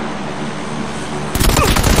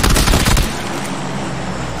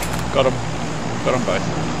 Got him. Got them both.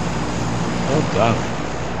 Well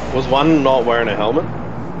done. Was one not wearing a helmet?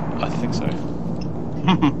 I think so.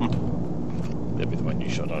 That'd be the one you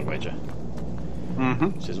shot, I'd wager.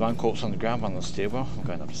 Mm-hmm. So there's one corpse on the ground, one on the stairwell. I'm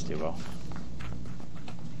going up the stairwell.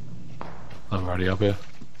 I'm already up here.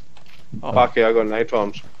 Oh, Fuck yeah, I got an 8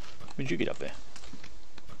 times. when did you get up there?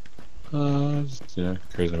 Just, you know,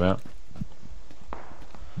 cruising about.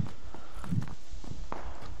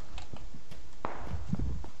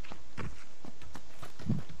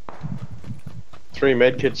 Three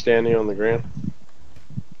med kits down here on the ground.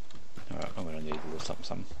 Alright, I'm going to need a little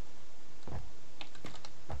something.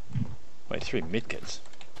 Wait, 3 medkits?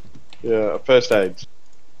 Yeah, first aids.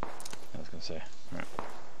 I was going to say. Right.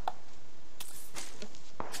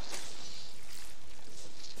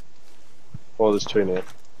 Oh, there's 2 now.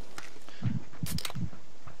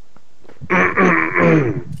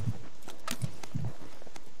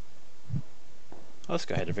 Oh, this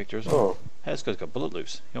guy had a Victor as well. Oh, Hey, this guy's got bullet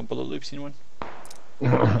loops. You want bullet loops, anyone?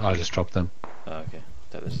 I just dropped them. Oh, okay.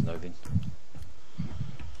 That is no then.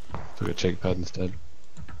 Took a cheek pad instead.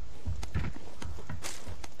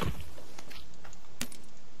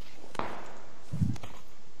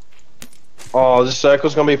 Oh, this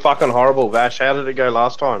circle's gonna be fucking horrible. Vash, how did it go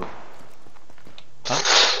last time?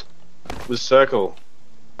 Huh? This circle.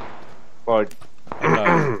 Like, Oh,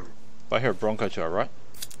 no. I hear a Bronco to our right.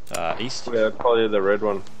 East. yeah, probably the red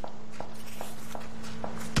one.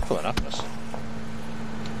 Pulling up on us.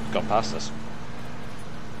 Gone past us.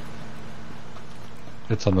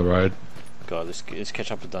 It's on the road. God, let's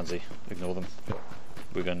catch up with Dunsey. Ignore them.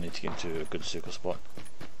 We're going to need to get into a good circle spot.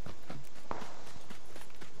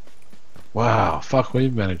 Wow, fuck, we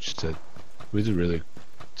managed to. We did really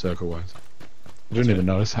circle wise. I didn't even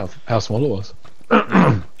notice how small it was.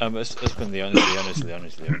 It's been the owners.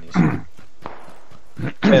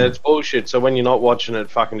 Yeah, it's bullshit. So when you're not watching it,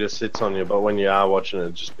 it fucking just sits on you. But when you are watching it,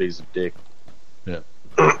 it just beats a dick. Yeah.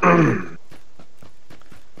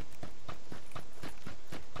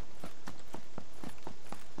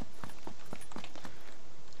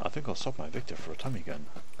 I think I'll swap my Victor for a Tommy gun.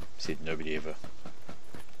 Said nobody ever.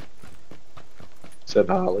 Said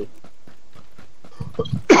Harley.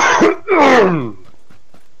 I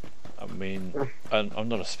mean, I'm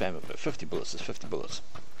not a spammer, but 50 bullets is 50 bullets.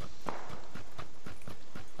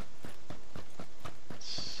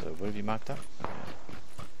 So what have you marked up?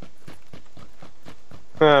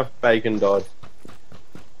 Bacon died.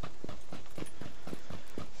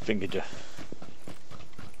 Fingered you.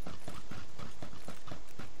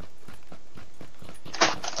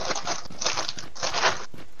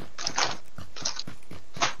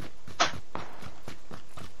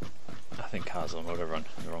 I think cars on auto run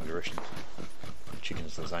in the wrong direction.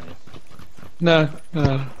 Chicken's lasagna. No,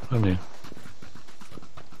 I'm here.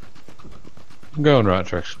 I'm going right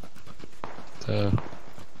direction.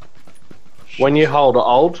 When you hold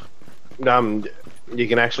Alt, you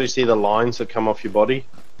can actually see the lines that come off your body.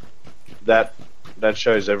 That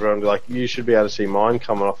shows everyone. Like, you should be able to see mine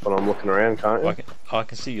coming off when I'm looking around, can't you? Well, I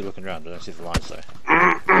can see you looking around. I don't see the lines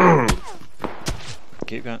though.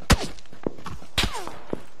 Keep going.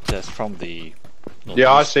 That's from the.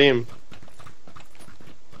 Yeah, I see him.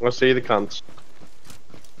 I see the cunts.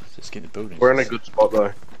 Just get the buildings. We're in a good spot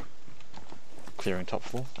though. Clearing top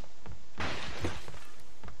floor.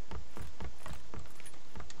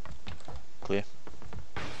 Clear.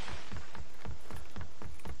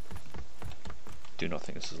 Do not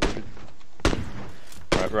think this is looted.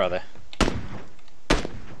 Right, where are they?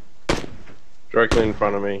 Directly in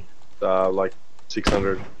front of me. Like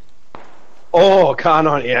 600. Oh, car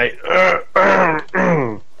 98.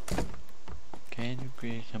 Can you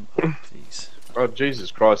bring him up, please? Oh,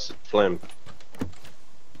 Jesus Christ, Flem.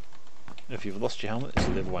 If you've lost your helmet, it's a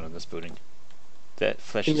level 1 in this building. That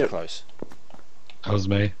flash is Yep. close. That was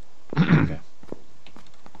me. Okay.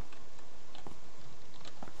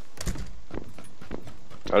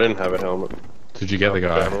 I didn't have a helmet. Did you get the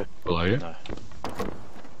guy Okay. below you? No.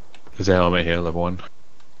 There's a helmet here, level 1.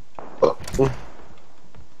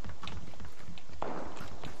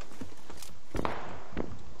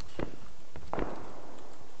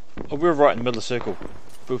 Oh, we're right in the middle of the circle.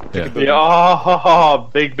 Pick Yeah. a building. Yeah,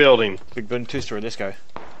 big building. Big building, 2-story, let's go.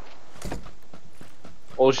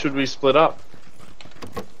 Or should we split up?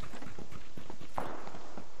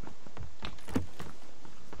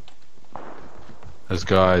 There's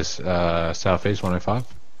guys southeast 105.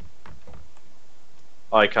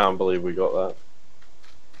 I can't believe we got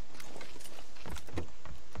that.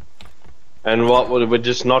 And we're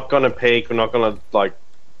just not gonna peek. We're not gonna like.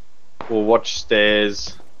 We'll watch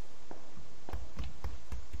stairs.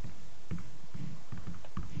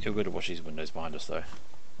 You're good to watch these windows behind us though.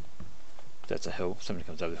 That's a hill. If somebody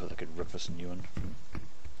comes over there, they could rip us a new one.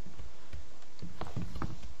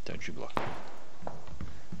 Don't you block.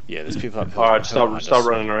 Yeah, there's people up here. All right, stop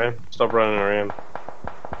running around. Stop running around.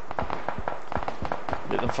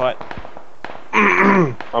 Let them fight.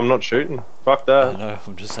 I'm not shooting. Fuck I that. know,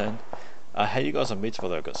 I'm just saying. Hey, you guys on med spot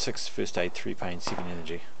though. I've got 6 first aid, 3 pain, 7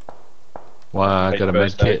 energy. Well, I 8 got a med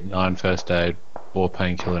first kit, aid. 9 first aid, 4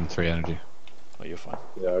 painkiller, and 3 energy. Oh, you're fine.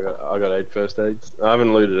 Yeah, I got 8 first aids. I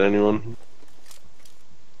haven't looted anyone.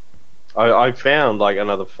 I found like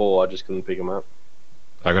another 4. I just couldn't pick them up.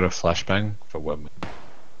 I got a flashbang for weapon.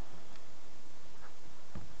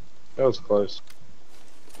 That was close.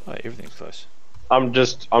 Oh, everything's close. I'm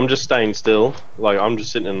just staying still. Like, I'm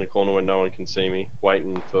just sitting in the corner where no one can see me,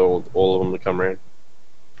 waiting for all of them to come around.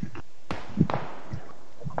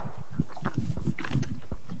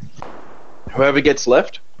 Whoever gets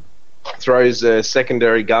left throws a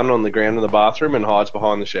secondary gun on the ground in the bathroom and hides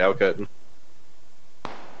behind the shower curtain.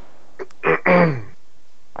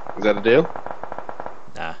 Is that a deal?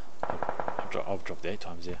 Nah. I've dropped the 8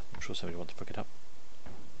 times there. I'm sure somebody wants to pick it up.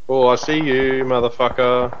 Oh, I see you,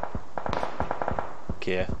 motherfucker.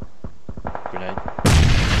 Care. Grenade.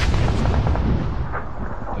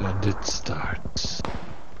 And it starts.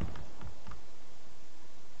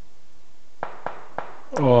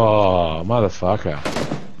 Oh, motherfucker.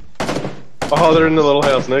 Oh, they're in the little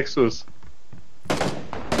house next to us.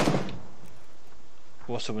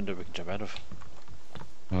 What's the window we can jump out of?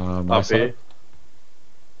 My Up here. side.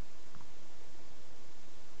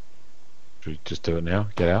 Should we just do it now?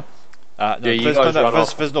 Get out? No, Yeah, you first, guys no, run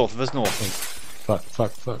first, off. first north, first north. Fuck.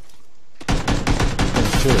 Oh,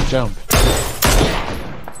 shoot, jump.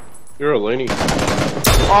 You're a loony.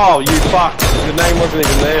 Oh, you fuck! The name wasn't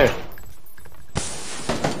even there.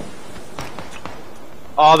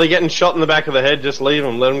 Oh, they're getting shot in the back of the head. Just leave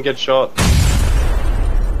them. Let them get shot.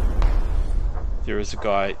 There is a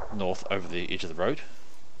guy north over the edge of the road.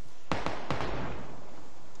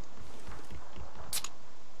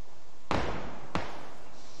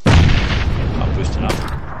 I'm boosting up.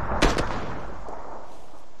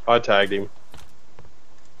 I tagged him.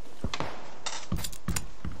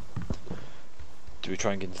 Do we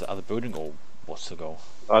try and get into the other building, or what's the goal?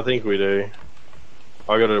 I think we do.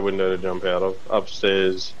 I got a window to jump out of.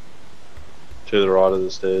 Upstairs. To the right of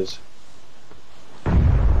the stairs.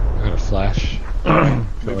 I got a flash.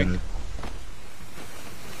 Moving.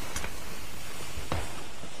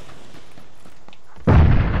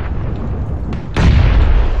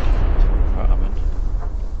 Right, I'm in.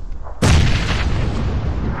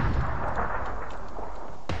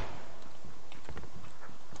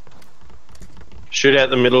 Shoot out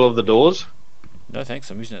the middle of the doors. No thanks,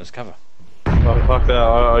 I'm using it as cover. Oh, fuck that.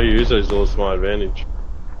 I use those doors to my advantage.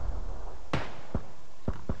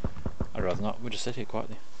 I'd rather not, we'll just sit here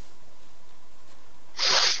quietly.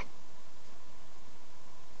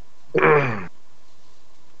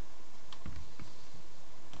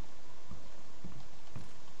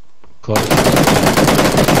 Close.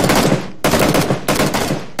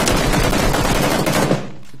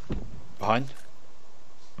 Behind.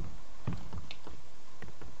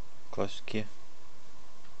 Close, Kia.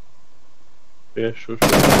 Yeah, sure.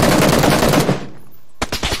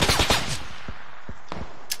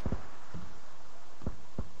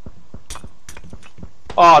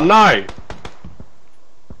 Oh, no!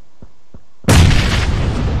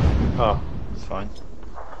 Oh. It's fine.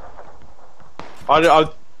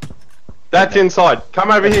 That's inside.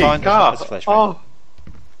 Come over That's here, fine, car. that's flashbang. Oh.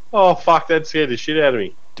 Oh, fuck, that scared the shit out of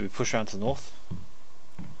me. Do we push around to the north?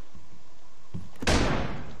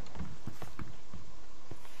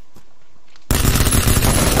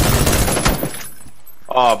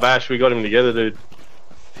 Oh, Bash, we got him together, dude.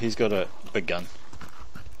 He's got a big gun.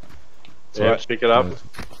 Yeah, alright. pick it up.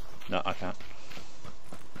 No, I can't.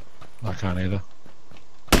 I can't either.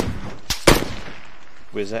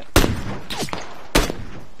 Where's that?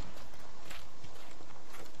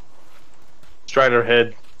 Straight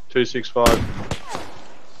ahead, 265.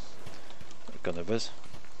 Got no viz.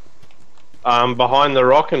 Behind the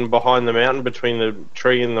rock and behind the mountain, between the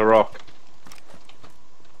tree and the rock.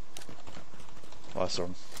 Oh, I saw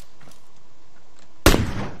him.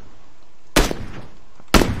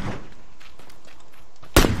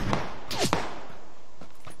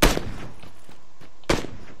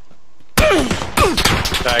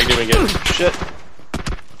 Tagged him again. Shit!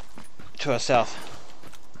 To our south.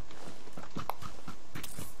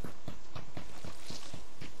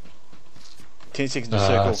 Ten seconds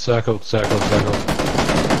to circle. Circle.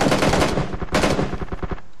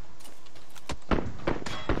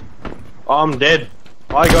 I'm dead.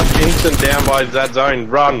 I got instant down by that zone.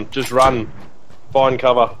 Run, just run. Find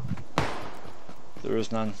cover. There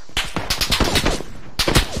is none.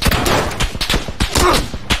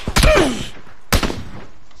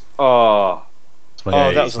 Oh,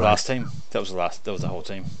 Oh, that was the last team. That was the whole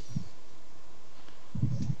team.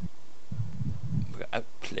 We got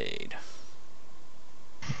outplayed.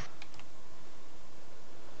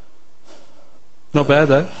 Not bad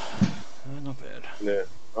though. Not bad. yeah.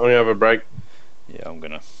 I'm gonna have a break. Yeah, I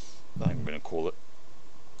think I'm gonna call it.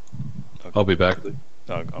 I'll be back.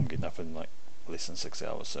 I'm getting up in like less than 6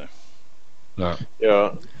 hours, so. No,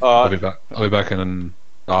 Yeah. I'll be back. I'll be back in.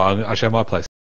 Actually, I might play